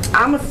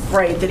 I'm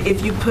afraid that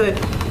if you put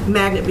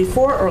magnet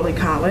before early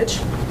college,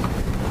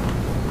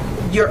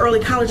 your early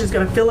college is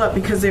going to fill up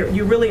because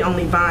you're really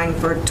only buying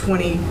for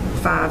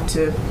 25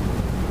 to,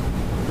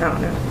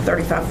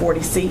 35,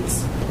 40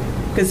 seats,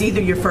 because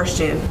either you're first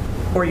gen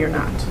or you're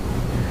not.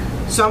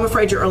 So I'm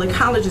afraid your early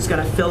college is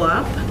going to fill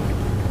up.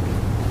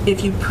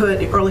 If you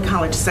put early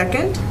college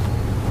second,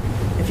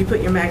 if you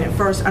put your magnet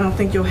first, I don't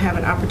think you'll have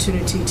an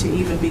opportunity to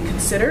even be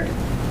considered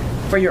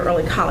for your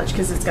early college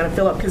because it's going to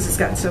fill up because it's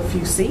got so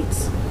few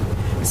seats.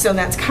 So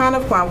that's kind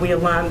of why we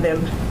align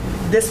them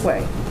this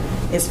way,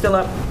 is fill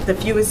up the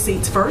fewest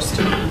seats first,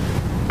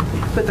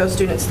 put those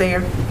students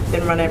there,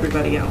 then run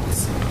everybody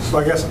else. So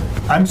I guess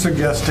I'm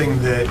suggesting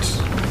that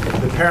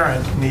the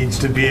parent needs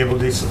to be able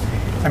to,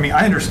 I mean,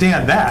 I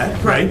understand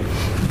that, right?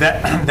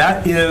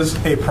 That is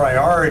a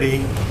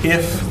priority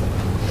if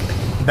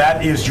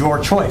that is your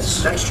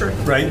choice. That's true.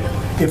 Right?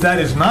 If that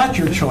is not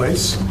your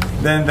choice,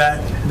 then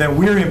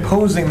we're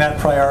imposing that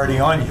priority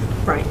on you.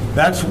 Right.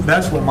 That's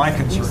what my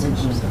concern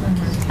is.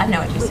 I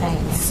know what you're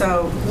saying.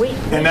 So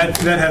and that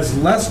has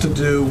less to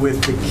do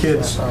with the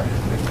kids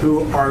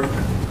who are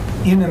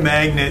in a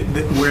magnet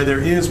where there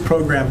is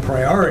program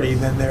priority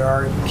than there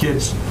are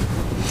kids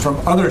from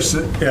other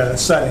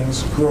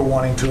settings who are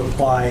wanting to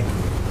apply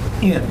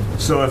in.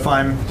 So if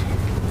I'm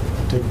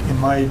in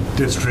my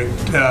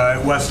district,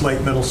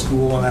 Westlake Middle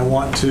School, and I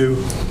want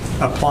to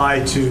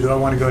apply to, do I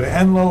want to go to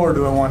Enloe or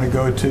do I want to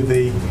go to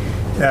the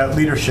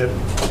Leadership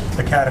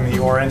Academy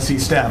or NC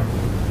STEM,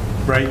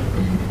 right?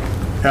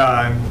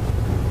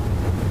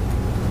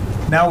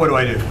 Now what do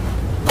I do?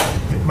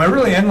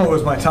 Really, Enloe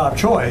was my top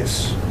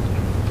choice.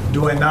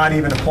 Do I not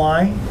even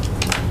apply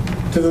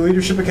to the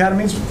Leadership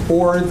Academies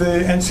or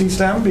the NC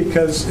STEM?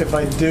 Because if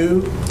I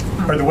do,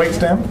 or the Wake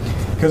STEM,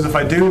 because if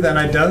I do, then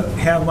I don't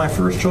have my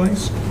first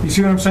choice. You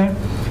see what I'm saying?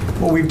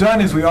 What we've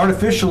done is we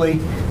artificially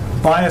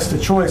biased the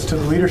choice to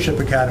the Leadership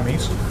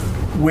Academies,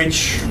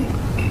 which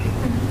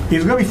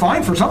is going to be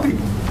fine for some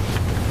people.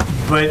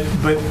 But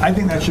I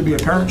think that should be a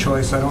parent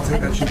choice. I don't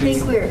think that should be. I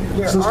think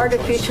we're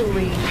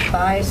artificially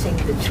biasing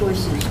the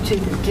choices to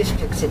the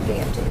district's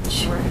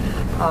advantage.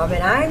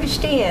 And I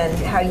understand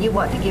how you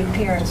want to give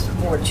parents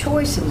more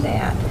choice in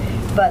that,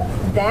 but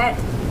that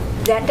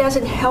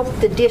doesn't help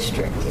the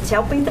district. It's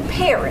helping the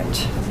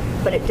parent,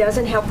 but it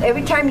doesn't help.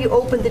 Every time you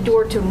open the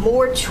door to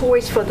more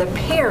choice for the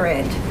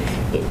parent,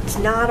 it's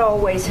not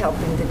always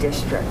helping the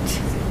district.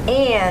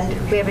 And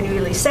we haven't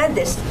really said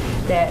this,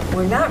 that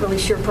we're not really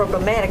sure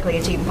programmatically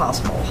it's even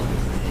possible.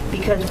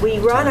 Because we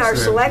run our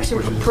selection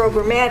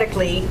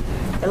programmatically,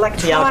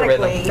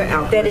 electronically,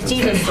 that it's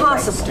even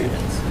possible.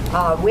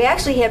 We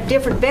actually have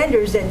different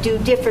vendors that do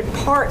different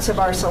parts of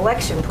our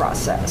selection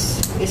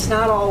process. It's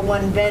not all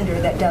one vendor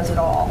that does it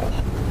all.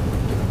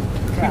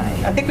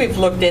 Okay. I think we've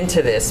looked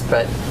into this,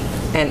 but,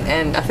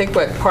 and I think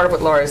what part of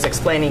what Laura is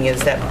explaining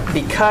is that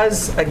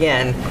because,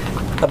 again,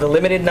 of the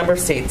limited number of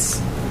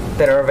seats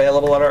that are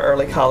available at our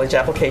early college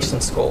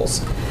application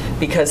schools,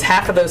 because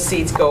half of those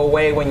seats go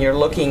away when you're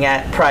looking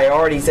at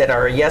priorities that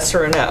are a yes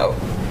or a no,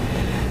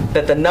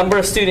 that the number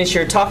of students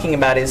you're talking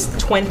about is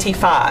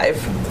 25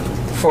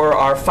 for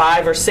our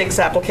 5 or 6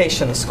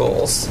 application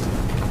schools.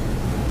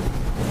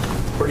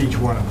 For each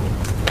one of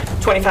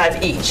them.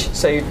 25 each.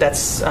 So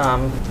that's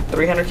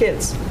 300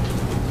 kids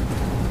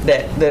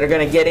that are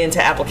going to get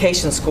into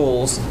application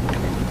schools,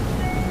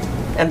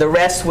 and the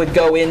rest would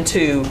go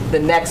into the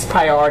next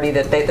priority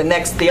that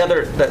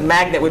the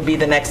magnet would be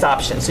the next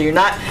option. So you're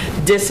not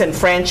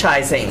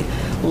disenfranchising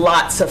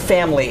lots of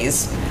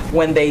families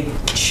when they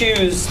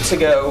choose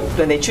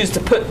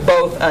to put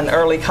both an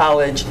early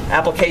college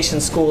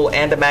application school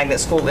and a magnet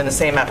school in the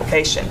same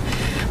application.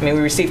 I mean,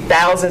 we receive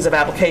thousands of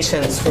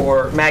applications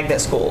for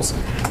magnet schools,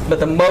 but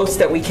the most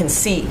that we can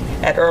seat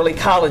at early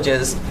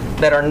colleges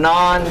that are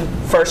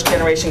non-first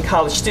generation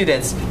college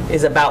students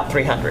is about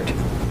 300.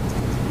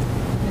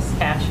 Ms.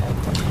 Cash.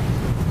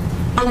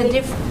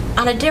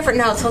 On a different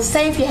note, so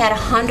say if you had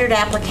 100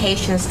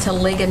 applications to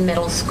Ligon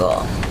Middle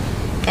School,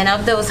 and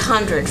of those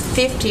 100,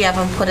 50 of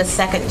them put a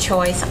second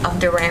choice of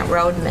Durant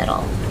Road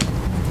Middle.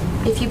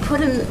 If you put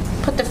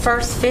the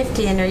first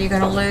 50 in there, you're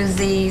going to lose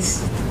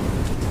these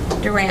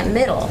Durant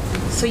Middle.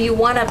 So you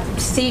want to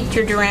seat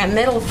your Durant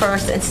Middle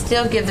first and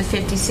still give the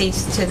 50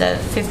 seats to the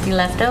 50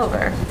 left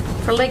over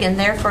for Ligon.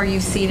 Therefore, you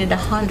seated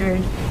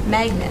 100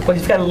 magnet. Well,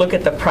 you've got to look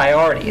at the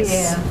priorities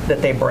that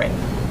they bring.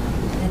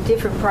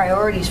 Different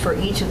priorities for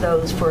each of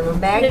those. For a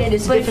magnet,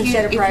 it's a different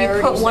set of priorities.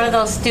 If you put one of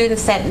those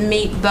students that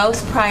meet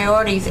both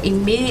priorities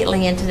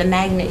immediately into the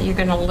magnet, you're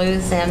going to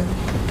lose them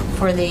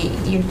for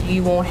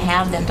you won't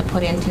have them to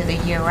put into the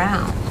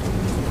year-round.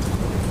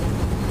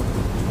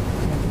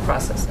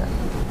 Process that.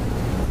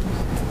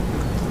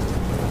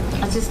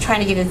 I was just trying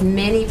to get as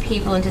many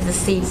people into the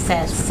seats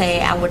that say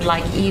I would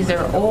like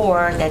either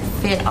or that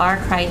fit our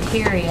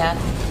criteria,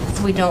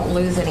 so we don't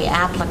lose any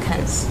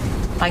applicants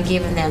by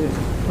giving them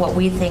what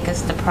we think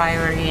is the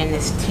priority in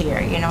this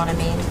tier, you know what I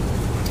mean?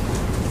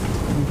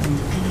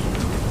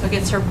 So I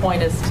guess her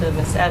point is to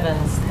Ms.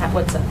 Evans,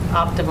 what's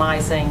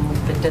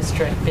optimizing the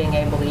district being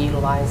able to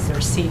utilize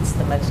their seats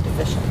the most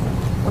efficiently.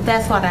 Well,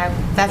 that's why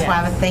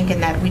I was thinking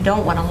that we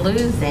don't want to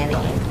lose any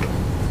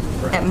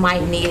that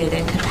might need it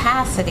in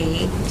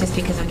capacity just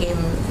because we gave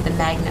them the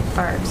magnet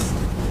first.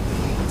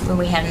 When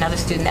we had another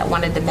student that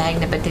wanted the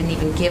magnet but didn't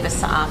even give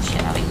us the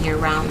option of a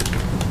year-round,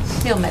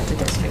 still met the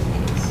district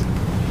needs.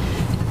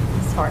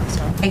 It's hard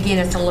to. Again,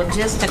 it's a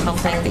logistical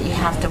thing that you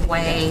have to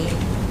weigh.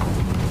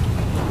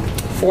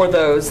 For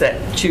those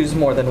that choose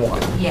more than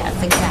one. Yes,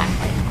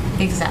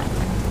 exactly.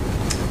 Exactly.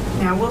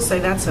 Now, I will say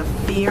that's a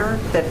fear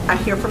that I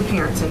hear from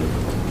parents,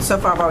 and so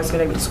far I've always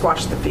been able to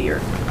squash the fear.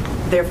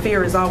 Their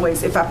fear is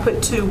always, if I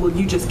put 2, will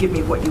you just give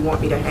me what you want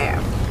me to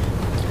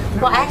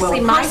have? Well, actually,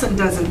 a person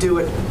doesn't do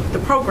it, the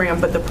program,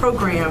 but the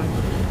program,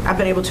 I've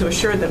been able to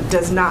assure them,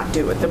 does not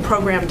do it. The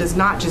program does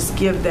not just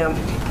give them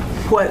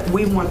what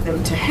we want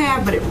them to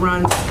have, but it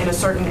runs in a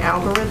certain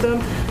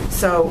algorithm.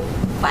 So,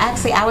 well,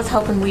 actually, I was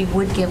hoping we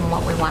would give them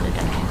what we wanted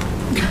them to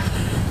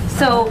have.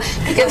 So,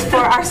 because for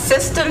our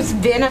system's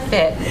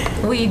benefit,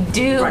 we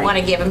do want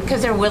to give them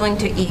because they're willing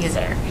to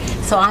either.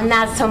 So I'm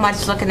not so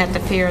much looking at the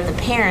fear of the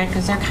parent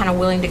because they're kind of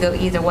willing to go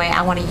either way.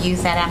 I want to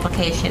use that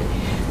application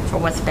for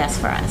what's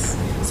best for us.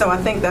 So I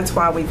think that's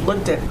why we've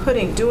looked at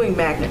doing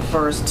magnet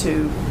first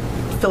to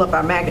fill up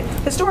our magnet.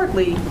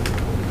 Historically,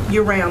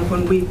 year-round,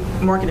 when we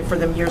marketed for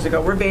them years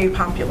ago, we're very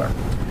popular.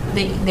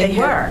 They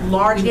were.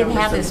 Large we didn't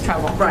have numbers this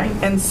trouble. Right.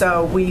 And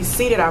so we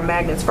seeded our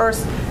magnets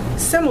first,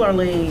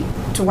 similarly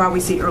to why we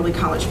see early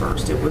college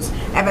first. It was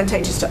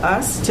advantageous to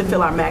us to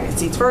fill our magnet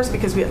seats first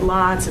because we had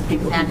lots of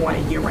people who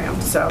wanted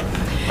year-round. So,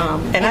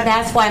 and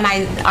that's why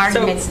my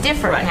argument's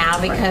different now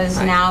because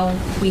now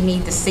we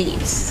need the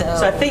seats. So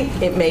I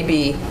think it may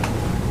be,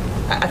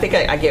 I think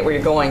I get where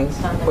you're going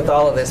with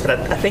all of this, but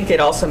I think it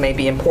also may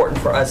be important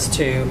for us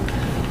to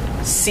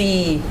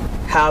see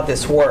how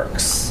this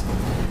works.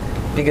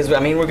 Because, I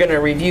mean, we're going to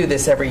review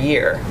this every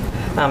year.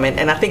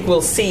 And I think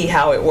we'll see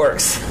how it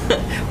works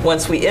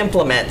once we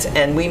implement.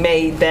 And we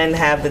may then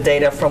have the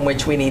data from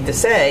which we need to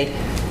say,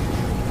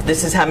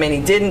 this is how many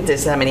didn't,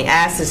 this is how many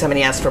asked, this is how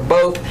many asked for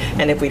both.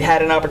 And if we'd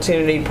had an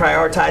opportunity to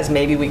prioritize,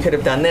 maybe we could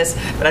have done this.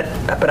 But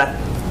I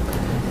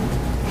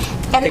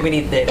think we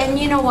need the data. And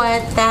you know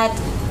what?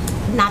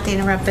 Not to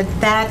interrupt,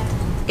 but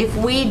if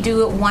we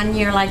do it one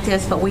year like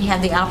this, but we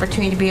have the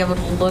opportunity to be able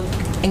to look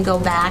and go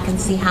back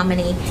and see how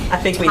many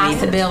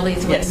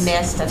possibilities we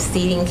missed of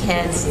seating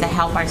kids to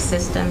help our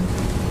system.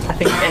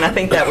 I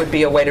think that would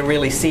be a way to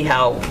really see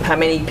how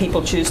many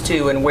people choose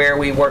to and where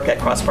we work at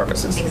cross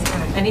purposes.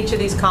 Exactly. And each of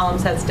these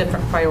columns has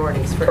different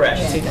priorities for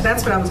each student.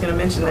 That's what I was going to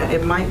mention, that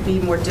it might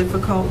be more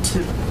difficult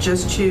to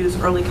just choose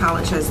early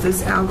college has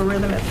this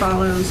algorithm it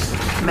follows,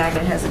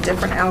 magnet has a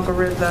different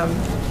algorithm,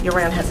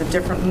 year-round has a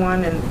different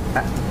one, and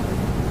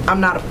I'm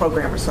not a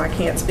programmer, so I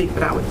can't speak,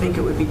 but I would think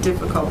it would be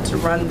difficult to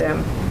run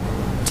them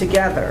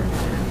together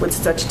with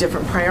such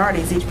different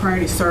priorities. Each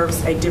priority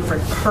serves a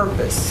different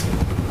purpose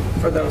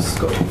for those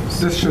schools.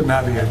 This should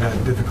not be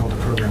that difficult a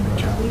programming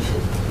challenge.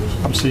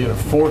 I'm seeing a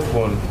fourth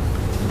one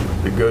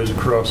that goes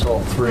across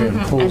all 3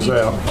 and pulls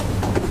out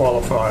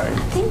qualifying. I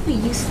think we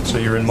used to. So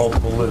you're in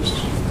multiple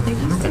lists. There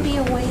used to be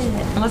a way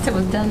that, unless it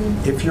was done.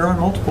 If you're on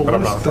multiple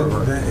lists, then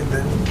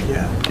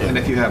yeah. And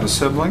if you have a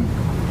sibling?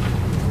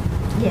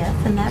 Yes,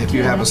 and that's If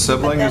you have a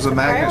sibling who's a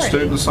magnet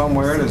student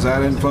somewhere, does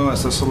that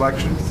influence the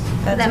selection?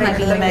 That might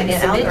be the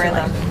magnet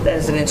algorithm. That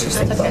is an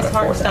interesting thought. It's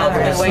hard to stop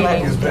it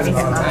waiting.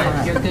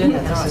 You're good.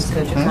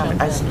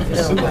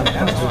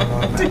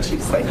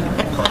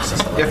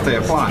 If they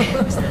apply.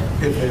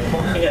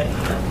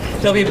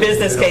 There'll be a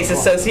business case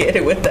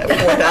associated with that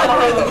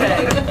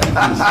algorithm.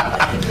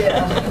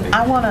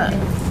 I want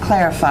to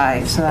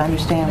clarify so I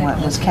understand what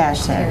Ms. Cash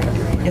said.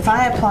 If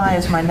I apply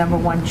as my number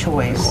 1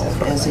 choice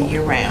as a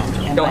year-round.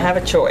 You don't have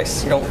a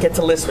choice. You don't get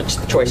to list which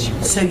choice you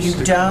So you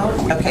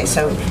don't? Okay,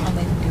 so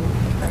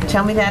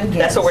tell me that again.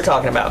 That's what we're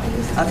talking about.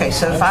 Okay,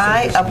 so if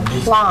I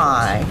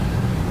apply,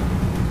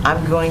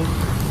 I'm going...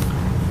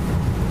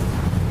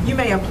 You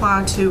may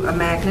apply to a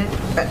magnet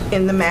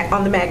on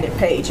the magnet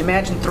page.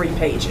 Imagine 3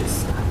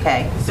 pages.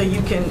 Okay. So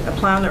you can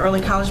apply on the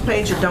early college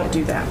page or don't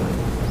do that one.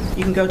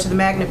 You can go to the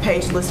magnet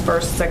page, list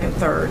first, second,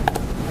 third.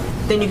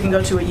 Then you can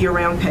go to a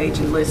year-round page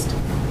and list.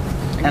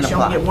 And you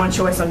only get 1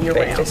 choice on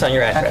year-round. It's on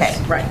your address.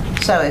 Okay. Right.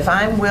 So if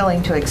I'm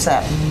willing to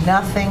accept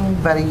nothing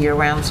but a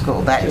year-round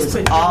school, that is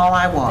all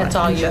I want. That's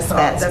all you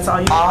That's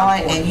all you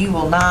want. And you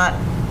will not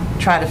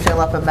try to fill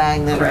up a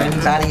magnet or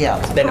anybody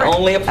else. Then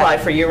only apply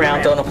for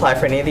year-round. Don't apply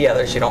for any of the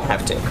others. You don't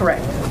have to.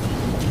 Correct.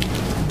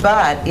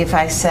 But if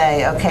I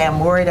say, okay, I'm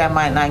worried I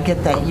might not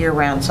get that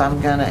year-round, so I'm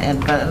gonna,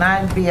 and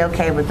I'd be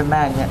okay with the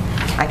magnet.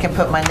 I can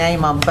put my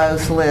name on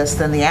both lists,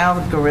 and the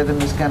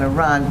algorithm is gonna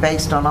run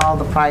based on all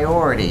the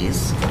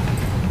priorities.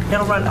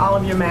 It'll run all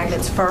of your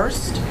magnets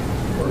first.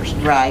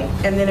 Right.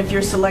 And then if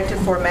you're selected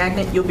for a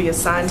magnet, you'll be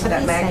assigned to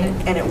that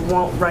magnet, and it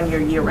won't run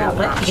your year-round.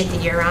 Let you get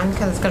the year-round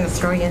because it's going to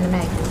throw you in the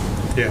magnet.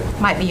 Yeah.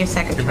 Might be your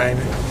second choice.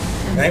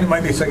 Magnet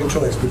might be a second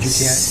choice, but you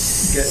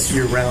can't get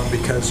year-round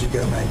because you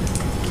got magnet.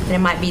 And it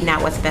might be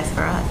not what's best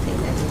for us.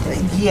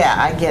 Yeah,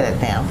 I get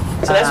it now.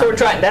 So that's what we're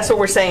trying, that's what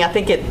we're saying. I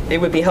think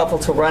it would be helpful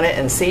to run it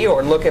and see,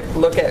 or look at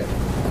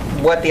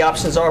what the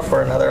options are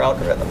for another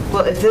algorithm.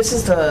 Well, if this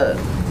is the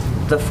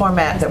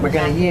format that we're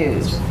going to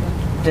use,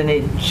 then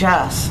it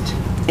just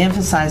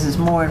emphasizes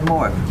more and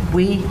more.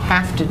 We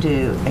have to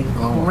do a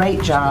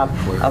great job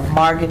of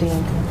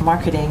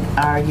marketing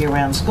our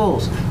year-round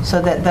schools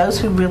so that those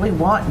who really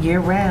want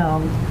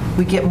year-round,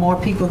 we get more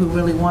people who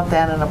really want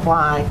that and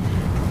apply,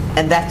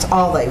 and that's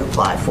all they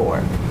apply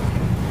for.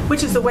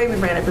 Which is the way we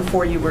ran it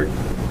before.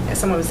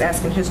 Someone was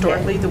asking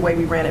historically, the way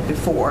we ran it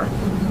before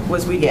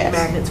was we did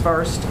magnets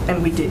first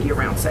and we did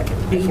year-round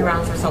second.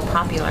 Year-rounds were so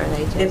popular,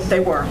 they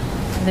were.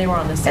 They were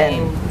on the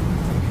same.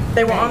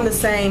 They were on the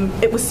same.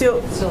 It was still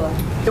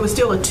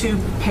a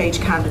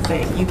two-page kind of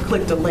thing. You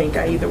clicked a link.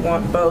 I either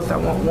want both, I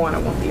want one, I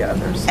want the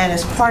others. And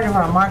as part of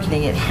our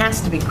marketing, it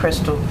has to be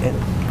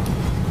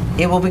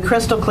it will be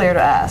crystal clear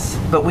to us,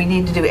 but we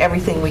need to do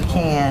everything we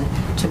can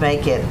to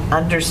make it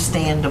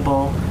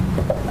understandable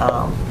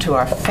to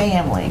our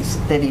families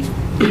that if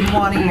you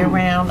want a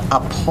year-round,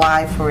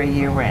 apply for a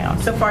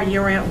year-round. So far,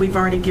 year-round, we've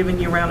already given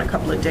year-round a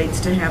couple of dates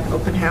to have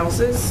open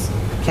houses.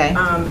 Okay.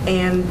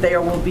 And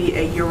there will be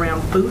a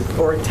year-round booth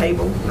or a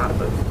table, not a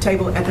booth,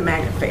 table at the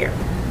Magnet Fair.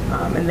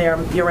 And there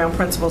are year-round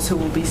principals who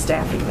will be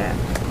staffing that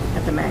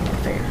at the Magnet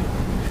Fair.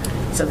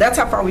 So that's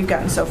how far we've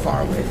gotten so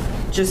far with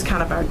just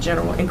kind of our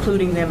general,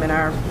 including them in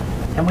our.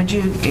 And would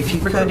you, if you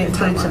could,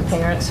 include some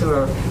parents who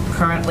are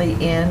currently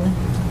in?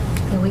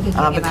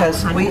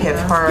 Because we have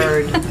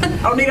heard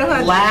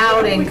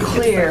loud and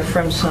clear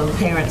from some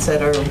parents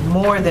that are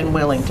more than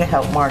willing to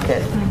help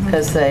market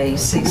because they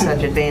see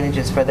such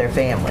advantages for their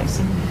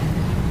families.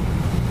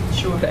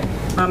 Sure.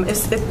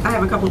 I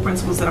have a couple of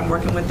principals that I'm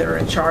working with that are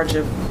in charge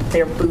of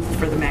their booth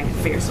for the Magnet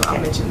Fair, so I'll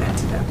mention that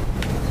to them.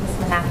 Ms.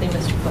 Mahaffey,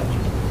 Mr.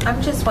 Fletcher.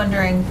 I'm just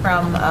wondering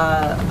from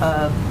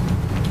a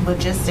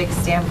logistics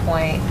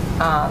standpoint,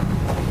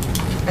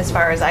 as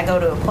far as I go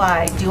to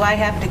apply, do I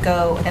have to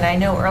go, and I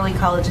know early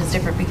college is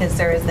different because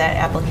there is that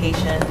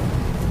application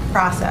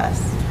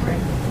process,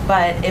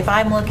 but if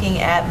I'm looking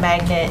at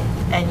Magnet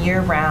and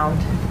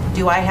year-round,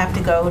 do I have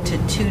to go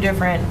to two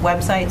different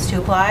websites to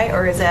apply,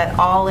 or is that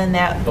all in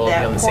that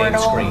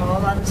portal?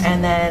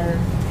 And then,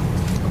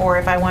 or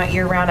if I want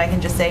year-round, I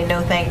can just say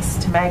no thanks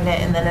to Magnet,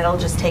 and then it'll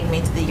just take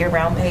me to the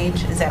year-round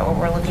page? Is that what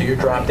we're looking for? So your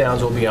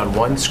drop-downs will be on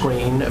one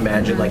screen.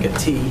 Imagine like a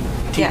T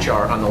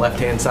chart. On the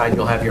left-hand side,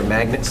 you'll have your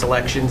Magnet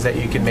selections that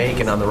you can make,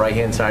 and on the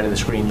right-hand side of the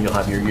screen, you'll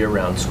have your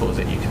year-round schools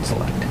that you can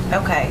select.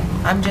 Okay.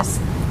 I'm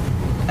just,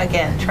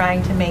 again,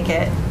 trying to make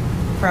it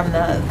from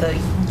the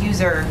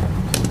user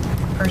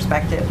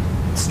perspective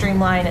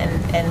streamline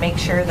and make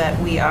sure that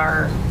we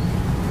are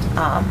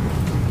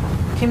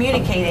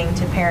communicating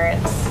to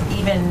parents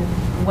even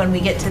when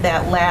we get to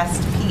that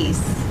last piece.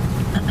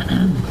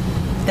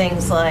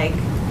 Things like,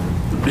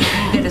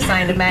 if you get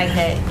assigned a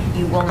Magnet,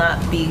 you will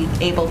not be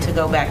able to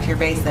go back to your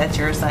base. That's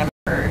your assignment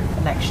for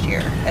next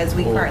year, as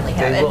we currently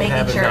have. They will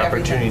have an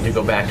opportunity to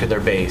go back to their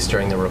base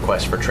during the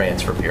request for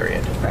transfer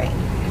period. Right.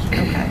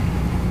 Okay.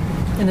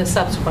 In the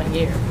subsequent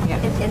year.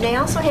 And they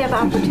also have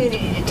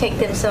opportunity to take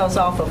themselves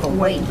off of a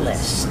wait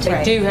list.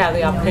 They do have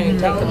the opportunity to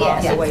take them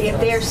off the wait If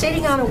list. they're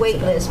sitting on a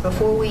wait list,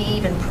 before we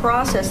even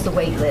process the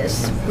wait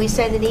list, we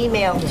send an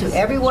email to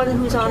everyone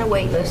who's on a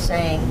wait list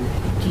saying,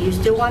 do you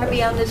still want to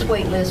be on this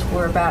wait list?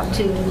 We're about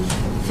to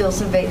fill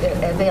some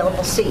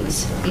available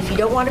seats. If you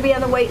don't want to be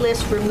on the wait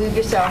list, remove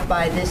yourself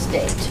by this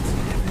date.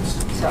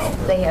 So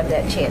they have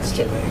that chance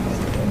too.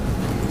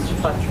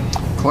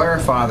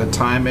 Clarify the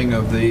timing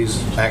of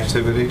these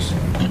activities.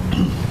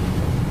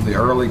 The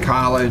early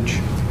college,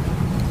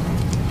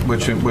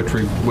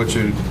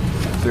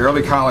 the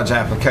early college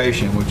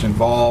application, which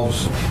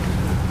involves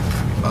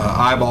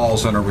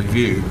eyeballs and a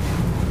review,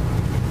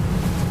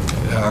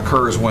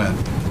 occurs when,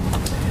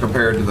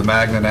 compared to the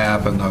Magnet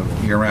app and the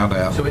year-round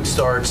app? So it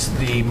starts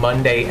the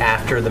Monday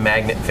after the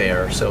Magnet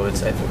Fair, so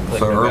it's I think like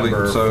So early,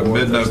 November so 4th,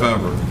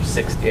 mid-November.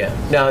 6th,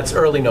 yeah. No, it's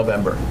early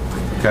November.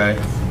 Okay.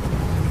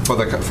 For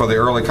the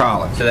early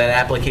college. So that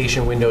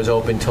application window is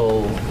open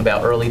till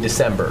about early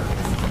December.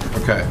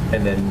 Okay.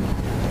 And then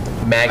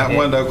Magnet. That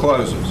window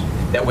closes.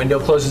 That window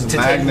closes to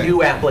take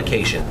new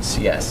applications,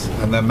 yes.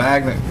 And the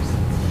Magnet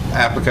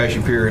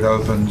application period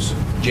opens?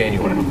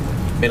 January,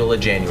 middle of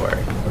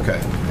January. Okay.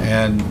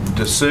 And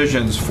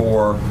decisions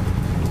for,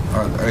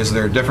 is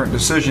there a different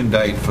decision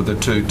date for the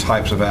two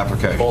types of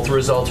applications? Both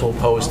results will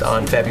post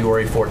on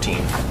February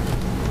 14th.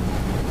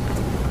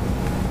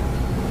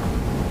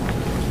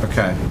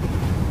 Okay.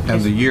 And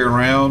the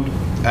year-round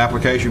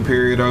application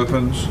period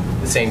opens?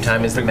 The same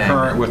time as the Magnet.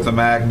 Concurrent with the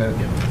Magnet.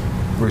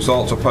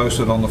 Results are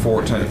posted on the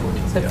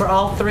 14th. So for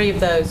all three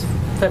of those,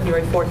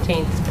 February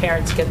 14th,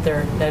 parents get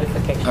their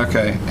notification.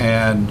 Okay.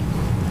 And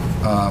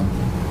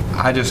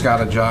I just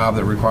got a job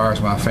that requires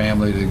my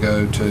family to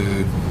go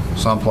to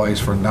someplace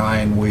for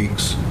 9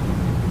 weeks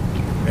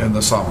in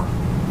the summer.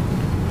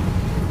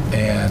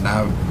 and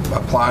I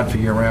applied for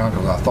year-round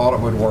because I thought it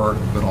would work,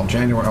 but on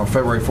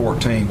February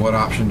 14, what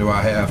option do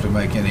I have to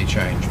make any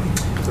change?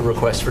 The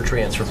request for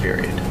transfer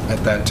period.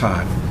 At that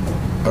time.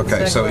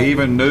 Okay, so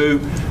even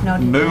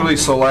newly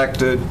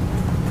selected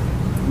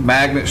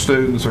magnet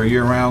students or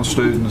year-round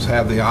students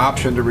have the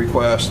option to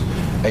request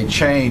a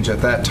change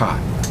at that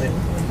time?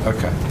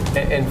 Okay.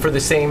 And for the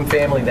same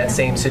family, that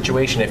same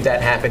situation, if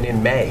that happened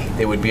in May,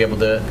 they would be able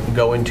to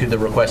go into the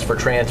request for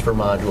transfer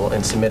module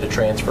and submit a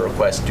transfer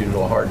request due to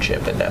a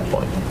hardship at that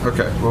point.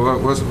 Okay.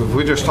 Well, if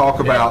we just talk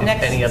about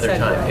any other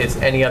time. It's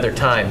any other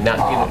time.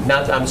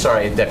 Not. I'm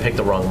sorry, I picked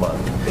the wrong month.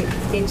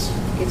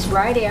 It's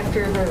right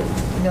after the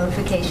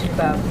notification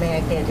about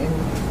magnet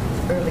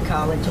and early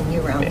college and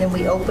year-round. Then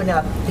we open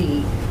up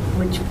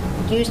which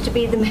used to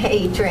be the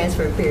May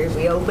transfer period,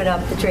 we open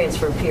up the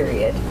transfer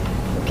period.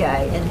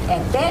 Okay, and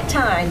at that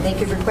time, they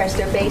could request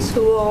their base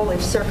school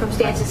if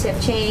circumstances have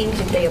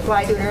changed, if they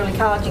applied to an early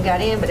college and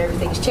got in, but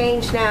everything's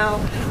changed now,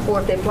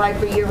 or if they applied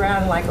for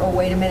year-round, like, oh,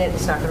 wait a minute,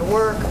 it's not going to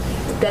work,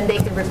 then they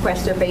can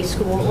request their base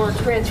school or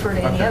transfer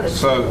to any other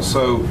school.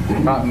 So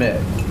not May.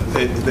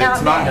 It's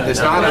not an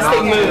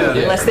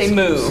opt-in. Unless they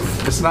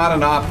move. It's not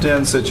an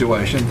opt-in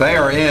situation. They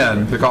are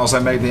in because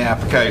they made the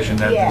application.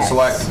 Yes.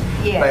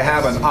 They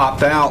have an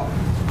opt-out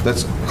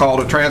that's called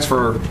a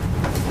transfer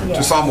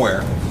to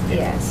somewhere.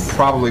 Yes.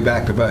 Probably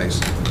back to base.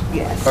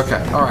 Yes.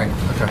 Okay. All right.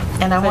 Okay.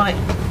 And I want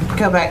to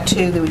go back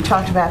to that we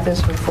talked about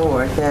this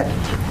before, that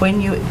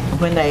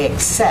when they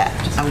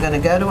accept, I'm going to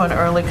go to an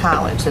early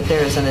college, that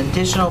there is an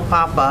additional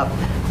pop-up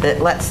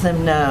that lets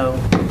them know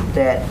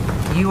that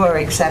you are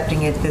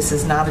accepting it. This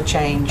is not a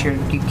change.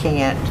 You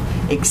can't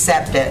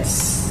accept it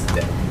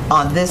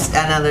on this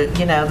another.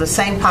 The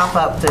same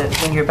pop-up that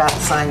when you're about to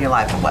sign your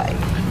life away.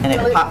 And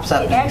it pops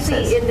up.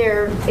 Actually, in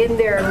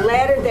their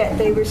letter that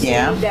they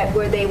received, that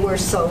where they were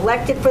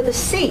selected for the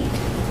seat,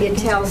 it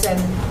tells them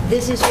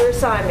this is your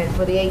assignment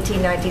for the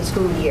 18-19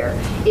 school year.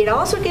 It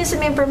also gives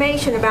them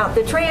information about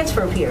the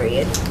transfer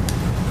period.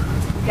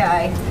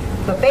 Okay,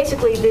 but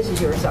basically this is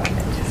your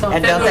assignment.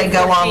 And don't they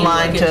go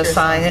online to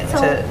assign it,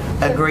 to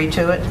agree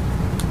to it?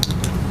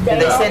 Do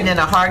they send in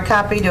a hard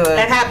copy to a?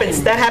 That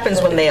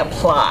happens when they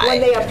apply. When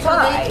they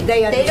apply,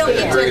 they don't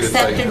get to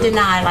accept and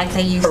deny like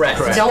they used Correct.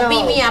 to. Don't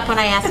beat me up when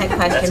I ask that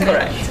question.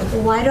 That's correct.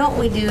 Why don't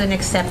we do an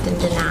accept and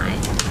deny?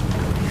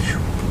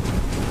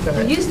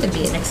 There used to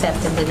be an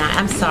accept and deny.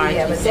 I'm sorry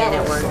to say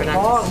that word, but a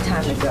long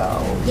time ago.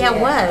 Yeah,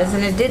 it was,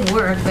 and it did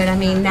work. But I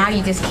mean, now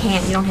you just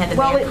can't. You don't have the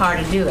manpower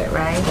to do it,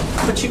 right?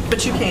 But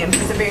you can.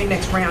 Because the very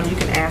next round, you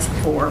can ask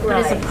for.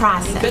 But it's a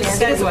process. It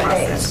is a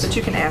process, but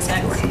you can ask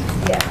for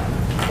it. Yeah.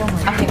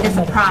 Okay, it's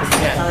a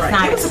process, so it's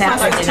not It was a accept or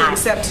process to deny.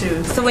 accept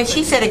to. So when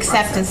she said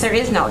acceptance, there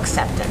is no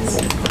acceptance.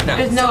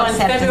 There's no So on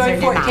acceptance or February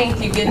denial.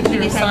 14th, you get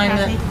your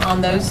assignment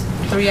on those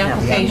 3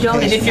 applications.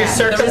 And if your The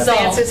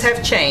circumstances results.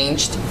 have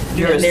changed,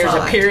 You're then there's a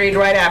assigned. period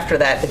right after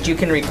that you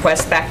can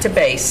request back to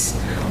base,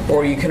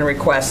 or you can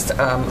request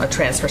a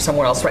transfer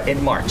somewhere else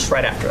in March,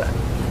 right after that.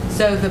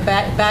 So the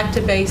back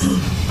to base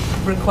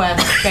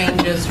request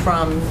changes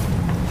from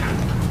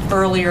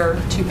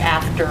earlier to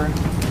after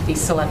the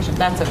selection.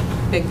 That's a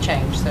big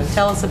change. So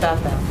tell us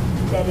about that.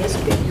 That is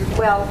big.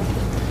 Well,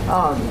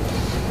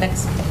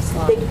 Next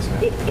slide.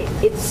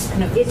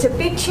 it's a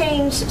big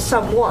change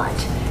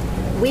somewhat.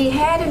 We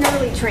had an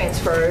early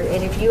transfer,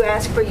 and if you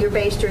asked for your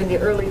base during the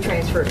early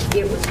transfer,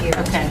 it was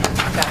guaranteed. Okay,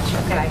 gotcha.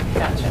 Okay.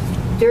 Gotcha.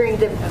 During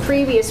the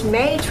previous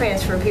May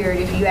transfer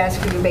period, if you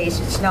ask for your base,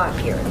 it's not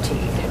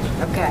guaranteed.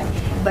 Okay.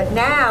 But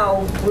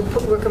now,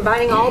 we're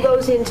combining all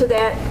those into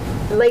that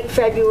late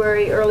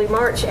February, early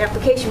March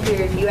application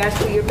period. If you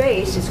ask for your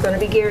base, it's going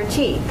to be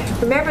guaranteed.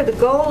 Remember, the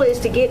goal is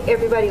to get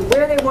everybody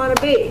where they want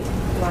to be,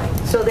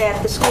 so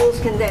that the schools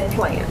can then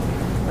plan.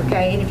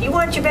 Okay, and if you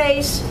want your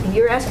base, and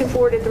you're asking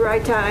for it at the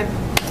right time,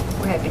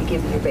 we're happy to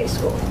give you your base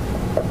school.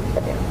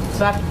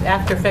 So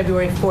after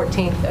February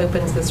 14th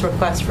opens this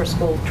request for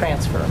school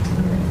transfer.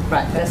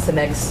 Right, that's the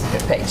next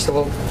page, so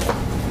we'll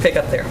pick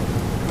up there.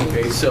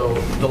 Okay, so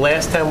the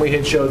last time we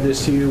had showed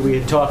this to you, we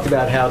had talked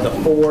about how the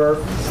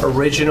 4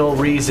 original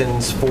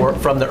reasons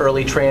from the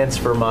early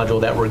transfer module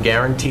that were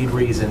guaranteed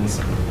reasons,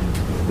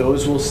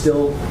 those will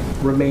still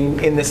remain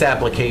in this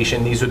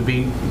application. These would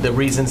be the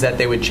reasons that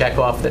they would check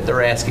off that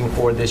they're asking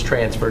for this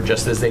transfer,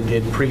 just as they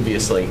did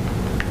previously.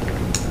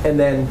 And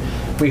then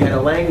we had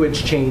a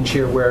language change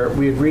here where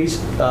we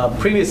had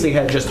previously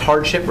had just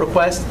hardship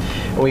request,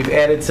 and we've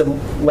added some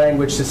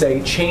language to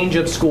say change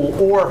of school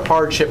or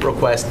hardship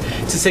request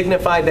to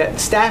signify that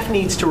staff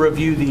needs to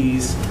review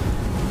these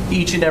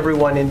each and every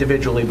one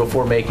individually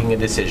before making a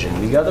decision.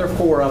 The other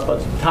 4 up at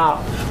the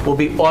top will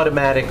be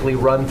automatically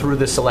run through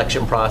the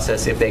selection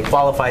process. If they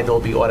qualify, they'll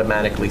be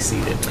automatically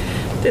seated.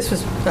 This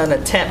was an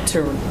attempt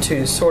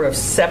to sort of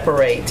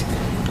separate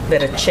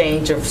that a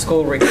change of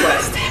school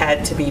request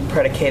had to be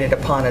predicated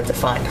upon a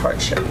defined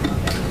hardship.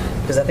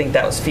 Because I think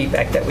that was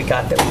feedback that we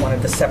got, that we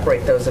wanted to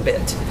separate those a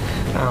bit.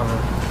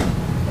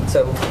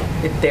 So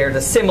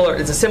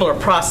it's a similar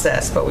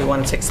process, but we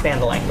wanted to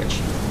expand the language.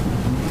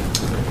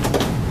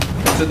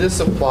 So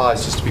this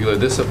applies, just to be clear,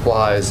 this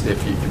applies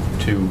if you,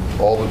 to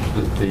all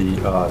of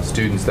the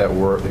students that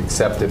were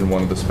accepted in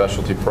one of the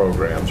specialty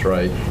programs,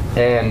 right?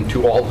 And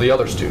to all the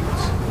other students.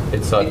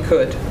 It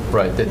could.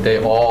 Right, that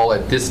they all,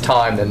 at this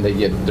time, then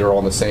they're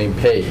on the same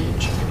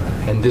page.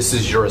 And this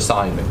is your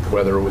assignment,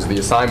 whether it was the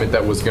assignment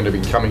that was going to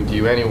be coming to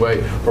you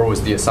anyway, or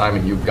was the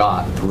assignment you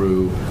got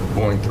through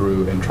going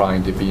through and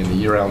trying to be in the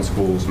year-round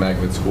schools,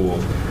 magnet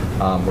schools,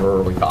 or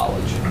early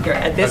college.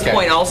 At this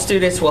point, all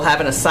students will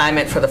have an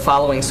assignment for the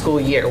following school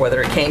year, whether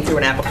it came through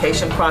an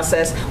application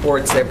process or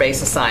it's their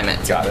base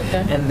assignment. Got it.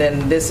 And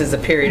then this is a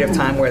period of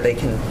time where they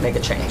can make a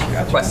change,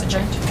 request a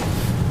change.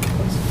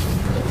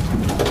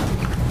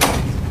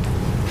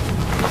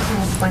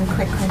 One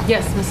quick question.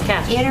 Yes, Ms.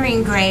 Cash.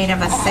 Entering grade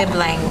of a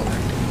sibling,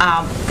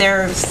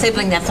 their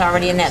sibling that's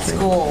already in that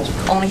school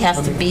only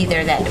has to be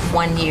there that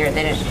 1 year.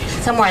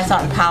 Somewhere I saw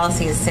in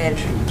policy it said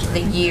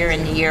the year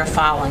and the year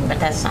following, but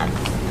that's not.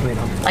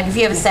 Like if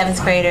you have a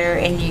 7th grader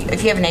and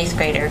if you have an 8th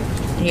grader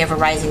and you have a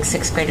rising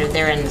 6th grader,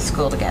 they're in the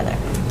school together.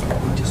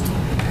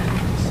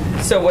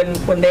 So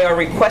when they are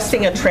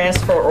requesting a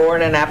transfer or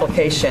in an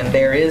application,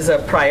 there is a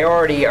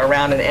priority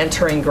around an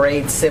entering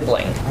grade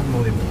sibling.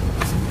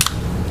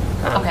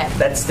 Okay.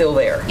 That's still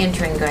there.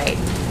 Entering grade.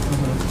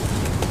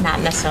 Not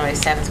necessarily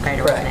 7th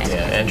grade or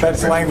 8th.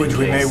 That's language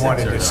we may want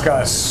to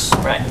discuss.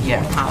 Right.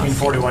 Yeah. In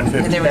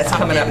 4150. There was That's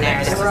coming up something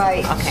there. next.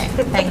 Right. Okay,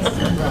 thanks.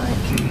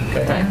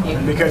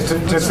 Because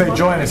to say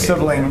join a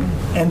sibling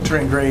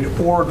entering grade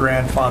or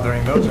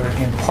grandfathering, those are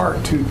in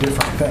part two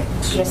different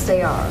things. Yes,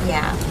 they are.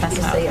 Yeah, that's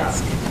Yes, what they I are.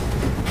 was.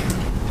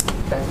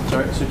 All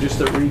right, so just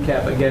to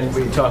recap, again,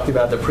 we talked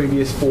about the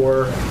previous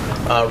 4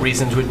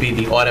 reasons would be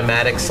the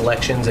automatic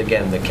selections,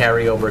 again, the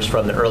carryovers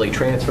from the early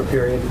transfer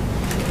period.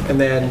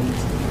 And then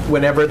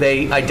whenever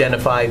they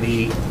identify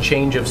the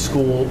change of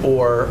school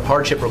or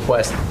hardship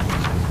request,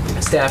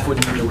 staff would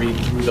need to read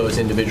through those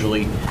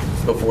individually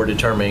before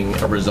determining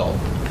a result.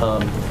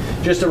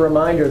 Just a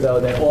reminder, though,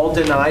 that all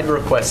denied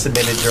requests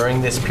submitted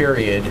during this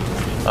period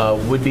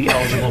would be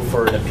eligible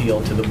for an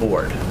appeal to the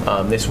board.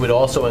 This would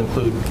also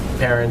include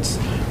parents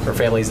or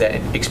families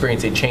that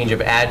experience a change of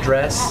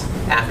address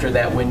after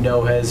that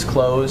window has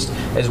closed,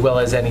 as well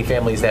as any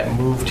families that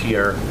moved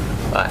here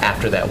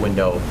after that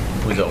window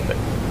was open.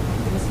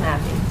 Ms.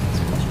 Matthews.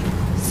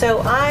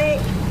 So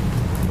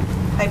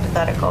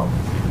hypothetical,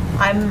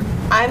 I'm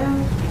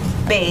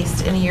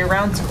based in a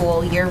year-round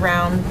school.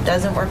 Year-round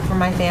doesn't work for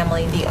my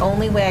family. The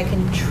only way I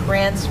can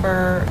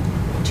transfer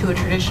to a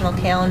traditional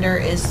calendar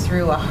is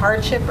through a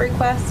hardship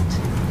request.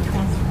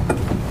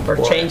 Or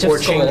change of school. Or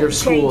change of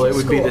school, it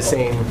would be the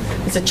same.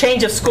 It's a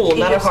change of school,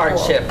 not a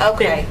hardship.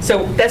 Okay.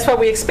 So that's why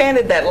we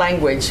expanded that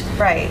language.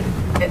 Right.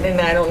 And then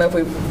I don't know if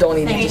we don't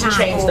need to just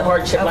change the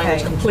hardship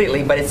language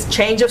completely, but it's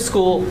change of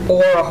school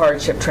or a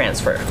hardship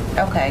transfer.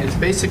 Okay. It's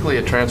basically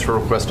a transfer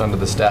request under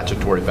the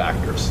statutory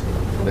factors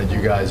that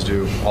you guys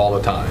do all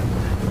the time.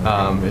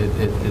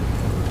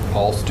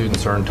 All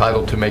students are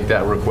entitled to make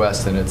that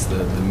request, and it's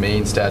the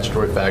main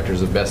statutory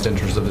factors of best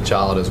interest of the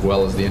child as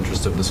well as the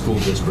interest of the school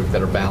district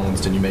that are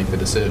balanced, and you make the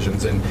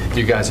decisions. And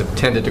you guys have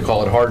tended to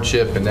call it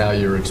hardship, and now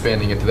you're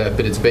expanding it to that,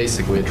 but it's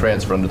basically a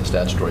transfer under the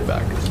statutory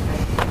factors.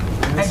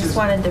 I just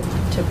wanted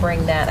to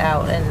bring that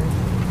out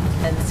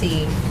and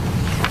see.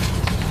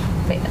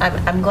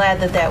 I'm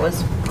glad that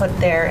was put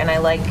there, and I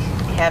like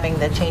having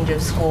the change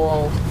of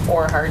school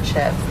or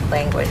hardship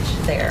language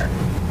there.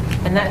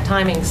 And that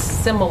timing's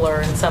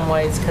similar in some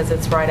ways because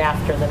it's right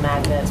after the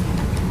magnet.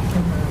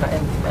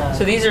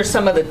 So these are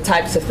some of the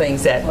types of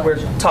things that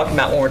we're talking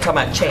about when we're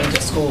talking about change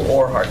of school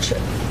or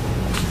hardship.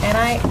 And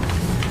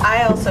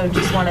I also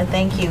just want to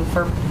thank you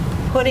for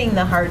putting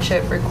the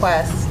hardship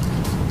request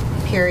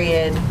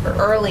period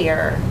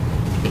earlier,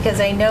 because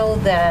I know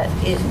that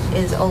it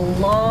is a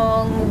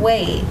long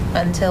wait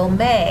until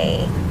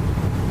May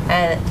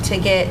and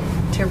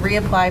to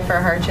reapply for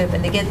a hardship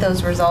and to get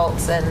those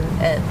results and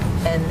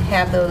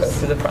have those go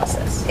through the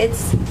process.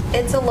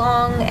 It's a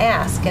long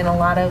ask and a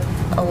lot of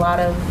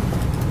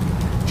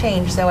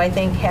change. So I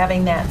think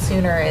having that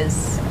sooner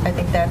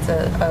that's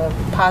a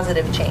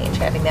positive change,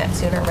 having that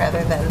sooner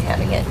rather than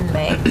having it in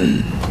May.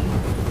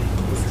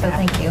 So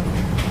thank you.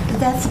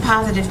 That's a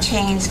positive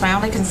change. My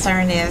only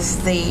concern is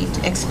the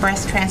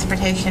express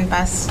transportation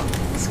bus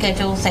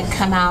schedules that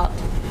come out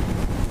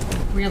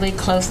really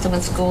close to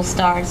when school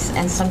starts,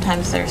 and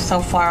sometimes they're so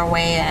far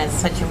away and it's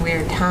such a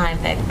weird time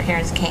that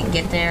parents can't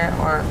get there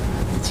or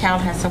the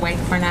child has to wait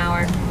for an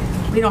hour.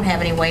 We don't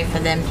have any way for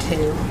them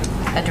to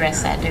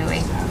address that, do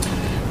we?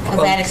 Because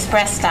that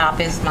express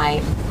stop is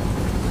my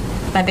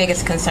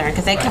biggest concern,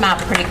 because they come out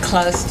pretty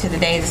close to the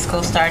day the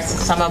school starts, and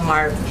some of them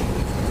are.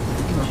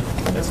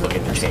 Let's look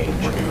at the change.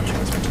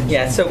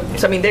 Yeah, so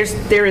I mean, there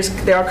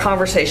are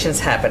conversations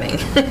happening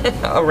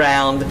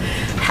around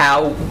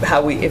how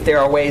if there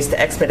are ways to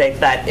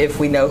expedite that if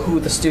we know who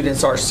the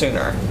students are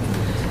sooner.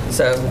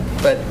 So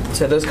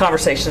those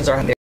conversations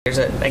are, there's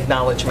an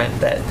acknowledgement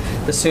that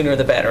the sooner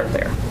the better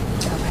there.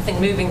 I think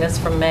moving this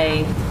from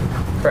May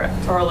Correct.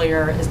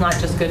 earlier is not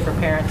just good for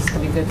parents, it's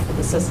going to be good for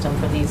the system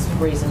for these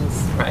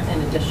reasons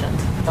in addition.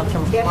 Dr.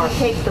 You have Mark. to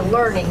take the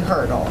learning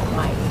hurdle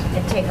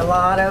and take a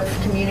lot of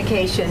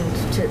communication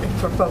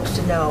for folks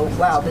to know,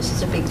 wow, this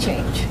is a big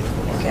change.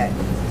 Okay.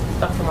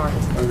 Dr.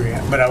 Marcus. Agree.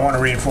 But I want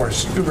to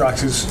reinforce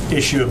Rox's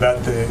issue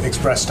about the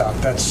express stop.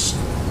 That's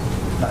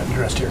not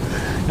addressed here.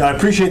 Now, I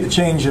appreciate the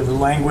change of the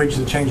language,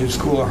 the change of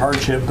school or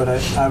hardship, but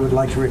I would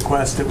like to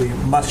request that we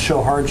must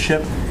show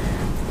hardship,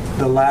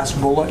 the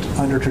last bullet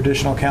under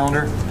traditional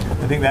calendar.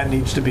 I think that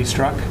needs to be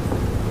struck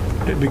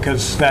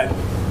because that's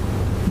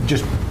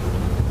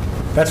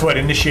what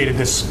initiated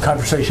this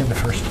conversation in the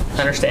first.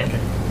 Understand.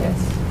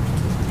 Yes.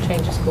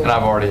 Change of school. And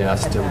I've already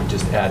asked to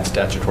just add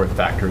statutory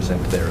factors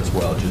into there as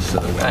well, just so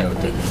that we know.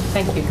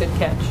 Thank you. Good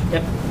catch.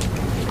 Yep.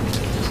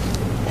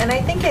 And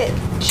I think it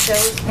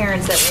shows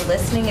parents that we're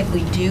listening if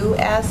we do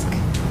ask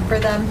for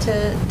them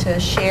to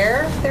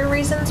share their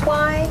reasons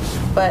why,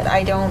 but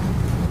I don't,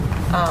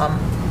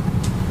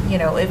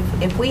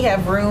 if we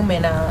have room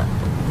in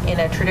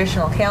a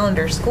traditional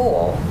calendar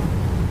school,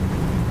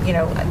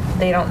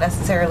 they don't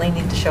necessarily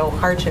need to show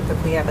hardship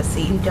if we have a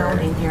seat. You don't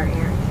in your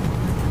area.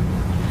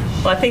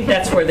 Well, I think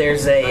that's where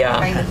there's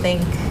Trying to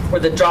think. where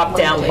the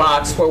drop-down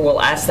box where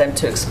we'll ask them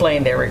to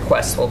explain their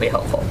requests will be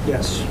helpful.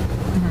 Yes.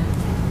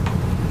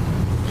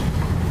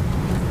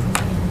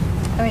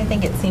 I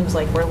think it seems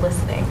like we're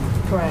listening.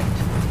 Correct.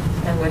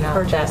 And we've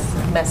heard that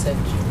message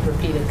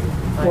repeated.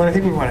 Well, I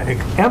think we want to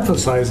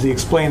emphasize the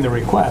explain the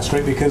request,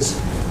 right?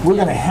 Because we're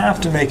going to have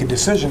to make a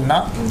decision.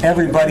 Not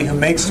everybody who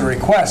makes the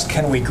request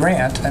can we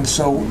grant, and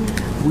so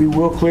we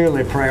will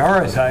clearly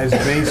prioritize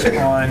based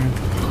on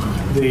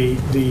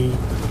the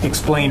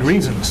explained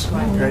reasons,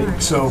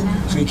 right? So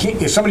you can't,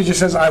 if somebody just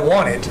says, I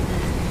want it,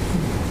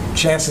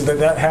 chances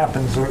that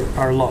happens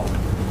are low.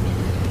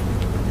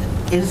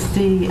 Is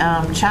the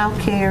child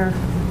care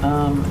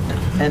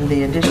and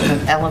the addition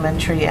of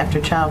elementary after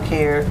child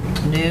care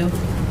new?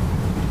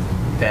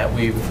 That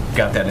we've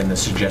got that in the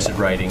suggested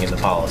writing in the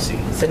policy.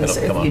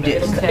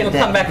 It'll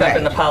come back up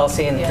in the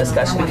policy and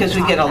discussion. Because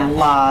we get a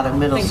lot of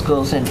middle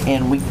schools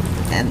and we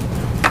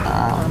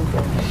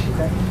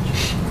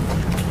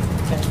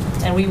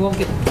we will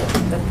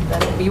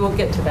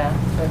get to that.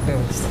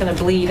 It's going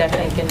to bleed, I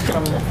think, in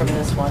from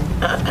this one.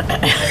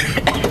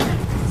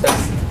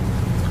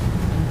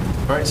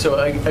 All right, so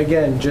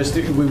again,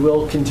 we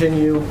will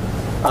continue,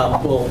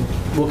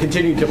 we'll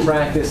continue to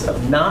practice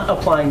of not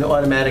applying the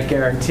automatic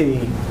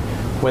guarantee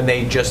when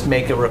they just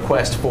make a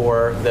request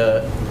for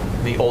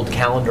the old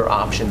calendar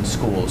option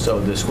schools, so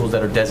the schools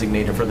that are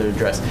designated for their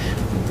address.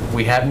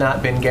 We have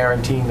not been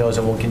guaranteeing those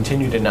and will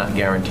continue to not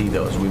guarantee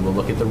those. We will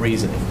look at the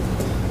reasoning.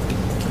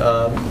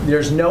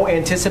 There's no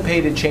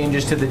anticipated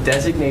changes to the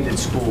designated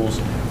schools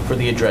for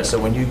the address. So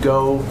when you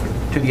go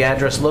to the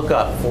address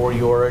lookup for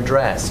your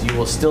address, you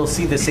will still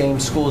see the same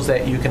schools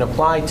that you can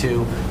apply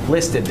to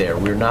listed there.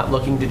 We're not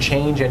looking to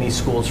change any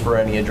schools for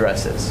any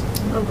addresses.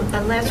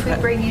 Unless we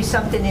bring you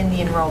something in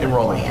the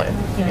enrollment plan.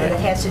 That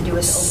has to do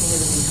with the opening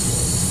of the new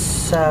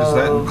school. Does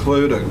that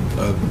include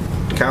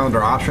a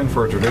calendar option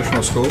for a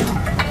traditional school?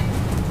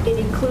 It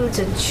includes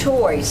a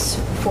choice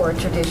for a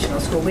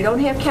traditional school. We don't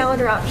have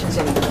calendar options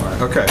anymore.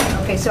 Okay.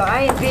 Okay, so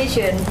I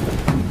envision,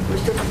 we're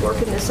still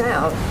working this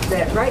out,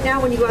 that right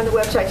now when you go on the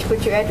website, you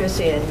put your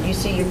address in, you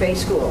see your base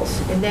schools,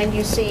 and then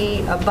you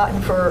see a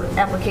button for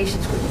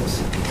application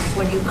schools.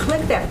 When you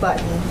click that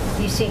button,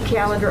 you see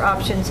calendar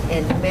options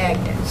and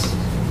magnets.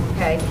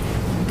 Okay?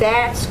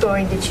 That's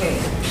going to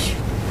change.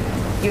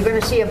 You're going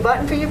to see a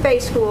button for your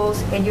base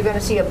schools, and you're going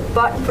to see a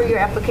button for your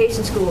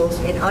application schools,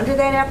 and under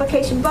that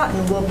application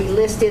button will be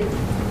listed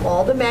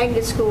all the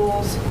magnet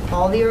schools,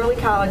 all the early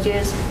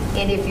colleges,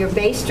 and if you're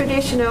base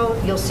traditional,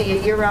 you'll see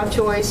a year-round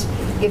choice.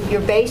 If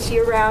you're base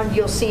year-round,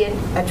 you'll see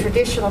a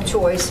traditional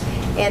choice,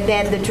 and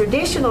then the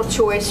traditional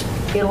choice,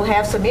 it'll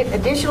have some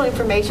additional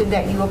information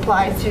that you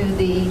apply to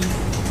the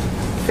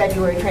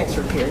February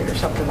transfer period or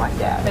something like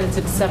that. But it's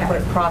a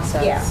separate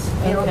process.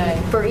 Yeah.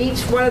 Okay. For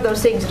each one of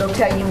those things, it'll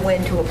tell you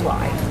when to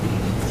apply.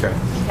 Okay.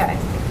 Okay.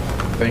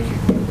 Thank you.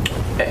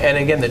 And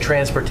again, the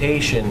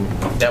transportation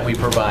that we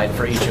provide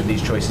for each of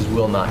these choices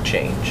will not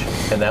change.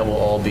 And that will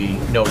all be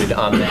noted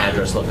on the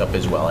address lookup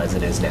as well as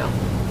it is now.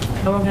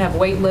 And we're going to have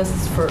wait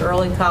lists for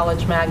early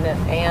college magnet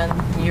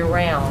and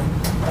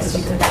year-round. So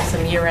you can have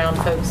some year-round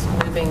folks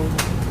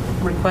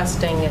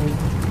requesting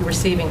and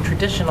receiving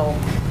traditional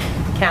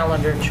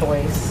calendar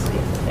choice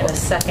in a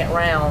second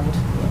round.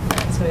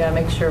 So we got to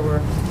make sure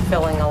we're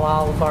filling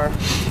all of our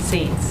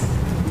seats.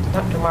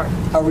 Dr. Martin.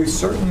 Are we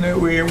certain that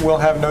we will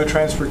have no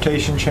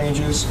transportation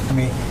changes? I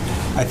mean,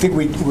 I think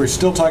we're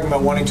still talking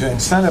about wanting to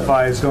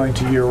incentivize going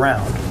to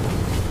year-round.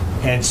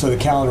 And so the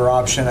calendar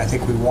option, I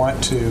think we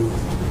want to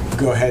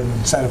go ahead and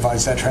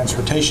incentivize that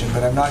transportation,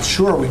 but I'm not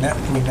sure we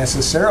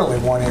necessarily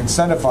want to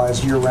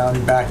incentivize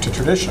year-round back to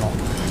traditional.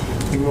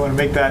 I think we want to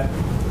make that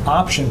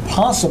option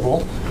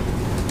possible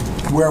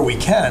where we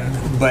can,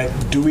 but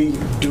do we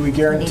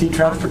guarantee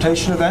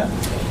transportation of that?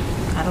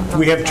 I don't know.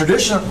 We have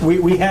traditional,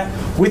 we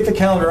have, with the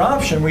calendar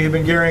option, we have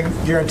been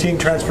guaranteeing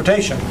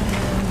transportation,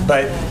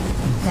 but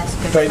That's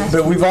a good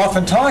But we've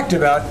often talked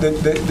about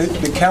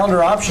the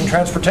calendar option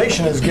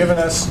transportation has given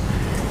us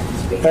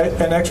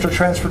an extra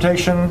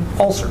transportation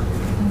ulcer.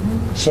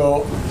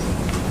 So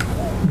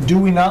do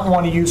we not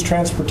want to use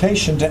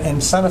transportation to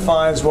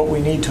incentivize what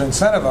we need to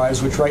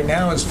incentivize, which right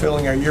now is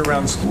filling our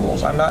year-round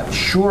schools? I'm not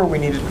sure we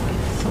need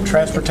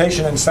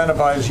transportation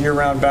incentivize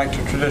year-round back to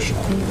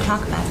traditional. We can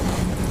talk about that.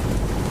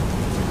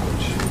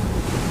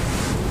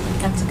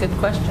 That's a good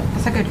question.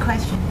 That's a good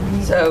question.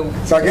 So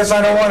I guess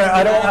I don't want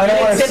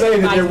to say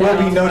that there will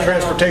be no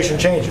transportation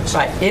changes.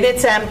 Right. In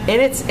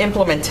its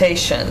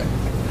implementation,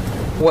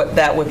 what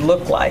that would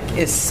look like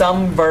is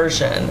some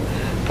version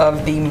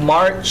of the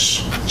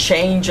March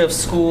change of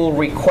school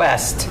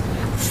request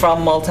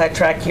from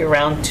multi-track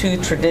year-round to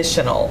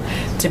traditional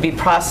to be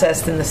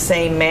processed in the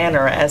same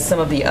manner as some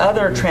of the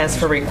other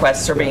transfer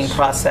requests are being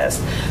processed,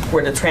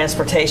 where the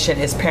transportation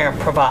is parent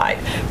provide.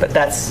 But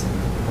that's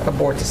a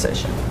board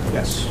decision.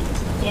 Yes.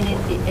 And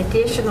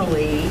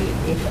additionally,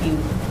 if you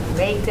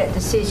make that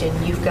decision,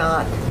 you've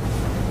got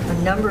a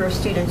number of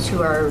students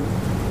who are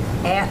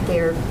at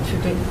their,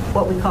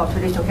 what we call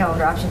traditional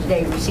calendar option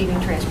today, receiving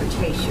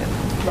transportation.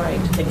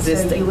 Right.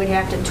 Existing. So you would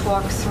have to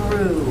talk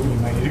through You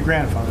might need a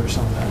grandfather or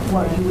some of that.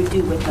 what you would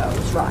do with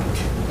those, right.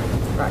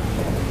 Right.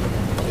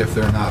 If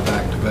they're not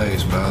back to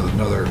base by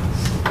another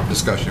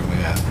discussion we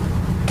had.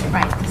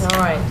 Right. All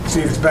right.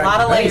 See, if it's A back lot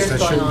to of base, layers that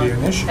going shouldn't be on.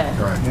 an issue.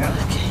 Okay. Right. Yeah.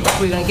 If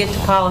we're going to get to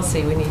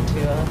policy, we need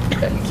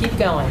to keep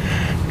going.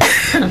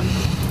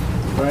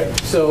 Right,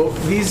 so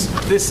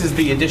this is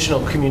the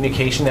additional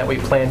communication that we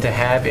plan to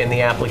have in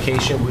the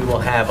application. We will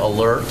have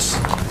alerts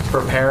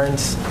for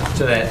parents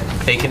so that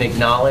they can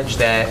acknowledge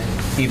that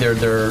either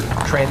their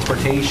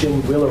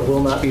transportation will or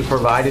will not be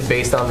provided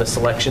based on the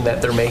selection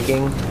that they're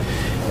making,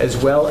 as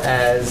well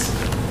as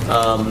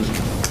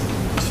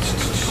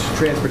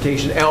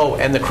transportation,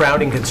 and the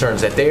crowding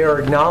concerns, that they are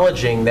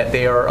acknowledging that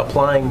they are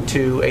applying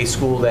to a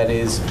school that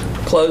is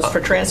Closed for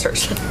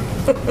transfers.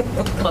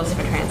 Close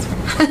for transfer.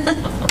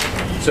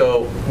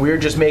 So we're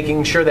just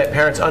making sure that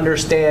parents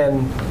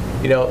understand,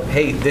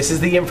 hey, this is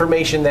the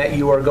information that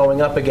you are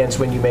going up against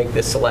when you make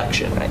this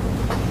selection.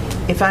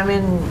 If I'm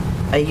in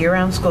a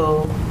year-round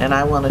school and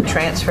I want to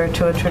transfer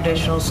to a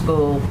traditional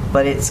school,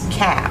 but it's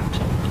capped,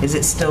 is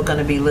it still going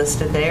to be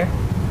listed there?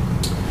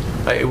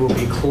 It will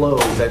be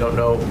closed. I don't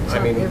know.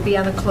 So it would be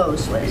on the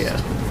closed list.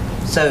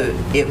 Yeah. So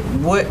it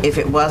would, if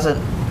it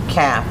wasn't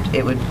capped,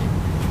 it would.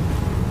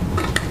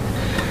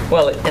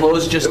 Well,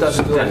 closed just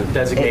doesn't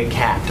designate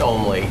capped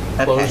only.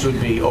 Closed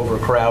would be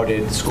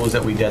overcrowded, schools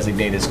that we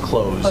designate as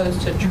closed.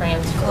 Closed to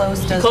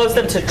transfer. Close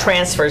them to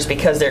transfers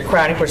because their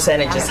crowding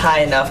percentage is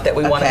high enough that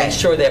we want to Okay. make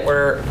sure that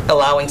we're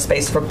allowing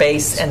space for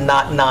base and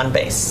not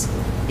non-base.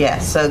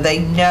 Yes, so they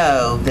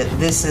know that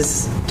this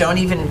is, don't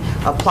even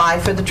apply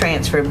for the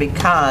transfer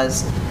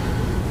because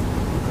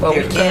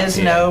there is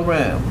no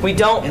room. We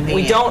don't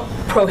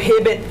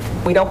prohibit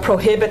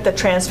the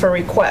transfer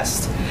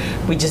request.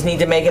 We just need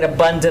to make it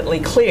abundantly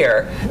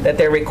clear that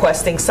they're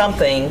requesting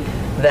something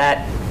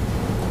that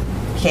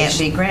can't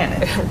be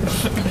granted.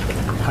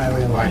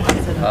 Highly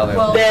unlikely.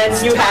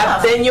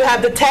 Then you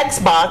have the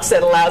text box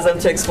that allows them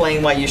to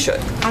explain why you should.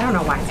 I don't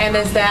know why. And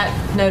is that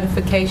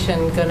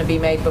notification going to be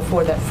made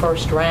before that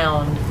first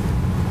round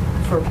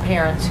for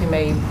parents who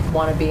may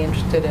want to be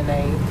interested in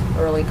a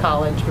early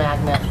college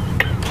magnet?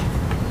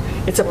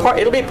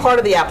 It'll be part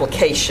of the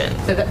application.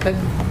 So that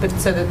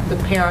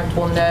the parent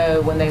will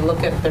know when they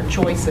look at their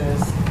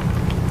choices.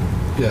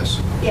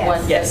 Yes.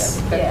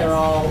 That they're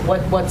all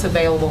what's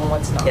available and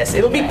what's not. Yes,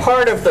 it'll be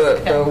part of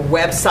the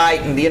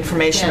website and the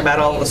information about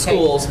all the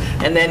schools,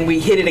 and then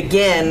we hit it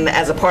again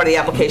as a part of the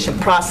application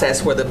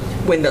process where the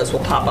windows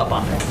will pop up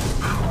on it.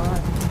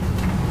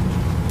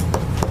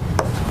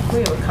 We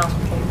were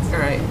complicated. All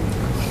right.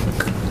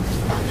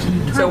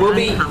 So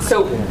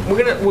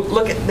we'll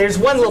look at, there's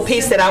one little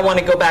piece that I want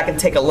to go back and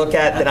take a look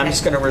at that I'm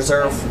just going to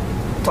reserve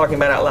talking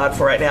about out loud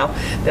for right now,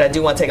 that I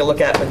do want to take a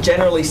look at. But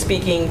generally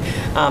speaking,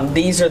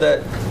 these are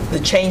the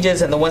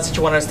changes and the ones that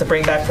you want us to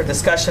bring back for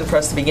discussion for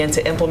us to begin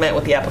to implement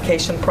with the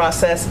application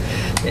process.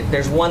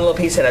 There's one little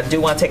piece that I do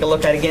want to take a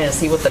look at again and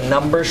see what the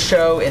numbers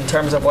show in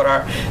terms of what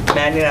our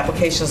magnet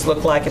applications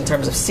look like in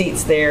terms of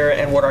seats there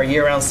and what our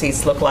year-round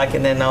seats look like,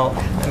 and then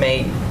I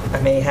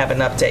may have an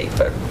update,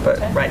 but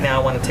right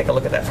now I want to take a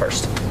look at that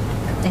first.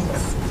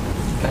 Thanks.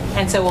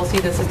 And so we'll see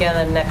this again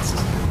in the next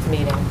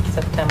meeting,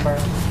 September,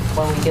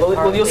 when we get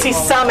Well, you'll see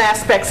some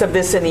aspects of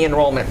this in the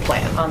enrollment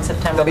plan. On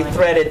September They'll be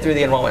threaded through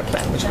the enrollment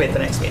plan, which will be at the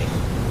next meeting.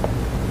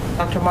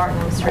 Dr. Martin,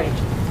 Mr. H.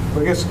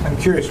 Well, I guess I'm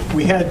curious,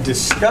 we had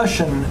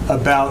discussion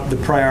about the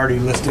priority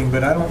listing,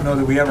 but I don't know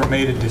that we ever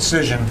made a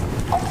decision.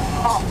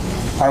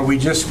 Are we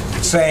just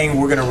saying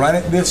we're going to run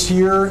it this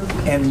year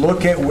and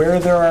look at where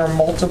there are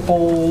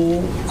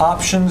multiple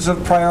options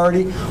of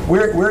priority?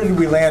 Where did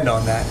we land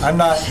on that?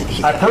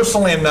 I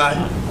personally am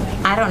not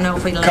I don't know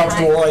if we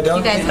comfortable. I don't.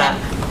 You guys have.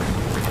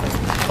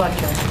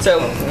 So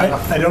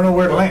I don't know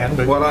where to land,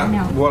 but what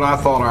I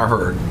thought I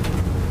heard,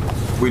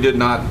 we did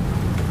not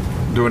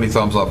do any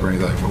thumbs up or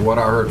anything, but what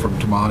I heard from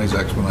Tamani's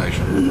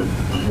explanation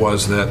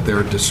was that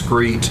they're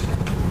discrete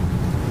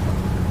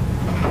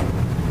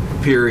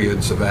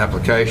periods of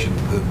application.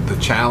 The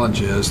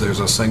challenge is there's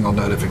a single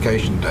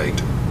notification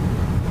date.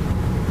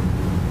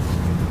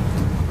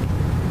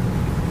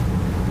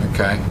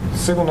 Okay.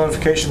 Single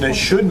notification that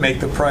should make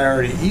the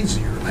priority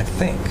easier, I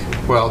think.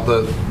 Well,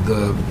 the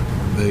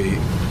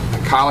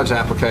college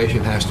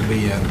application has to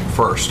be in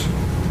first.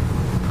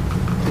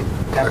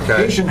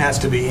 Application has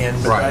to be in,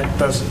 but Right. that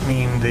doesn't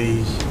mean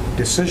the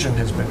decision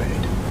has been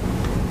made.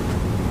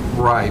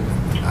 Right.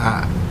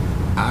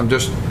 I'm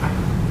just,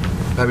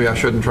 maybe I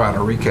shouldn't try to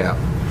recap,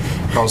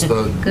 because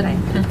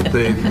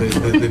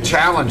the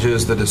challenge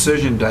is the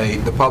decision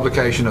date, the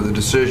publication of the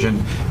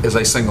decision is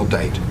a single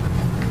date.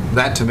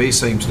 That to me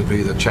seems to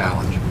be the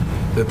challenge,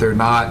 that they're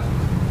not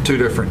two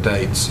different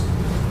dates,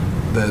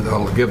 that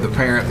will give the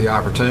parent the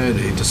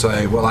opportunity to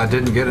say, well, I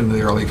didn't get into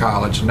the early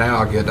college, now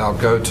I'll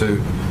go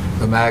to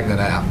the Magnet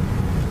app.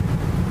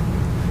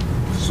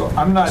 So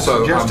I'm not So,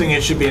 suggesting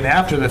it should be an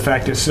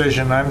after-the-fact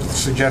decision. I'm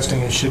suggesting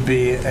it should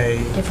be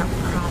a Different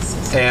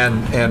process.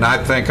 And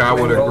I think I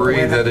would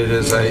agree that it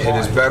is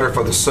better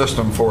for the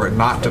system for it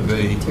not to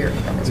be,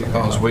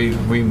 because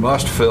we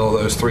must fill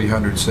those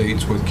 300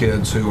 seats with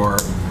kids who are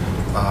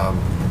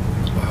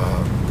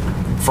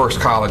first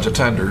college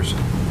attenders,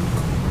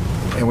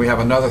 and we have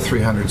another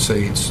 300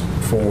 seats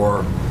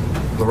for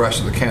the rest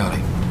of the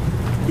county.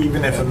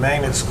 even if a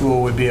magnet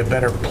school would be a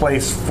better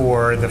place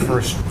for the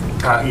first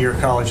year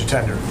college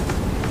attender.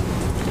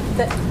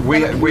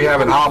 We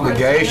have an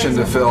obligation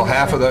to fill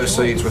half of those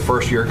seats with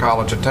first-year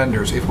college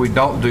attenders. If we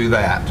don't do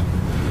that,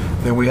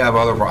 then we have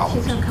other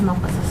problems. She's going to come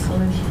up with a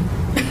solution.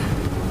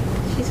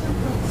 She's going to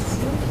come up with a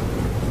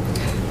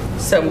solution.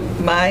 So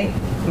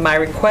my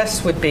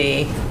request would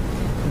be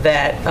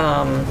that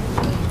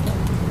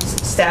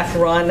staff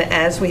run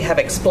as we have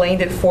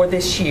explained it for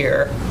this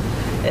year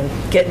and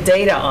get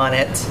data on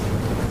it,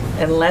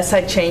 unless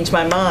I change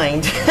my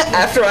mind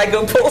after I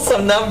go pull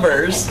some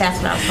numbers.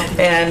 That's what I was hoping.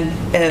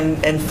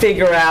 And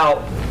figure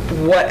out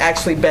what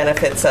actually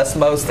benefits us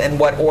most and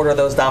what order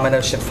those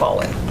dominoes should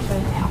fall in.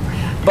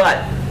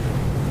 But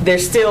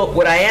there's still,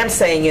 what I am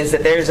saying is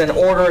that there's an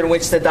order in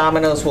which the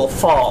dominoes will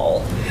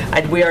fall.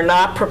 We are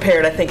not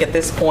prepared, I think, at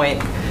this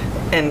point,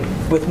 and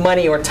with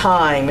money or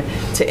time,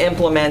 to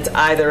implement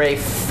either a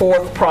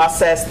fourth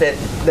process that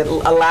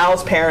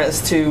allows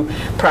parents to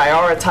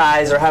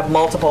prioritize or have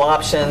multiple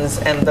options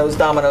and those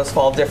dominoes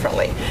fall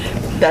differently.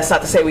 That's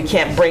not to say we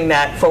can't bring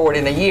that forward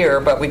in a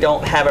year, but we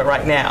don't have it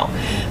right now.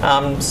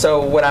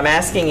 So what I'm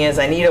asking is,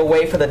 I need a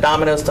way for the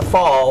dominoes to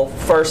fall,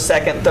 first,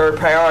 second, third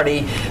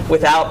priority,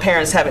 without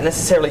parents having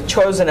necessarily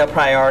chosen a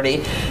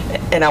priority,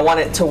 and I want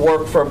it to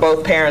work for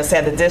both parents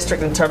and the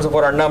district in terms of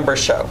what our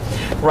numbers show.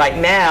 Right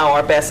now,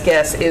 our best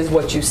guess is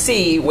what you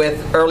see with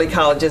early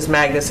colleges,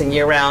 Magnus, and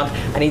year-round.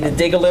 I need to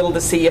dig a little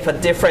to see if a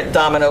different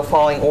domino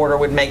falling order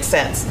would make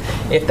sense.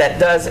 If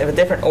a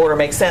different order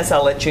makes sense,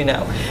 I'll let you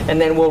know.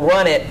 And then we'll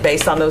run it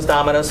based on those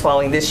dominoes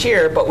falling this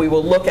year, but we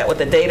will look at what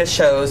the data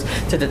shows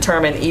to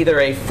determine either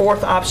a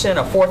fourth option,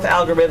 a fourth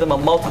algorithm, a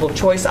multiple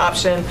choice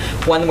option,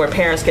 one where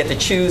parents get to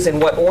choose in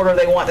what order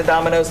they want the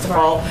dominoes to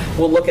fall.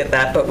 We'll look at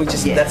that, but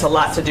that's a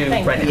lot to do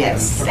right now.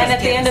 Yes. And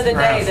at the end of the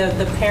day,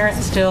 the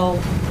parent still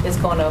is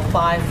going to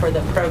apply for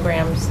the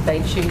programs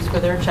they choose for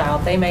their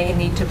child. They may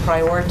need to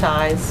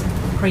prioritize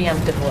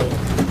preemptively,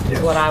 is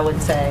what I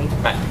would say.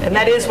 Right. And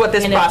that is what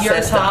this process does.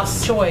 And if your top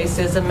choice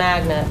is a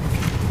magnet,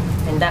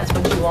 and that's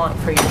what you want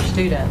for your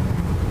student,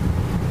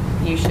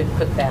 you should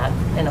put that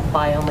and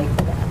apply only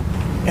for that.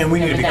 And we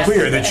need to be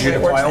clear that you should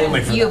apply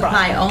only for that. You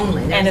apply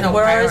only. And if There's no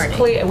we're as priority.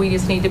 clear, we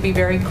just need to be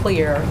very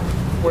clear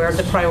where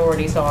the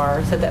priorities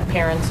are so that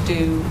parents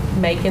do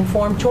make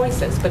informed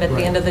choices. But at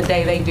the end of the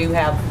day, they do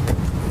have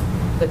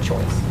the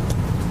choice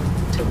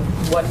to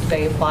what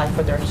they apply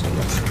for their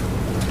students.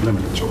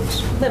 Limited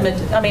choice.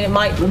 Limited, I mean, it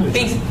might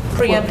be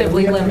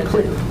preemptively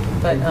limited,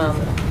 but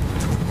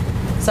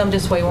some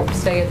just won't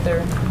stay at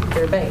their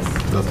base.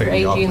 Nothing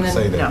you often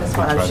say that. We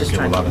try to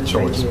give a lot of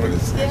choice, but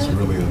it's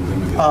really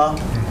limited.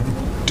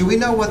 Do we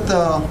know what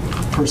the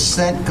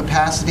percent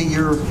capacity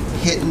you're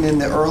hitting in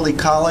the early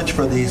college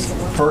for these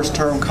first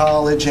term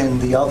college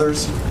and the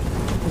others?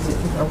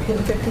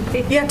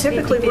 Yeah,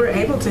 typically we're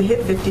able to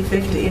hit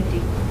 50-50.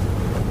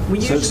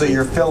 So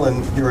you're at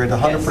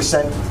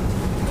 100%?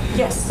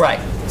 Yes. Right.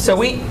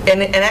 So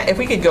and if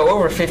we could go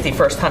over 50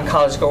 first-time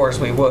college goers,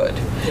 we would.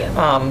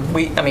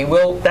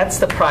 That's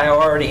the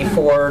priority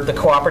for the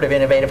Cooperative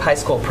Innovative High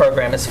School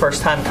program is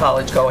first-time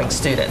college going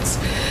students.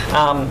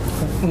 A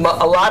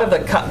lot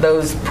of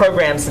those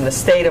programs in the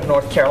state of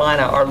North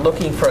Carolina are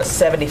looking for a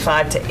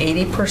 75 to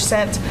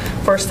 80%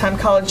 first-time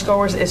college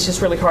goers. It's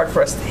just really hard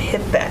for us to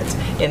hit that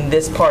in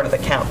this part of the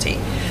county.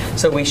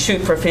 So we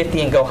shoot for 50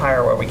 and go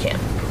higher where we can.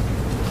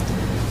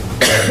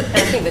 And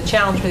I think the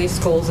challenge for these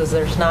schools is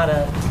there's not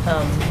a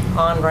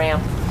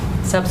on-ramp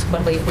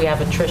subsequently if we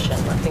have attrition.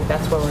 I think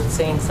that's where we're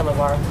seeing some of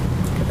our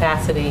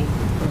capacity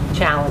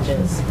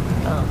challenges.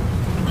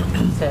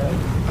 So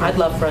I'd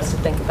love for us to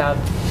think about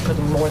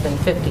including more than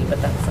 50,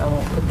 but that's, I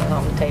won't put that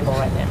on the table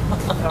right now.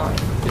 All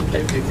right.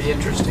 It'd be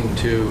interesting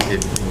too,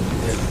 if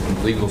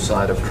the legal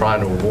side of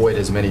trying to avoid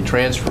as many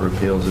transfer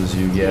appeals as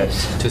you get,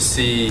 to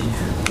see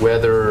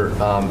whether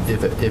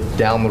if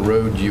down the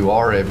road you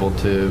are able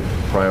to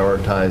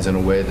prioritize in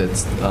a way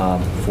that's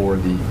for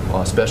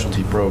the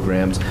specialty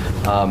programs,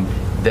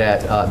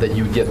 that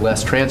you would get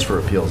less transfer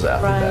appeals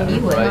after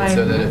that, right?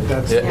 So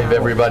that if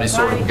everybody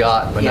sort of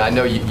got, but I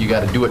know you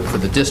got to do it for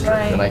the district,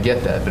 and I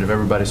get that, but if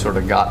everybody sort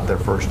of got their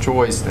first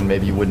choice, then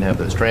maybe you wouldn't have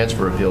those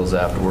transfer appeals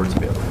afterwards.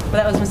 Well,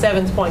 that was Ms.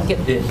 Evans' point,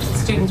 get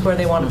students where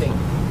they want to be.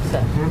 So.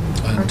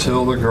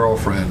 Until the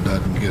girlfriend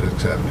doesn't get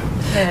accepted.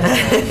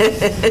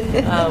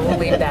 We'll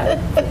leave that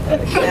in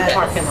the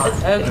parking lot.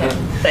 Okay.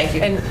 Thank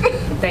you. And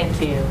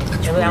thank you.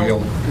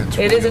 It's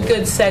It is a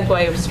good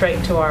segue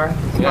straight to our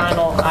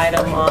final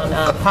item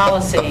on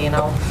policy, and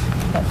I'll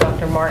let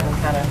Dr. Martin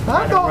kind of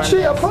run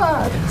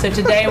this. So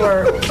today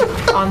we're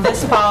on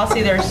this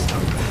policy. There's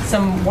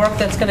some work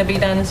that's going to be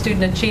done in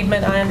student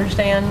achievement, I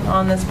understand,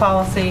 on this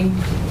policy.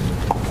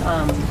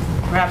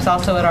 Perhaps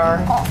also at our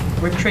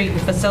retreat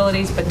and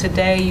facilities, but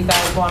today you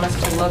guys want us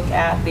to look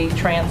at the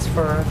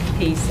transfer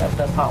piece of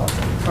the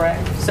policy,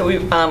 correct? So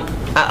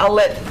I'll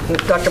let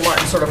Dr.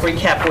 Martin sort of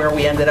recap where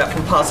we ended up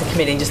from policy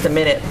committee in just a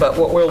minute, but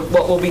what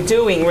we'll be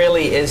doing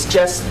really is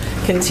just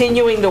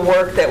continuing the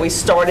work that we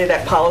started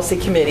at policy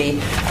committee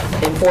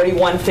in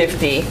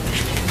 4150.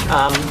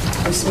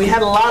 We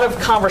had a lot of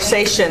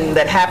conversation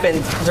that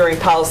happened during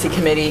policy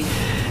committee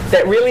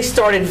that really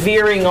started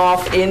veering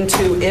off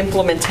into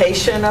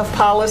implementation of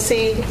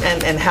policy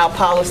and how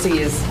policy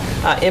is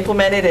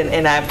implemented.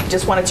 And I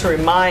just wanted to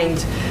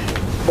remind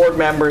board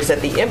members that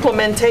the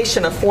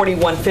implementation of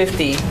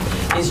 4150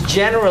 is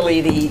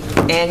generally the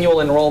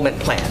annual enrollment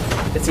plan.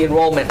 It's the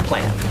enrollment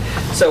plan.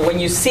 So when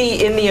you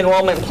see in the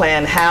enrollment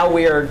plan how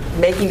we are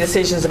making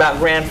decisions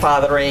about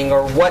grandfathering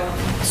or what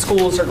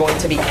schools are going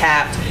to be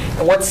capped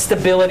and what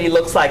stability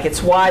looks like,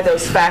 it's why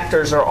those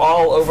factors are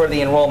all over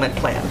the enrollment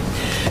plan.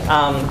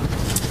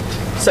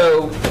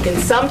 So in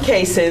some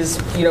cases,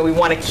 we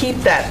want to keep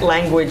that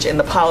language in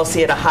the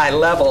policy at a high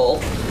level,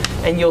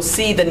 and you'll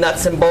see the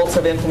nuts and bolts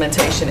of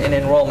implementation in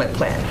enrollment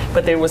plan.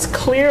 But there was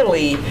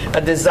clearly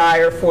a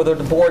desire for the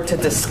board to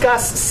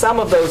discuss some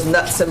of those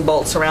nuts and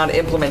bolts around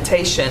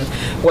implementation,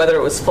 whether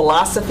it was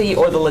philosophy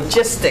or the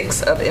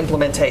logistics of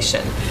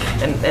implementation.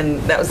 And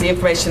that was the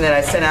information that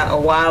I sent out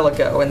a while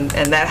ago, and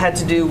that had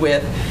to do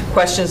with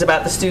questions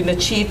about the student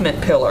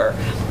achievement pillar,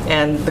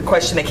 and the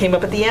question that came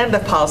up at the end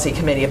of policy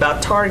committee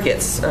about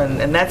targets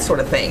and that sort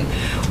of thing,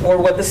 or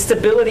what the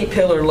stability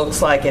pillar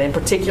looks like, and in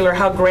particular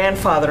how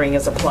grandfathering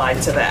is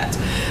applied to that.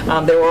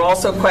 There were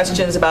also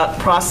questions about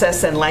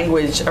process and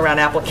language around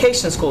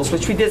application schools,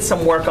 which we did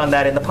some work on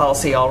that in the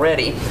policy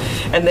already.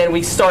 And then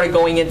we started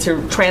going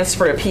into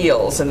transfer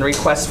appeals and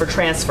requests for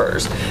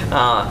transfers.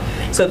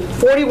 So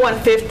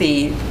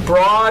 4150,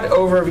 broad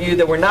overview.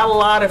 There were not a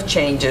lot of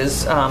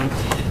changes.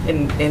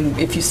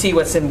 If you see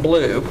what's in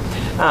blue.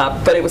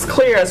 But it was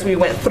clear as we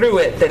went through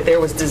it that there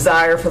was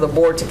desire for the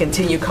board to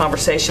continue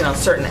conversation on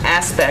certain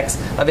aspects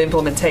of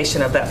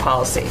implementation of that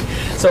policy.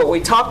 So what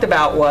we talked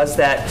about was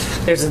that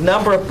there's a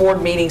number of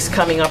board meetings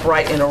coming up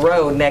right in a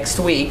row next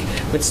week,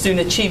 with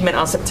student achievement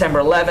on September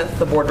 11th,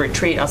 the board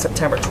retreat on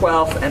September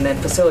 12th, and then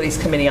facilities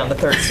committee on the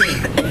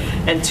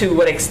 13th. And to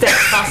what extent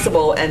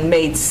possible and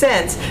made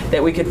sense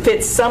that we could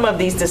fit some of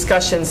these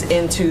discussions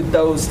into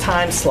those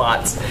time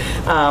slots,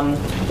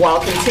 while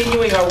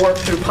continuing our work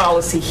through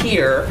policy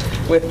here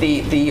with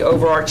the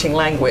overarching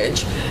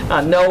language,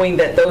 knowing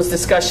that those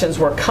discussions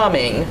were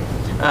coming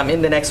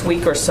in the next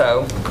week or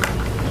so.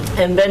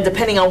 And then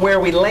depending on where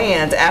we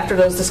land after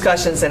those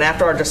discussions and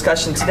after our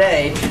discussion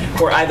today,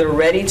 we're either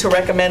ready to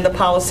recommend the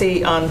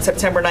policy on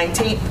September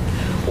 19th,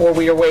 or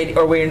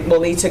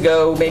we'll need to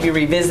go maybe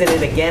revisit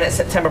it again at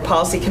September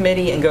Policy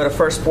Committee and go to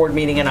first board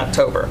meeting in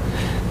October.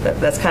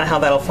 That's kind of how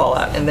that'll fall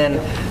out. And then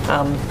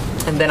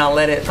I'll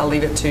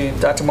leave it to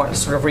Dr. Martin to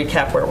sort of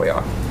recap where we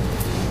are.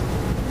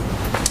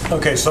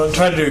 Okay, so I'll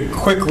try to do a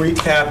quick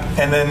recap,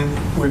 and then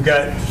we've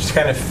got just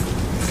kind of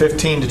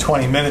 15 to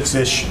 20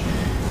 minutes-ish,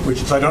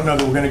 so I don't know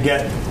that we're going to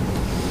get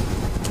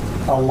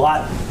a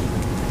lot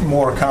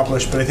more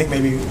accomplished, but I think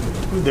maybe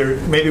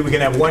we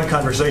can have one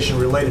conversation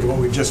related to what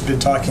we've just been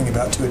talking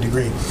about to a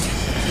degree.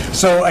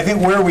 So I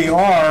think where we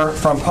are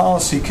from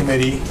policy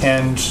committee,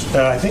 and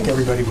I think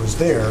everybody was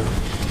there,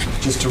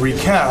 just to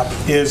recap,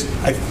 is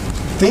I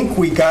think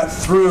we got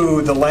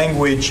through the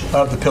language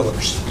of the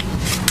pillars.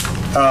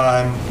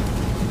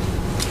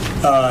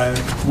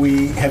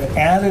 We have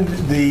added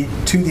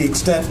to the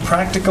extent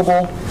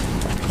practicable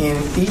in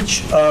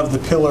each of the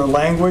pillar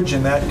language,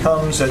 and that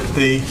comes at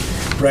the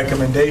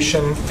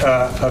recommendation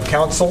of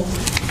council,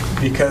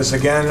 because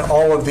again,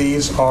 all of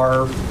these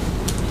are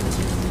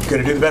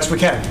going to do the best we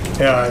can.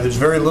 There's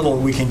very little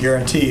we can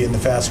guarantee in the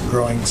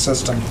fast-growing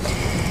system.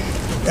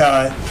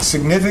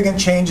 Significant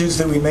changes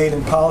that we made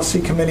in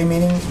policy committee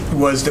meeting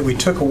was that we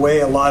took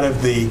away a lot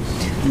of the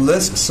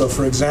lists. So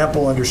for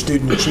example, under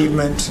student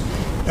achievement,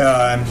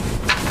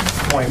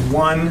 point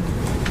 1,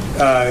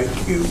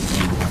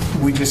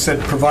 we just said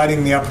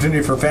providing the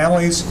opportunity for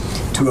families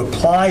to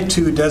apply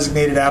to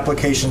designated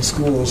application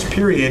schools,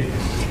 period,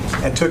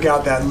 and took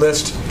out that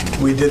list.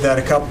 We did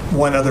that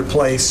one other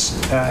place.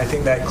 I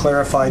think that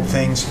clarified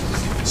things.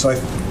 So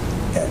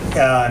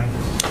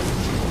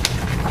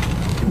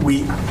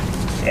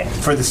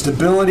for the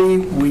stability,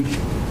 we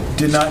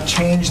did not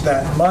change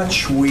that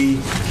much. We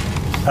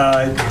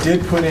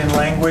did put in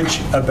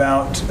language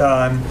about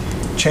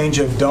change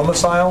of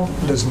domicile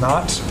does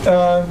not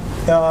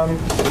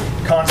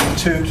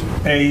constitute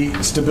a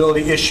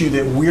stability issue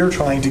that we're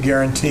trying to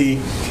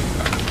guarantee,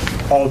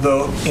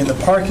 although in the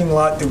parking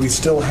lot that we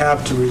still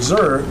have to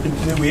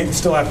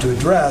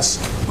address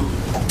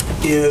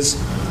is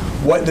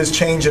what does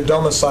change of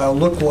domicile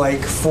look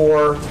like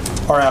for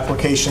our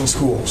application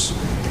schools.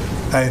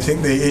 I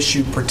think the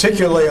issue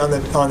particularly on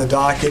the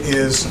docket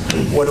is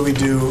what do we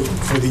do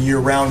for the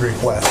year-round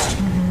request.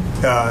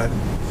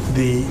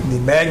 The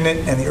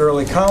magnet and the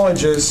early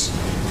colleges,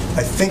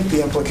 I think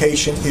the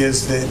implication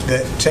is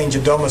that change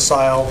of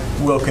domicile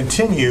will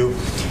continue.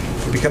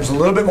 It becomes a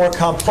little bit more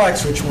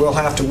complex, which we'll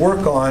have to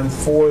work on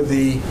for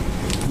the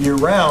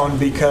year-round,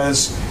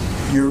 because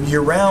your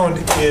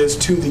year-round is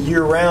to the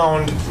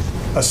year-round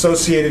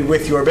associated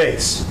with your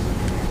base.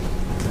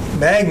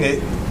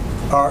 Magnet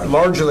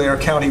largely are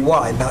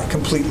county-wide, not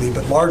completely,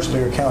 but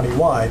largely are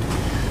county-wide.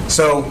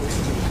 So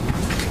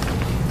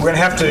we're going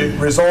to have to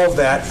resolve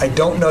that. I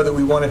don't know that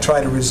we want to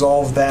try to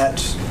resolve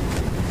that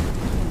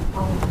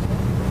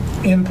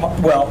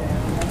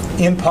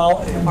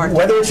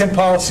whether it's in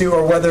policy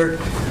or whether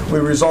we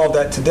resolve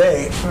that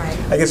today. Right.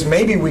 I guess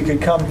maybe we could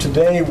come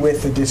today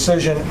with the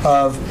decision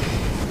of,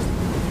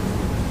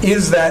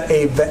 is that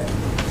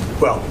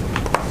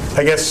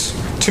I guess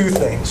two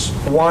things.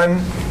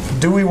 One,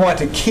 do we want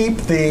to keep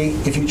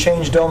if you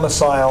change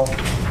domicile,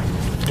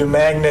 do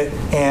magnet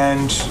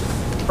and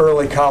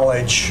early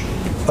college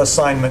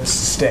assignments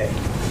stay?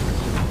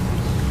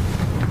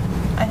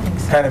 I think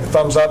so. Kind of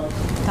thumbs up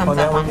on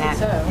that one?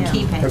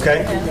 Keep it.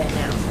 Okay.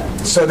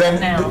 So then,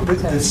 keep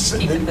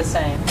it the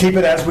same. Keep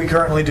it as we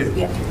currently do.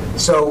 Yeah.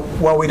 So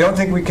while we don't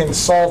think we can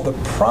solve the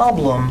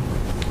problem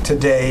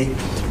today,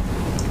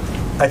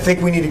 I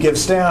think we need to give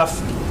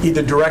staff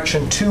either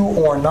direction to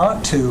or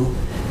not to.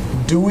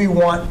 Do we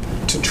want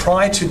to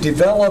try to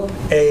develop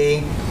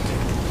a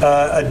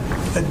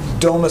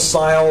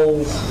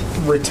domicile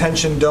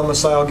retention,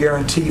 domicile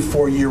guarantee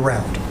for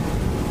year-round?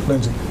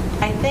 Lindsay?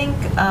 I think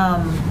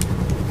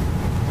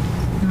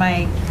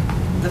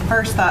the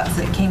first thoughts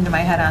that came to my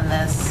head on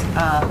this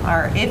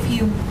are if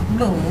you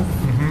move,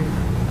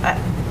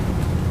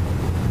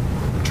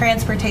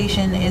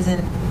 transportation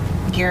isn't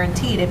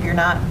guaranteed if you're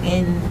not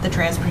in the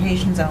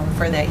transportation zone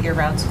for that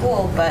year-round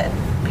school, but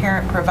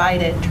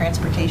parent-provided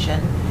transportation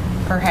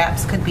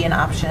perhaps could be an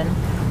option.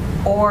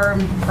 Or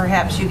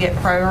perhaps you get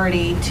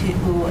priority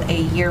to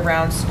a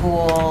year-round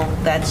school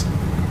that's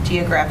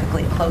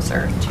geographically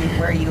closer to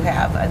where you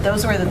have.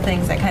 Those were the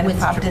things that kind of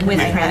popped into my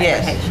head.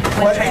 Yes.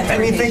 Well, I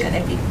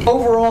mean,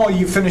 overall,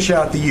 you finish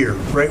out the year,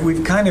 right?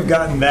 We've kind of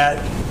gotten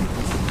that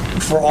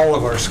for all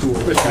of our schools.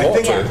 If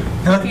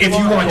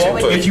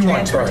you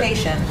want to.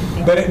 Transportation.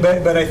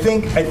 But I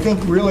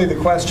think really the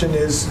question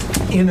is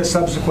in a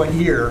subsequent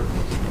year,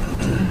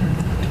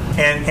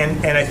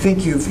 and I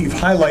think you've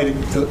highlighted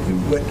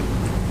what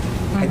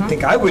I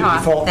think I would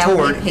default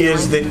toward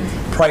is that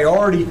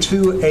priority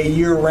to a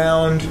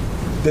year-round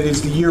that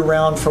is the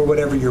year-round for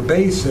whatever your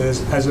base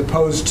is, as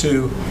opposed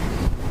to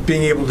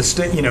being able to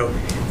stay,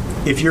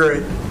 if you're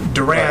at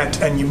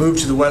Durant and you move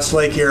to the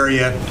Westlake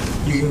area,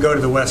 you can go to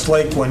the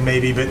Westlake one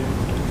maybe, but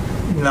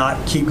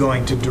not keep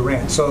going to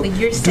Durant. So But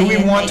you're do saying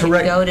we want they to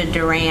could go to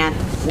Durant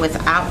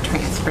without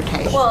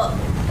transportation? Well,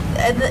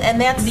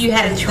 and that's you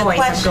had a the choice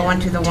question. of going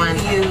to the one.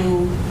 Do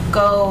you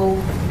go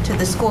to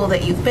the school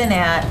that you've been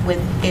at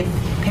if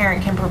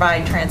parent can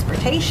provide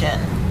transportation?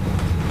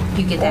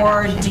 You get that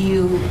or option. do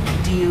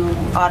you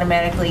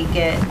automatically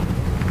get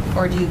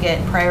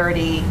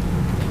priority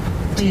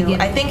to?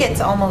 I think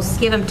it's almost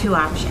give them two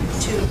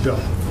options.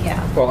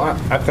 Yeah. Well,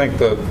 I think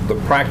the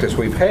practice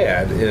we've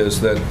had is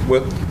that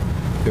with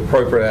the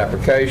appropriate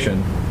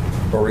application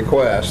or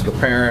request, the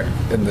parent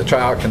and the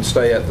child can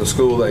stay at the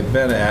school they've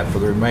been at for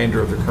the remainder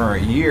of the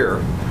current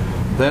year.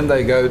 Then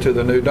they go to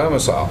the new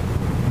domicile,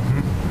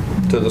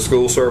 to the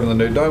school serving the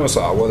new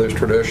domicile, whether it's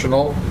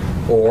traditional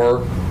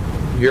or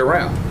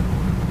year-round.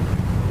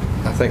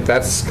 I think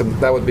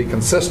that would be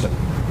consistent.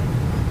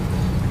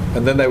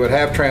 And then they would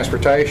have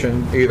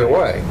transportation either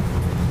way.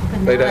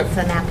 But now it's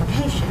an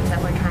application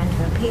that we're trying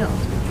to appeal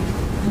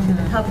to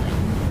the public.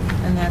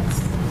 And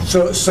that's...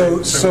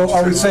 So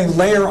are we saying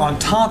layer on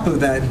top of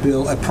that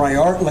bill a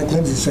priority, like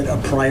Lindsay said, a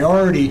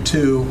priority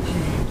to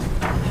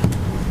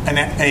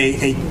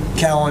a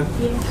calendar?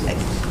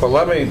 Well,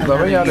 let me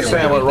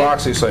understand what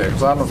Roxy's saying,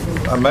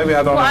 because maybe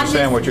I don't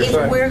understand what you're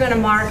saying. If we're going to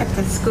market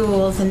the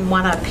schools and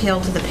want to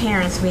appeal to the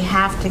parents, we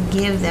have to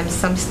give them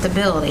some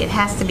stability. It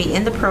has to be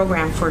in the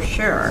program for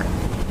sure.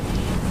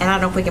 And I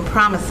don't know if we can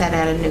promise that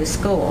at a new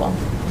school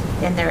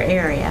in their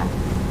area.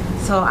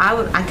 So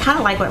I kind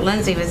of like what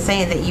Lindsay was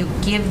saying, that you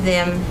give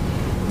them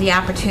the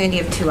opportunity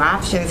of two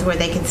options where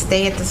they can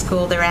stay at the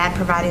school they're at,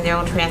 providing their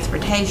own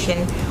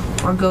transportation,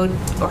 or go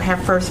or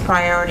have first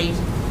priority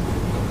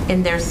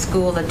in their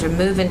school that they're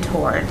moving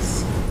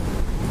towards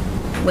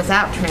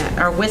without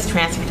with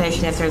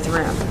transportation if there's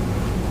room.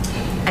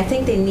 I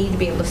think they need to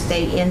be able to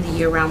stay in the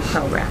year-round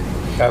program.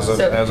 As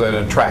an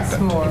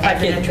attractant. If I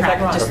could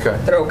just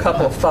throw a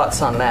couple of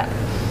thoughts on that.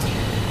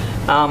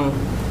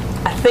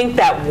 I think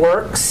that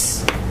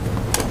works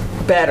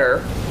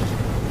better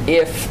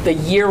if the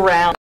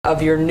year-round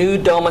of your new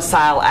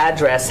domicile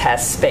address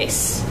has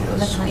space,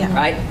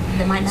 right?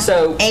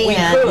 So we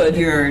could.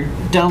 Your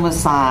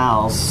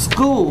domicile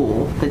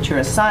school that you're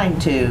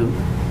assigned to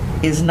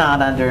is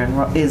not under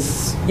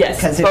yes,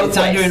 because if both it's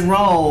ways. under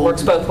enrolled,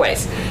 works both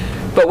ways.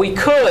 But we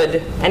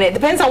could, and it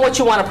depends on what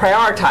you want to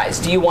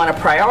prioritize. Do you want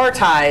to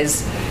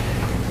prioritize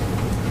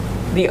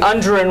the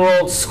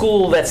under-enrolled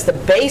school that's the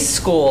base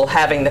school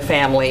having the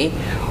family,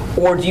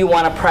 or do you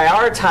want to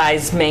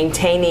prioritize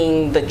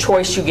maintaining the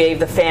choice you gave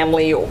the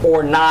family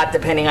or not,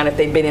 depending on if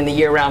they've been in the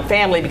year-round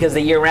family, because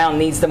the year-round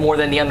needs them more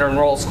than the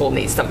under-enrolled school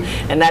needs them.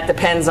 And that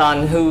depends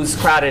on who's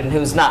crowded and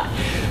who's not.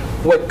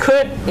 What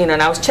could,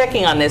 and I was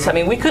checking on this, I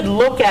mean, we could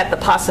look at the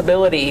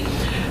possibility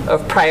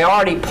of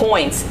priority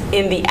points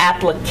in the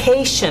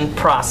application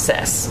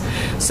process.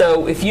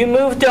 So if you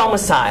move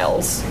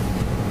domiciles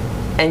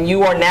and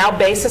you are now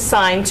base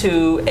assigned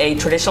to a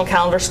traditional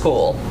calendar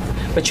school,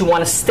 but you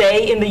want to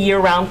stay in the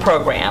year-round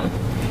program,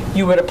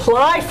 you would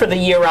apply for the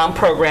year-round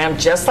program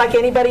just like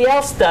anybody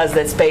else does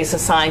that's base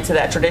assigned to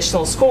that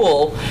traditional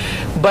school,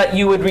 but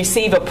you would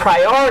receive a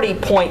priority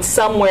point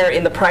somewhere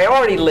in the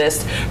priority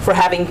list for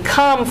having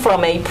come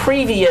from a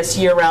previous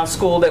year-round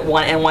school that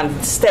wanted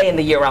to stay in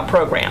the year-round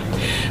program.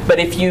 But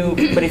if you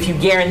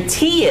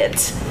guarantee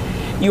it,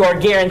 you are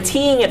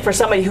guaranteeing it for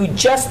somebody who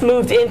just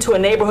moved into a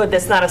neighborhood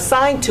that's not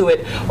assigned to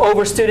it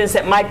over students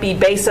that might be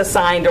base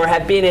assigned or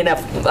have been in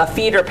a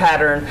feeder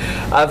pattern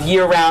of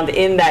year-round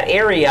in that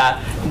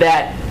area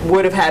that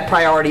would have had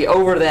priority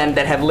over them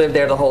that have lived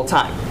there the whole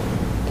time.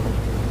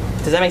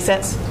 Does that make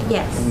sense?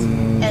 Yes,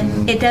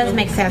 and it does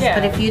make sense. Yeah.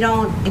 But if you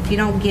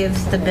don't give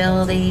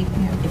stability,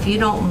 if you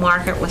don't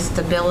mark it with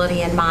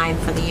stability in mind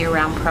for the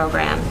year-round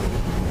program,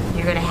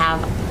 you're going to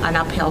have an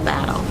uphill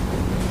battle.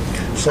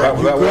 So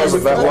that was a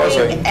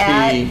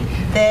key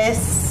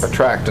this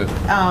attractant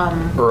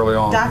early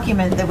on.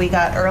 document that we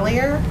got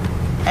earlier,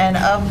 and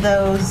of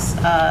those,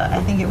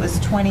 I think it was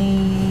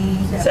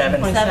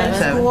 27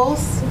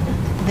 schools,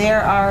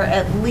 there are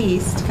at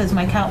least, because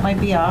my count might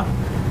be off,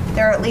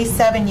 there are at least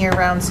 7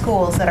 year-round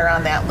schools that are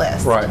on that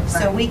list. Right.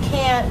 So we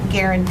can't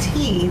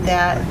guarantee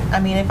that. I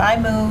mean, if I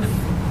move,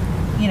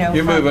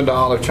 You move into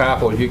Olive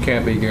Chapel, you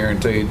can't be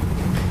guaranteed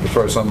to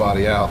throw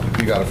somebody out if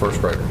you got a first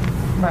grader.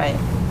 Right.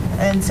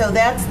 And so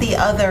that's the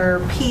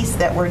other piece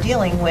that we're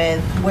dealing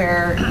with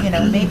where,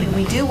 maybe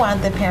we do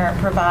want the parent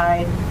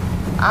provide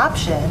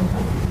option.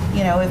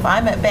 If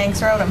I'm at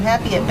Banks Road, I'm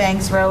happy at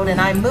Banks Road, and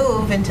I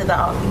move into the,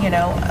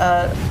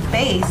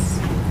 base,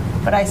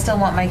 but I still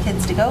want my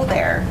kids to go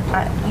there.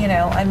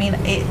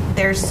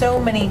 There's so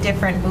many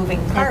different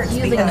moving parts. It's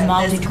using because the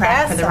of this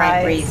multi-track for the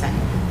right class reason.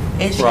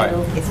 issue. Right.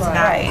 It's not.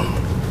 Right.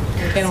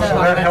 So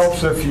that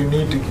helps if you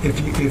need to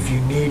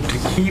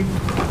keep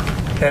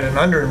at an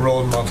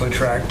under-enrolled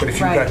multi-track, but if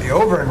you've got the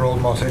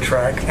over-enrolled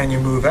multi-track and you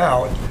move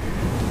out,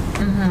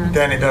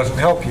 then it doesn't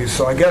help you.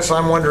 So I guess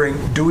I'm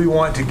wondering, do we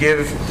want to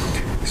give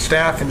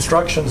staff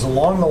instructions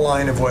along the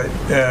line of what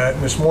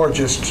Ms. Moore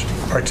just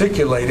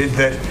articulated,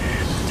 that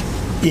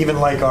even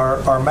like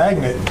our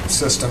magnet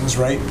systems,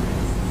 right?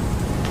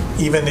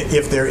 Even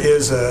if there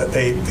is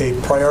a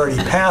priority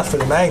path for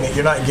the magnet,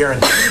 you're not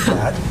guaranteed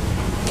that,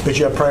 but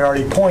you have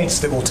priority points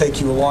that will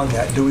take you along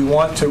that. Do we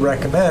want to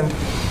recommend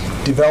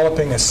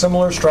developing a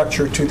similar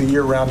structure to the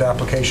year-round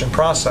application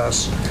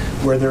process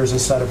where there's a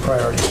set of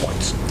priority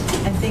points?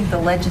 I think the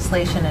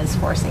legislation is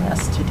forcing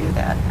us to do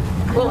that.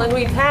 Well, and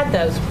we've had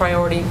those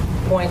priority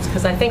points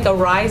because I think a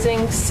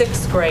rising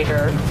sixth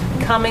grader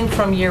coming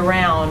from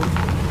year-round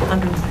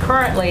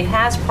currently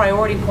has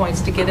priority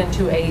points to get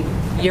into a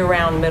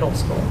year-round middle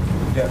school.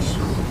 Yes.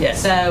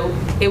 Yes. So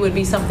it would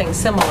be something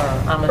similar,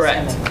 I'm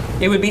Correct.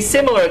 assuming. It would be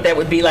similar. That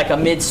would be like a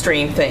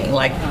midstream thing,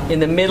 like in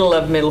the middle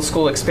of middle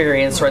school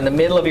experience or in the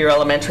middle of your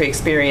elementary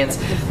experience,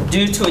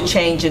 due to a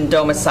change in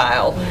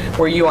domicile,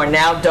 where you are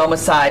now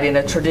domiciled in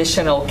a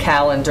traditional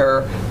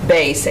calendar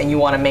base, and you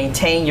want to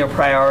maintain your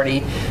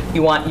priority.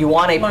 You want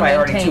a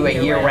priority to a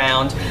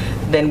year-round.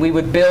 Then we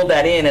would build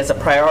that in as a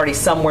priority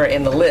somewhere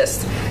in the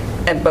list.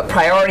 But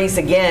priorities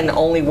again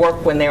only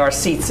work when there are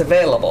seats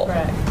available.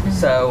 Correct.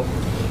 So.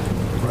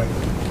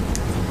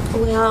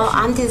 Well,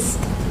 I'm just,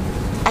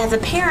 as a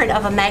parent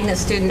of a magnet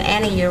student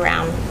and a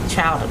year-round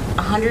child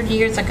 100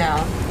 years ago,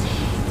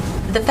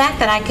 the fact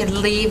that I could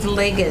leave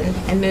Ligon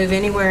and move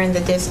anywhere in the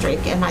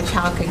district and my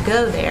child could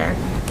go there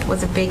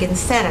was a big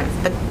incentive.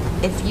 But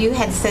if you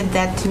had said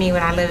that to me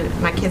when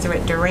my kids were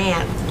at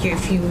Durant,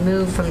 if you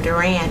move from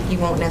Durant, you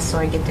won't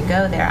necessarily get to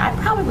go there. I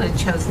probably would have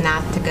chose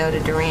not to go to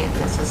Durant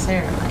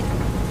necessarily.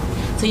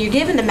 So you're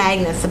giving the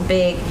magnets a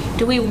big,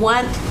 do we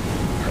want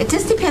It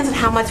just depends on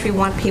how much we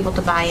want people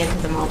to buy into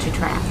the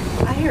multi-track.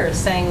 I hear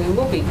us saying we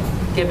will be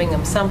giving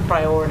them some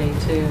priority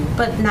to.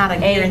 But not a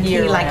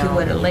guarantee like you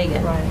would at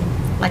Ligon. Right.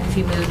 Like if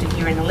you moved, if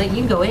you're in a Ligon,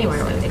 you can go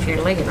anywhere if you're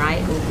in Ligon, right?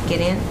 And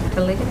get in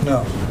for Ligon?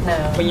 No.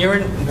 No. When you're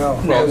in,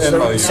 No. Well,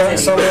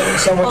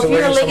 Someone Well, to if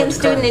you're a Ligon, someone Ligon to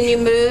student and Carthage. you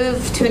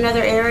move to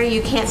another area,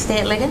 you can't stay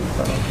at Ligon?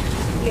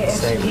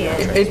 Yes,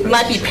 it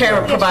might be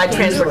parent provide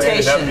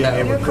transportation,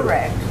 though. You're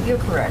correct. You're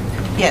correct.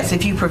 Yes,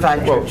 if you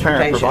provide Well,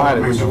 parent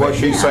provided, which is what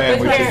she's saying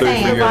we should do for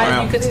year You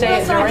round. could stay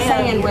at That's what I'm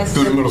saying, Durant. Wes.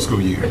 Through the middle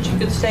school year. But you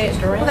could stay at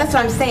Well, Durant. that's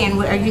what I'm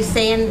saying. Are you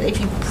saying if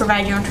you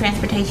provide your own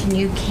transportation,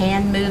 you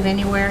can move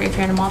anywhere if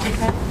you're in a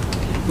multi-track?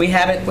 We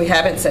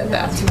haven't said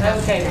that.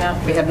 Okay, no.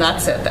 We have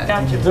not said that.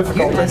 Gotcha. The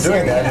difficulty in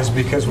doing that is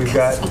because we've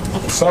got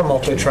some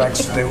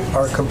multi-tracks that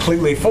are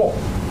completely full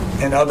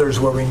and others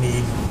where we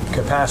need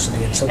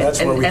capacity. And so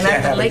that's where we And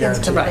can't have a Ligon's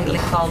guarantee. completely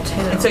called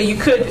too. And so you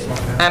could,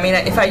 I mean,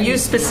 if I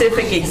use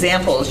specific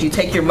examples, you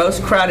take your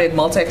most crowded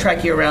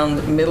multi-track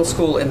year-round middle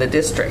school in the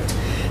district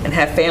and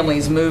have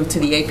families move to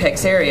the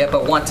Apex area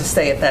but want to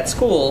stay at that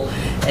school,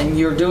 and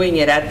you're doing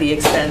it at the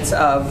expense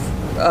of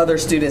other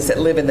students that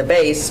live in the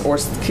base or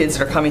kids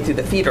that are coming through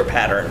the feeder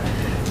pattern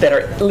that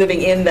are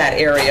living in that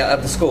area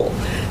of the school.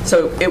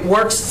 So it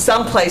works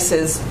some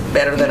places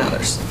better than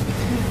others.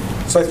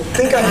 So I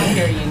think I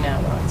hear you now,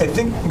 Ron. I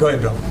think, go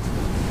ahead, Bill.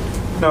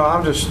 No,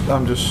 it's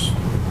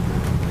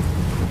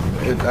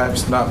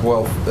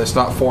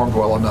not formed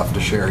well enough to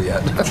share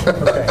yet.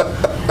 Okay.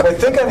 Well, I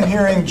think I'm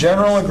hearing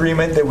general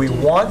agreement that we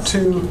want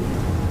to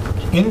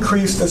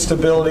increase the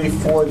stability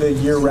for the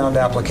year-round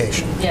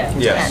application. Yeah.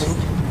 Yes.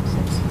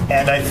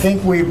 And I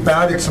think we've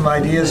batted some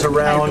ideas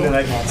around, and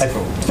I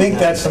think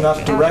that's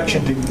enough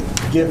direction to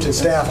give to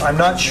staff. I'm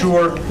not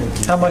sure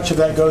how much of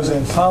that goes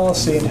in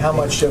policy and how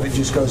much of it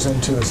just goes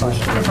into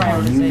assignment.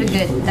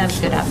 Good, that's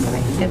good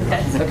observation.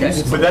 Okay.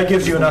 But that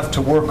gives you enough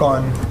to work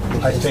on,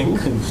 I think,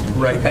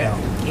 right now.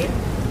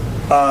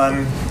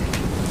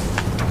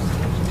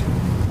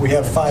 We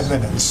have 5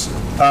 minutes.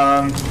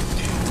 All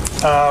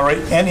right,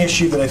 an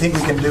issue that I think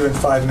we can do in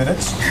 5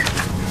 minutes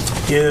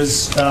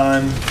is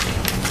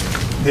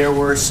there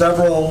were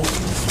several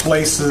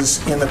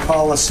places in the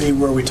policy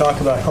where we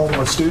talk about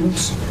homeless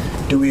students.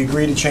 Do we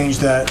agree to change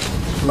that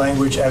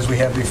language as we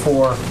have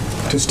before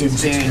to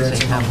students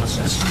experiencing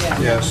homelessness?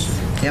 Yes.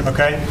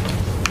 Okay.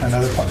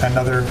 Another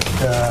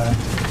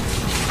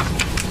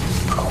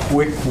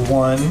quick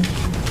one.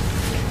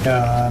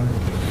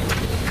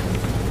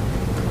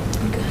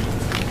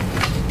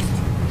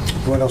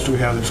 What else do we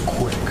have that's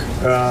quick?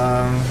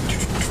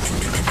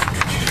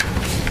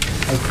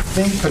 I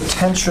think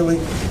potentially.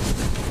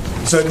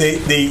 So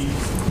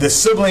the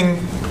sibling,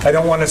 I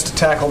don't want us to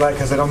tackle that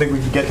because I don't think we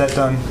can get that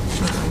done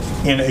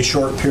in a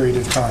short period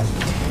of time.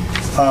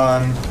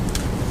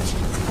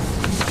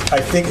 I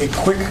think a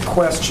quick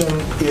question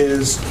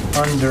is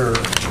under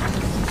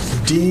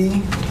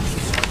D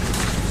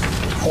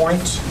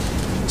point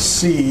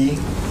C,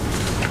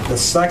 the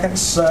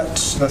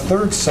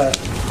third set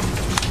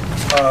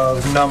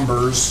of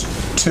numbers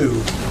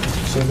 2.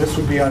 So this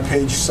would be on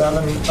page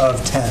 7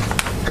 of 10.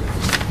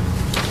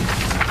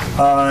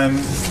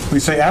 We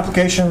say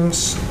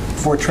applications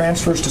for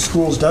transfers to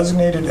schools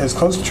designated as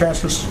close to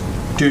transfer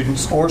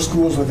students or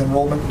schools with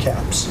enrollment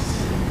caps.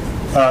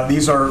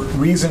 These are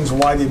reasons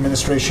why the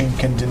administration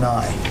can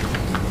deny.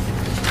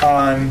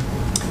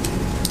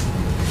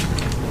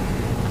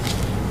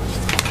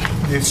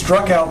 The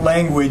struck out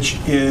language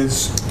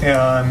is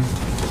a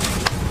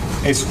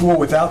school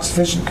without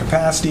sufficient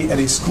capacity at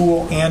a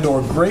school and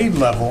or grade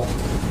level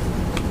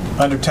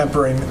under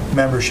temporary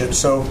membership.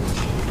 So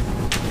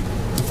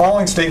the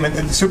following statement,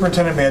 that the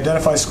superintendent may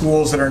identify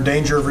schools that are in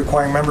danger of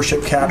requiring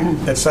membership cap,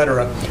 et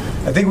cetera.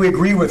 I think we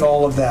agree with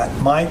all of that.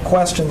 My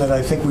question that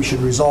I think we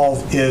should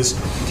resolve is,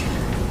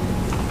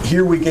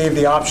 here we gave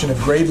the option of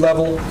grade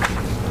level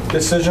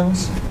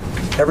decisions.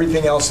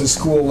 Everything else is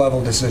school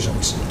level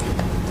decisions.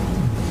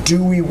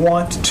 Do we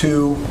want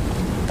to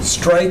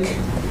strike?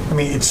 I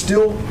mean, it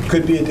still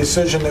could be a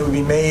decision that would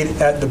be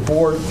made at the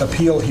board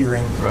appeal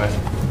hearing. Right.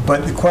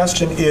 But the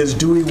question is,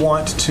 do we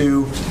want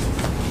to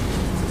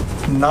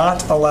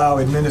not allow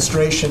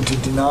administration to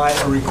deny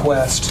a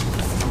request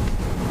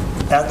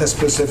at the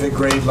specific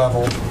grade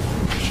level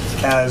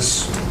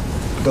as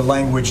the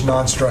language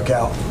non-struck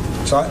out?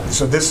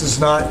 So this is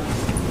not,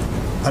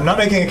 I'm not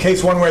making a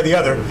case one way or the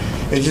other.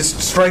 It just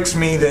strikes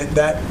me that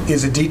that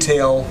is a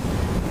detail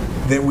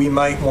that we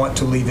might want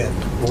to leave in.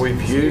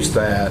 We've used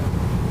that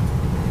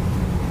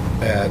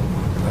at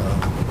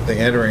the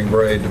entering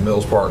grade to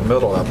Mills Park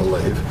Middle, I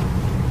believe.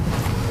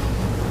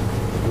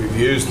 We've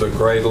used the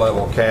grade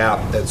level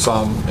cap in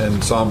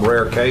some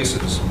rare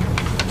cases.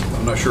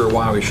 I'm not sure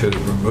why we should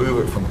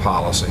remove it from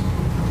policy.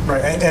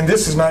 Right, and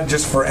this is not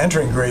just for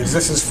entering grades.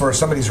 This is for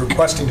somebody's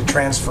requesting to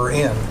transfer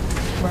in.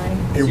 Right.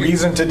 A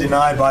reason to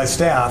deny by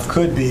staff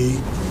could be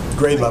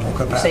grade level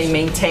capacity. Say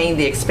maintain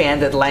the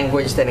expanded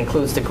language that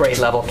includes the grade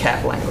level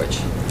cap language.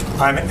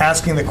 I'm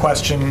asking the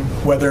question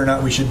whether or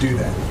not we should do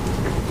that.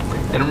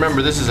 And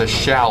remember, this is a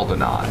shall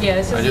deny. Yeah,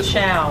 this is a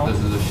shall. This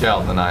is a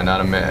shall deny,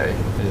 not a may.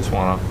 just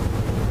want to,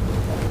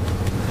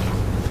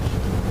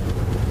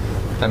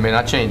 I mean,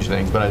 not change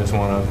things, but I just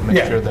want to make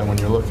Yeah. sure that when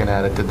you're looking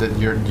at it, that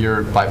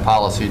you're by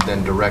policy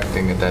then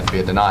directing that be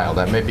a denial.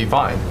 That may be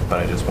fine, but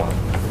I just want.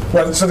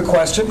 Well, so the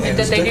question is...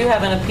 That they do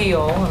have an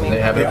appeal, I mean...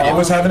 They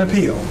always have an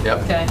appeal.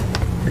 Yep. Okay.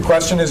 The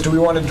question is, do we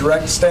want to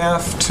direct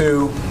staff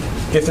to,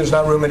 if there's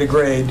not room in a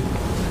grade,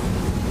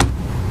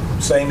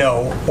 say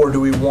no, or do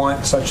we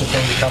want such a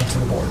thing to come to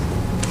the board?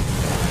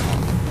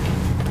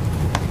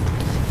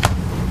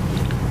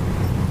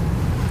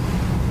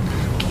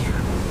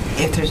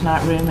 If there's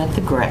not room at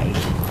the grade,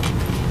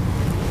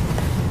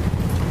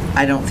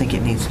 I don't think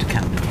it needs to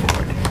come to the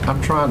board.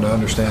 I'm trying to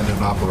understand it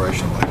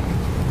operationally.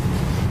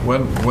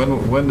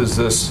 When does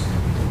this,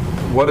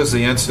 what is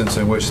the instance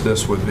in which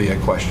this would be a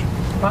question?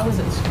 Why was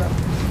it struck?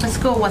 The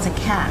school wasn't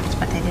capped,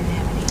 but they didn't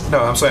have any.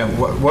 No, I'm saying,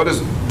 what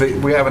is,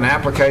 we have an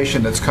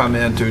application that's come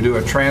in to do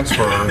a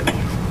transfer.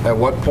 At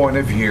what point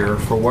of year,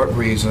 for what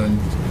reason?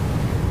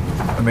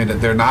 I mean,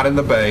 they're not in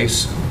the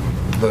base.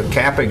 The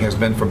capping has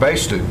been for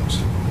base students.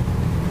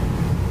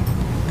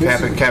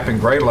 Capping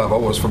grade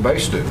level was for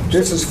base students.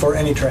 This is for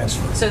any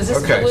transfer. So is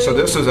this Okay, so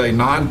this is a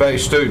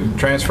non-base student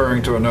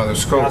transferring to another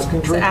school.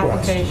 Asking to It's an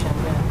request. application,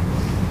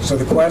 yeah. So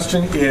the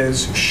question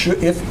is,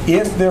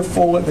 if they're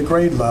full at the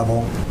grade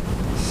level,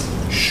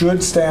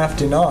 should staff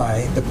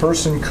deny, the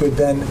person could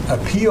then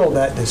appeal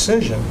that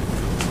decision.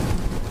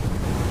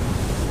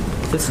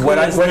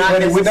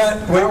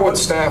 How would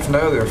staff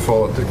know they're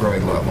full at the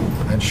grade level?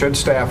 And should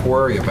staff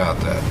worry about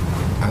that?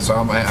 So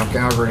I'm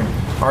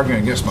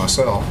arguing against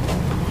myself.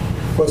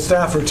 Well,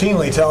 staff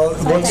routinely tell...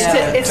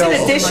 It's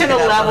an additional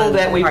level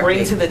that we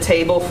bring to the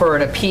table for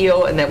an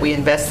appeal and that we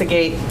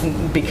investigate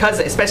because,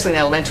 especially in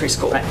elementary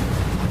school.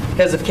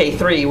 Because of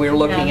K-3, we're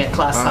looking at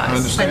class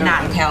size. But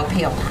not until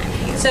appeal time.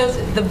 So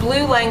the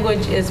blue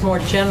language is more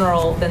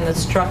general than the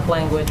struck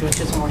language, which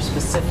is more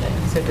specific.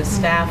 So does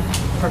staff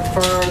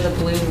prefer the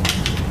blue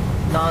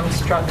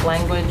non-struck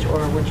language,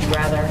 or would you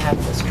rather have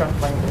the struck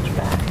language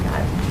back?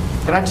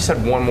 And I just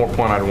had one more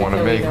point I'd want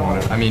to make on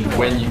it. I mean,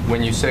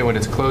 when you say when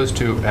it's closed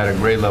to at a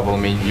grade level, I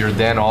mean, you're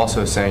then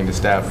also saying to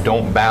staff,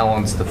 don't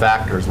balance the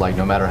factors, like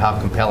no matter how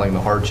compelling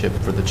the hardship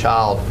for the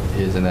child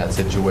is in that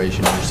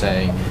situation, you're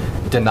saying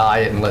deny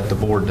it and let the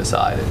board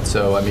decide it.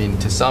 So, I mean,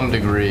 to some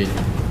degree,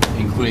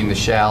 including the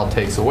shall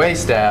takes away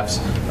staff's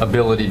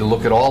ability to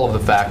look at all of the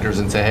factors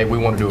and say, hey, we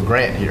want to do a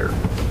grant here.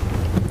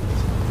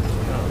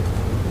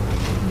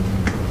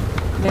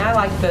 I mean, I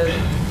like the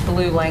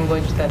blue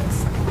language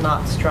that's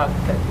not struck,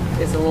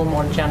 that is a little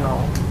more general.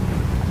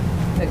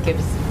 That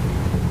gives,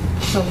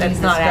 that's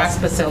not as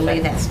specific. So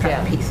leave that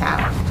struck piece out.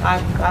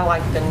 I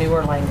like the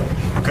newer language.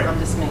 Okay. I'm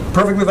just me.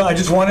 Perfectly fine.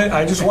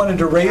 I just wanted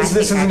to raise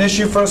this as an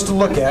issue for us to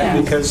look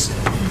at, because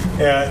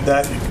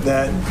that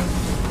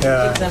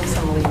Give them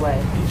some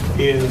leeway.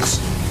 is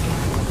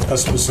a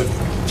specific.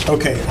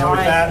 Okay, and All with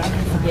right.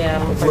 that,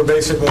 Yeah. we're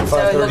basically at So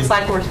it 5:30. looks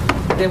like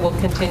it will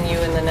continue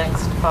in the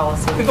next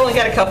policy. We've only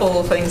got a couple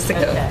of things to go.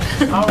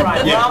 Okay. All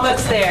right, we're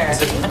almost there.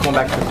 Going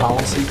back to the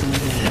policy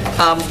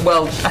committee?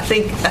 Well, I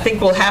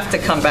think we'll have to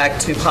come back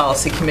to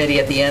policy committee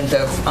at the end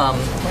of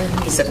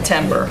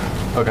September.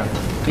 Okay.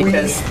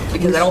 Because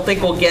I don't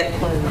think we'll get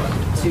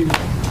to,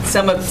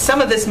 some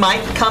of this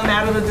might come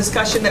out of the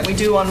discussion that we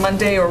do on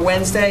Monday or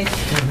Wednesday,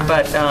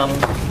 but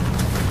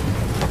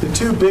The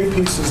two big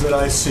pieces that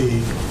I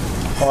see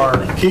are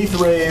Keith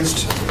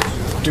raised,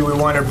 do we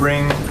want to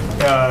bring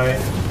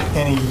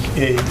any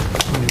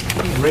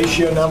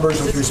ratio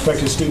numbers with respect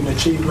to student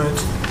achievement,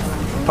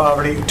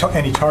 poverty,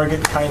 any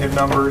target kind of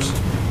numbers?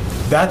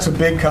 That's a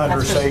big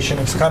conversation.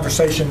 It's a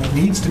conversation that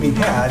needs to be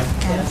had,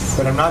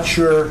 but I'm not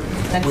sure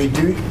we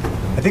do.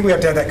 I think we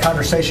have to have that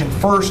conversation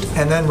first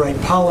and then write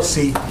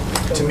policy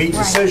to meet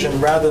decision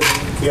rather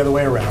than the other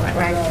way around.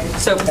 Right.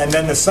 So, And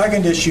then the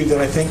second issue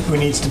that I think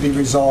needs to be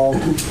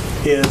resolved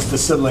is the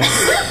sibling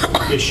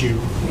issue.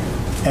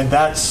 And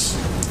that's,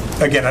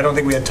 again, I don't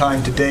think we had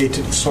time today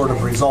to sort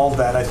of resolve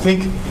that. I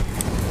think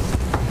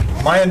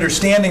my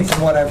understanding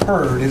from what I've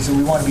heard is that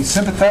we want to be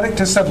sympathetic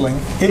to sibling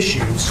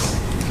issues,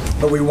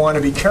 but we want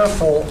to be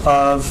careful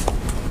of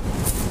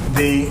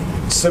the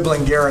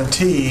sibling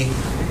guarantee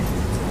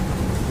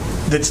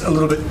that's a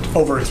little bit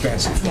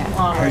overexpansive.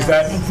 Yeah. Is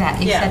that?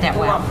 Exactly. You said that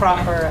we well. want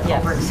proper,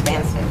 yes.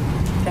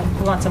 Overexpansive.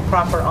 We want some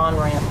proper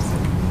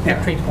on-ramps,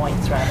 entry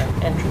points rather,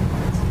 entry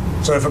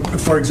points. So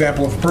if, for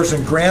example, if a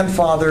person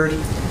grandfathered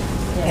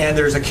and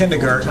there's a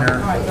kindergartner, All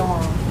right, go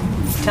on.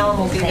 Tell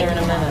them we'll be there in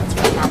a minute.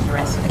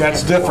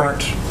 that's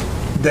different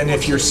than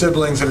if you're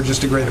siblings that are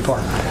just a grade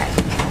apart.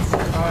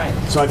 All right.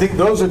 So I think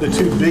those are the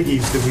two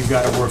biggies that we've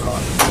got to work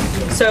on.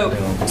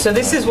 so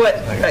this is what,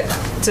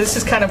 so this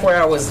is kind of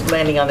where I was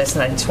landing on this,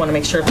 and I just want to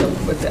make sure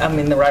I'm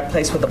in the right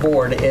place with the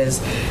board, is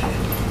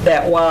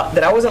that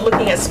that I wasn't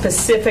looking at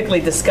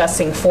specifically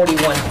discussing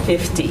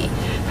 4150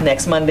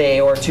 next Monday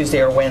or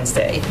Tuesday or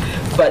Wednesday,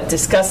 but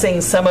discussing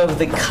some of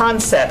the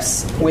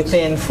concepts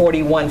within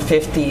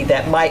 4150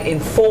 that might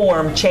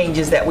inform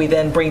changes that we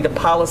then bring to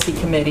policy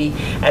committee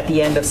at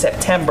the end of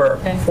September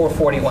for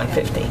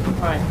 4150.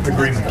 All right.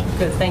 Agreement.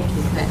 Good, thank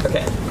you.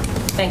 Okay.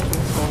 Thank you,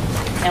 Ms. Moore.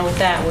 And with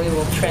that, we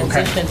will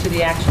transition to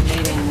the action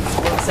meeting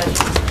work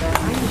session.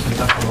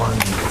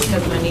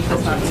 Because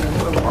Monica's not even.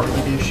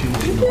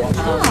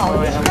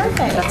 Oh, perfect.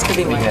 That's going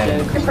to be my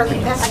joke.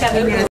 Perfect. That's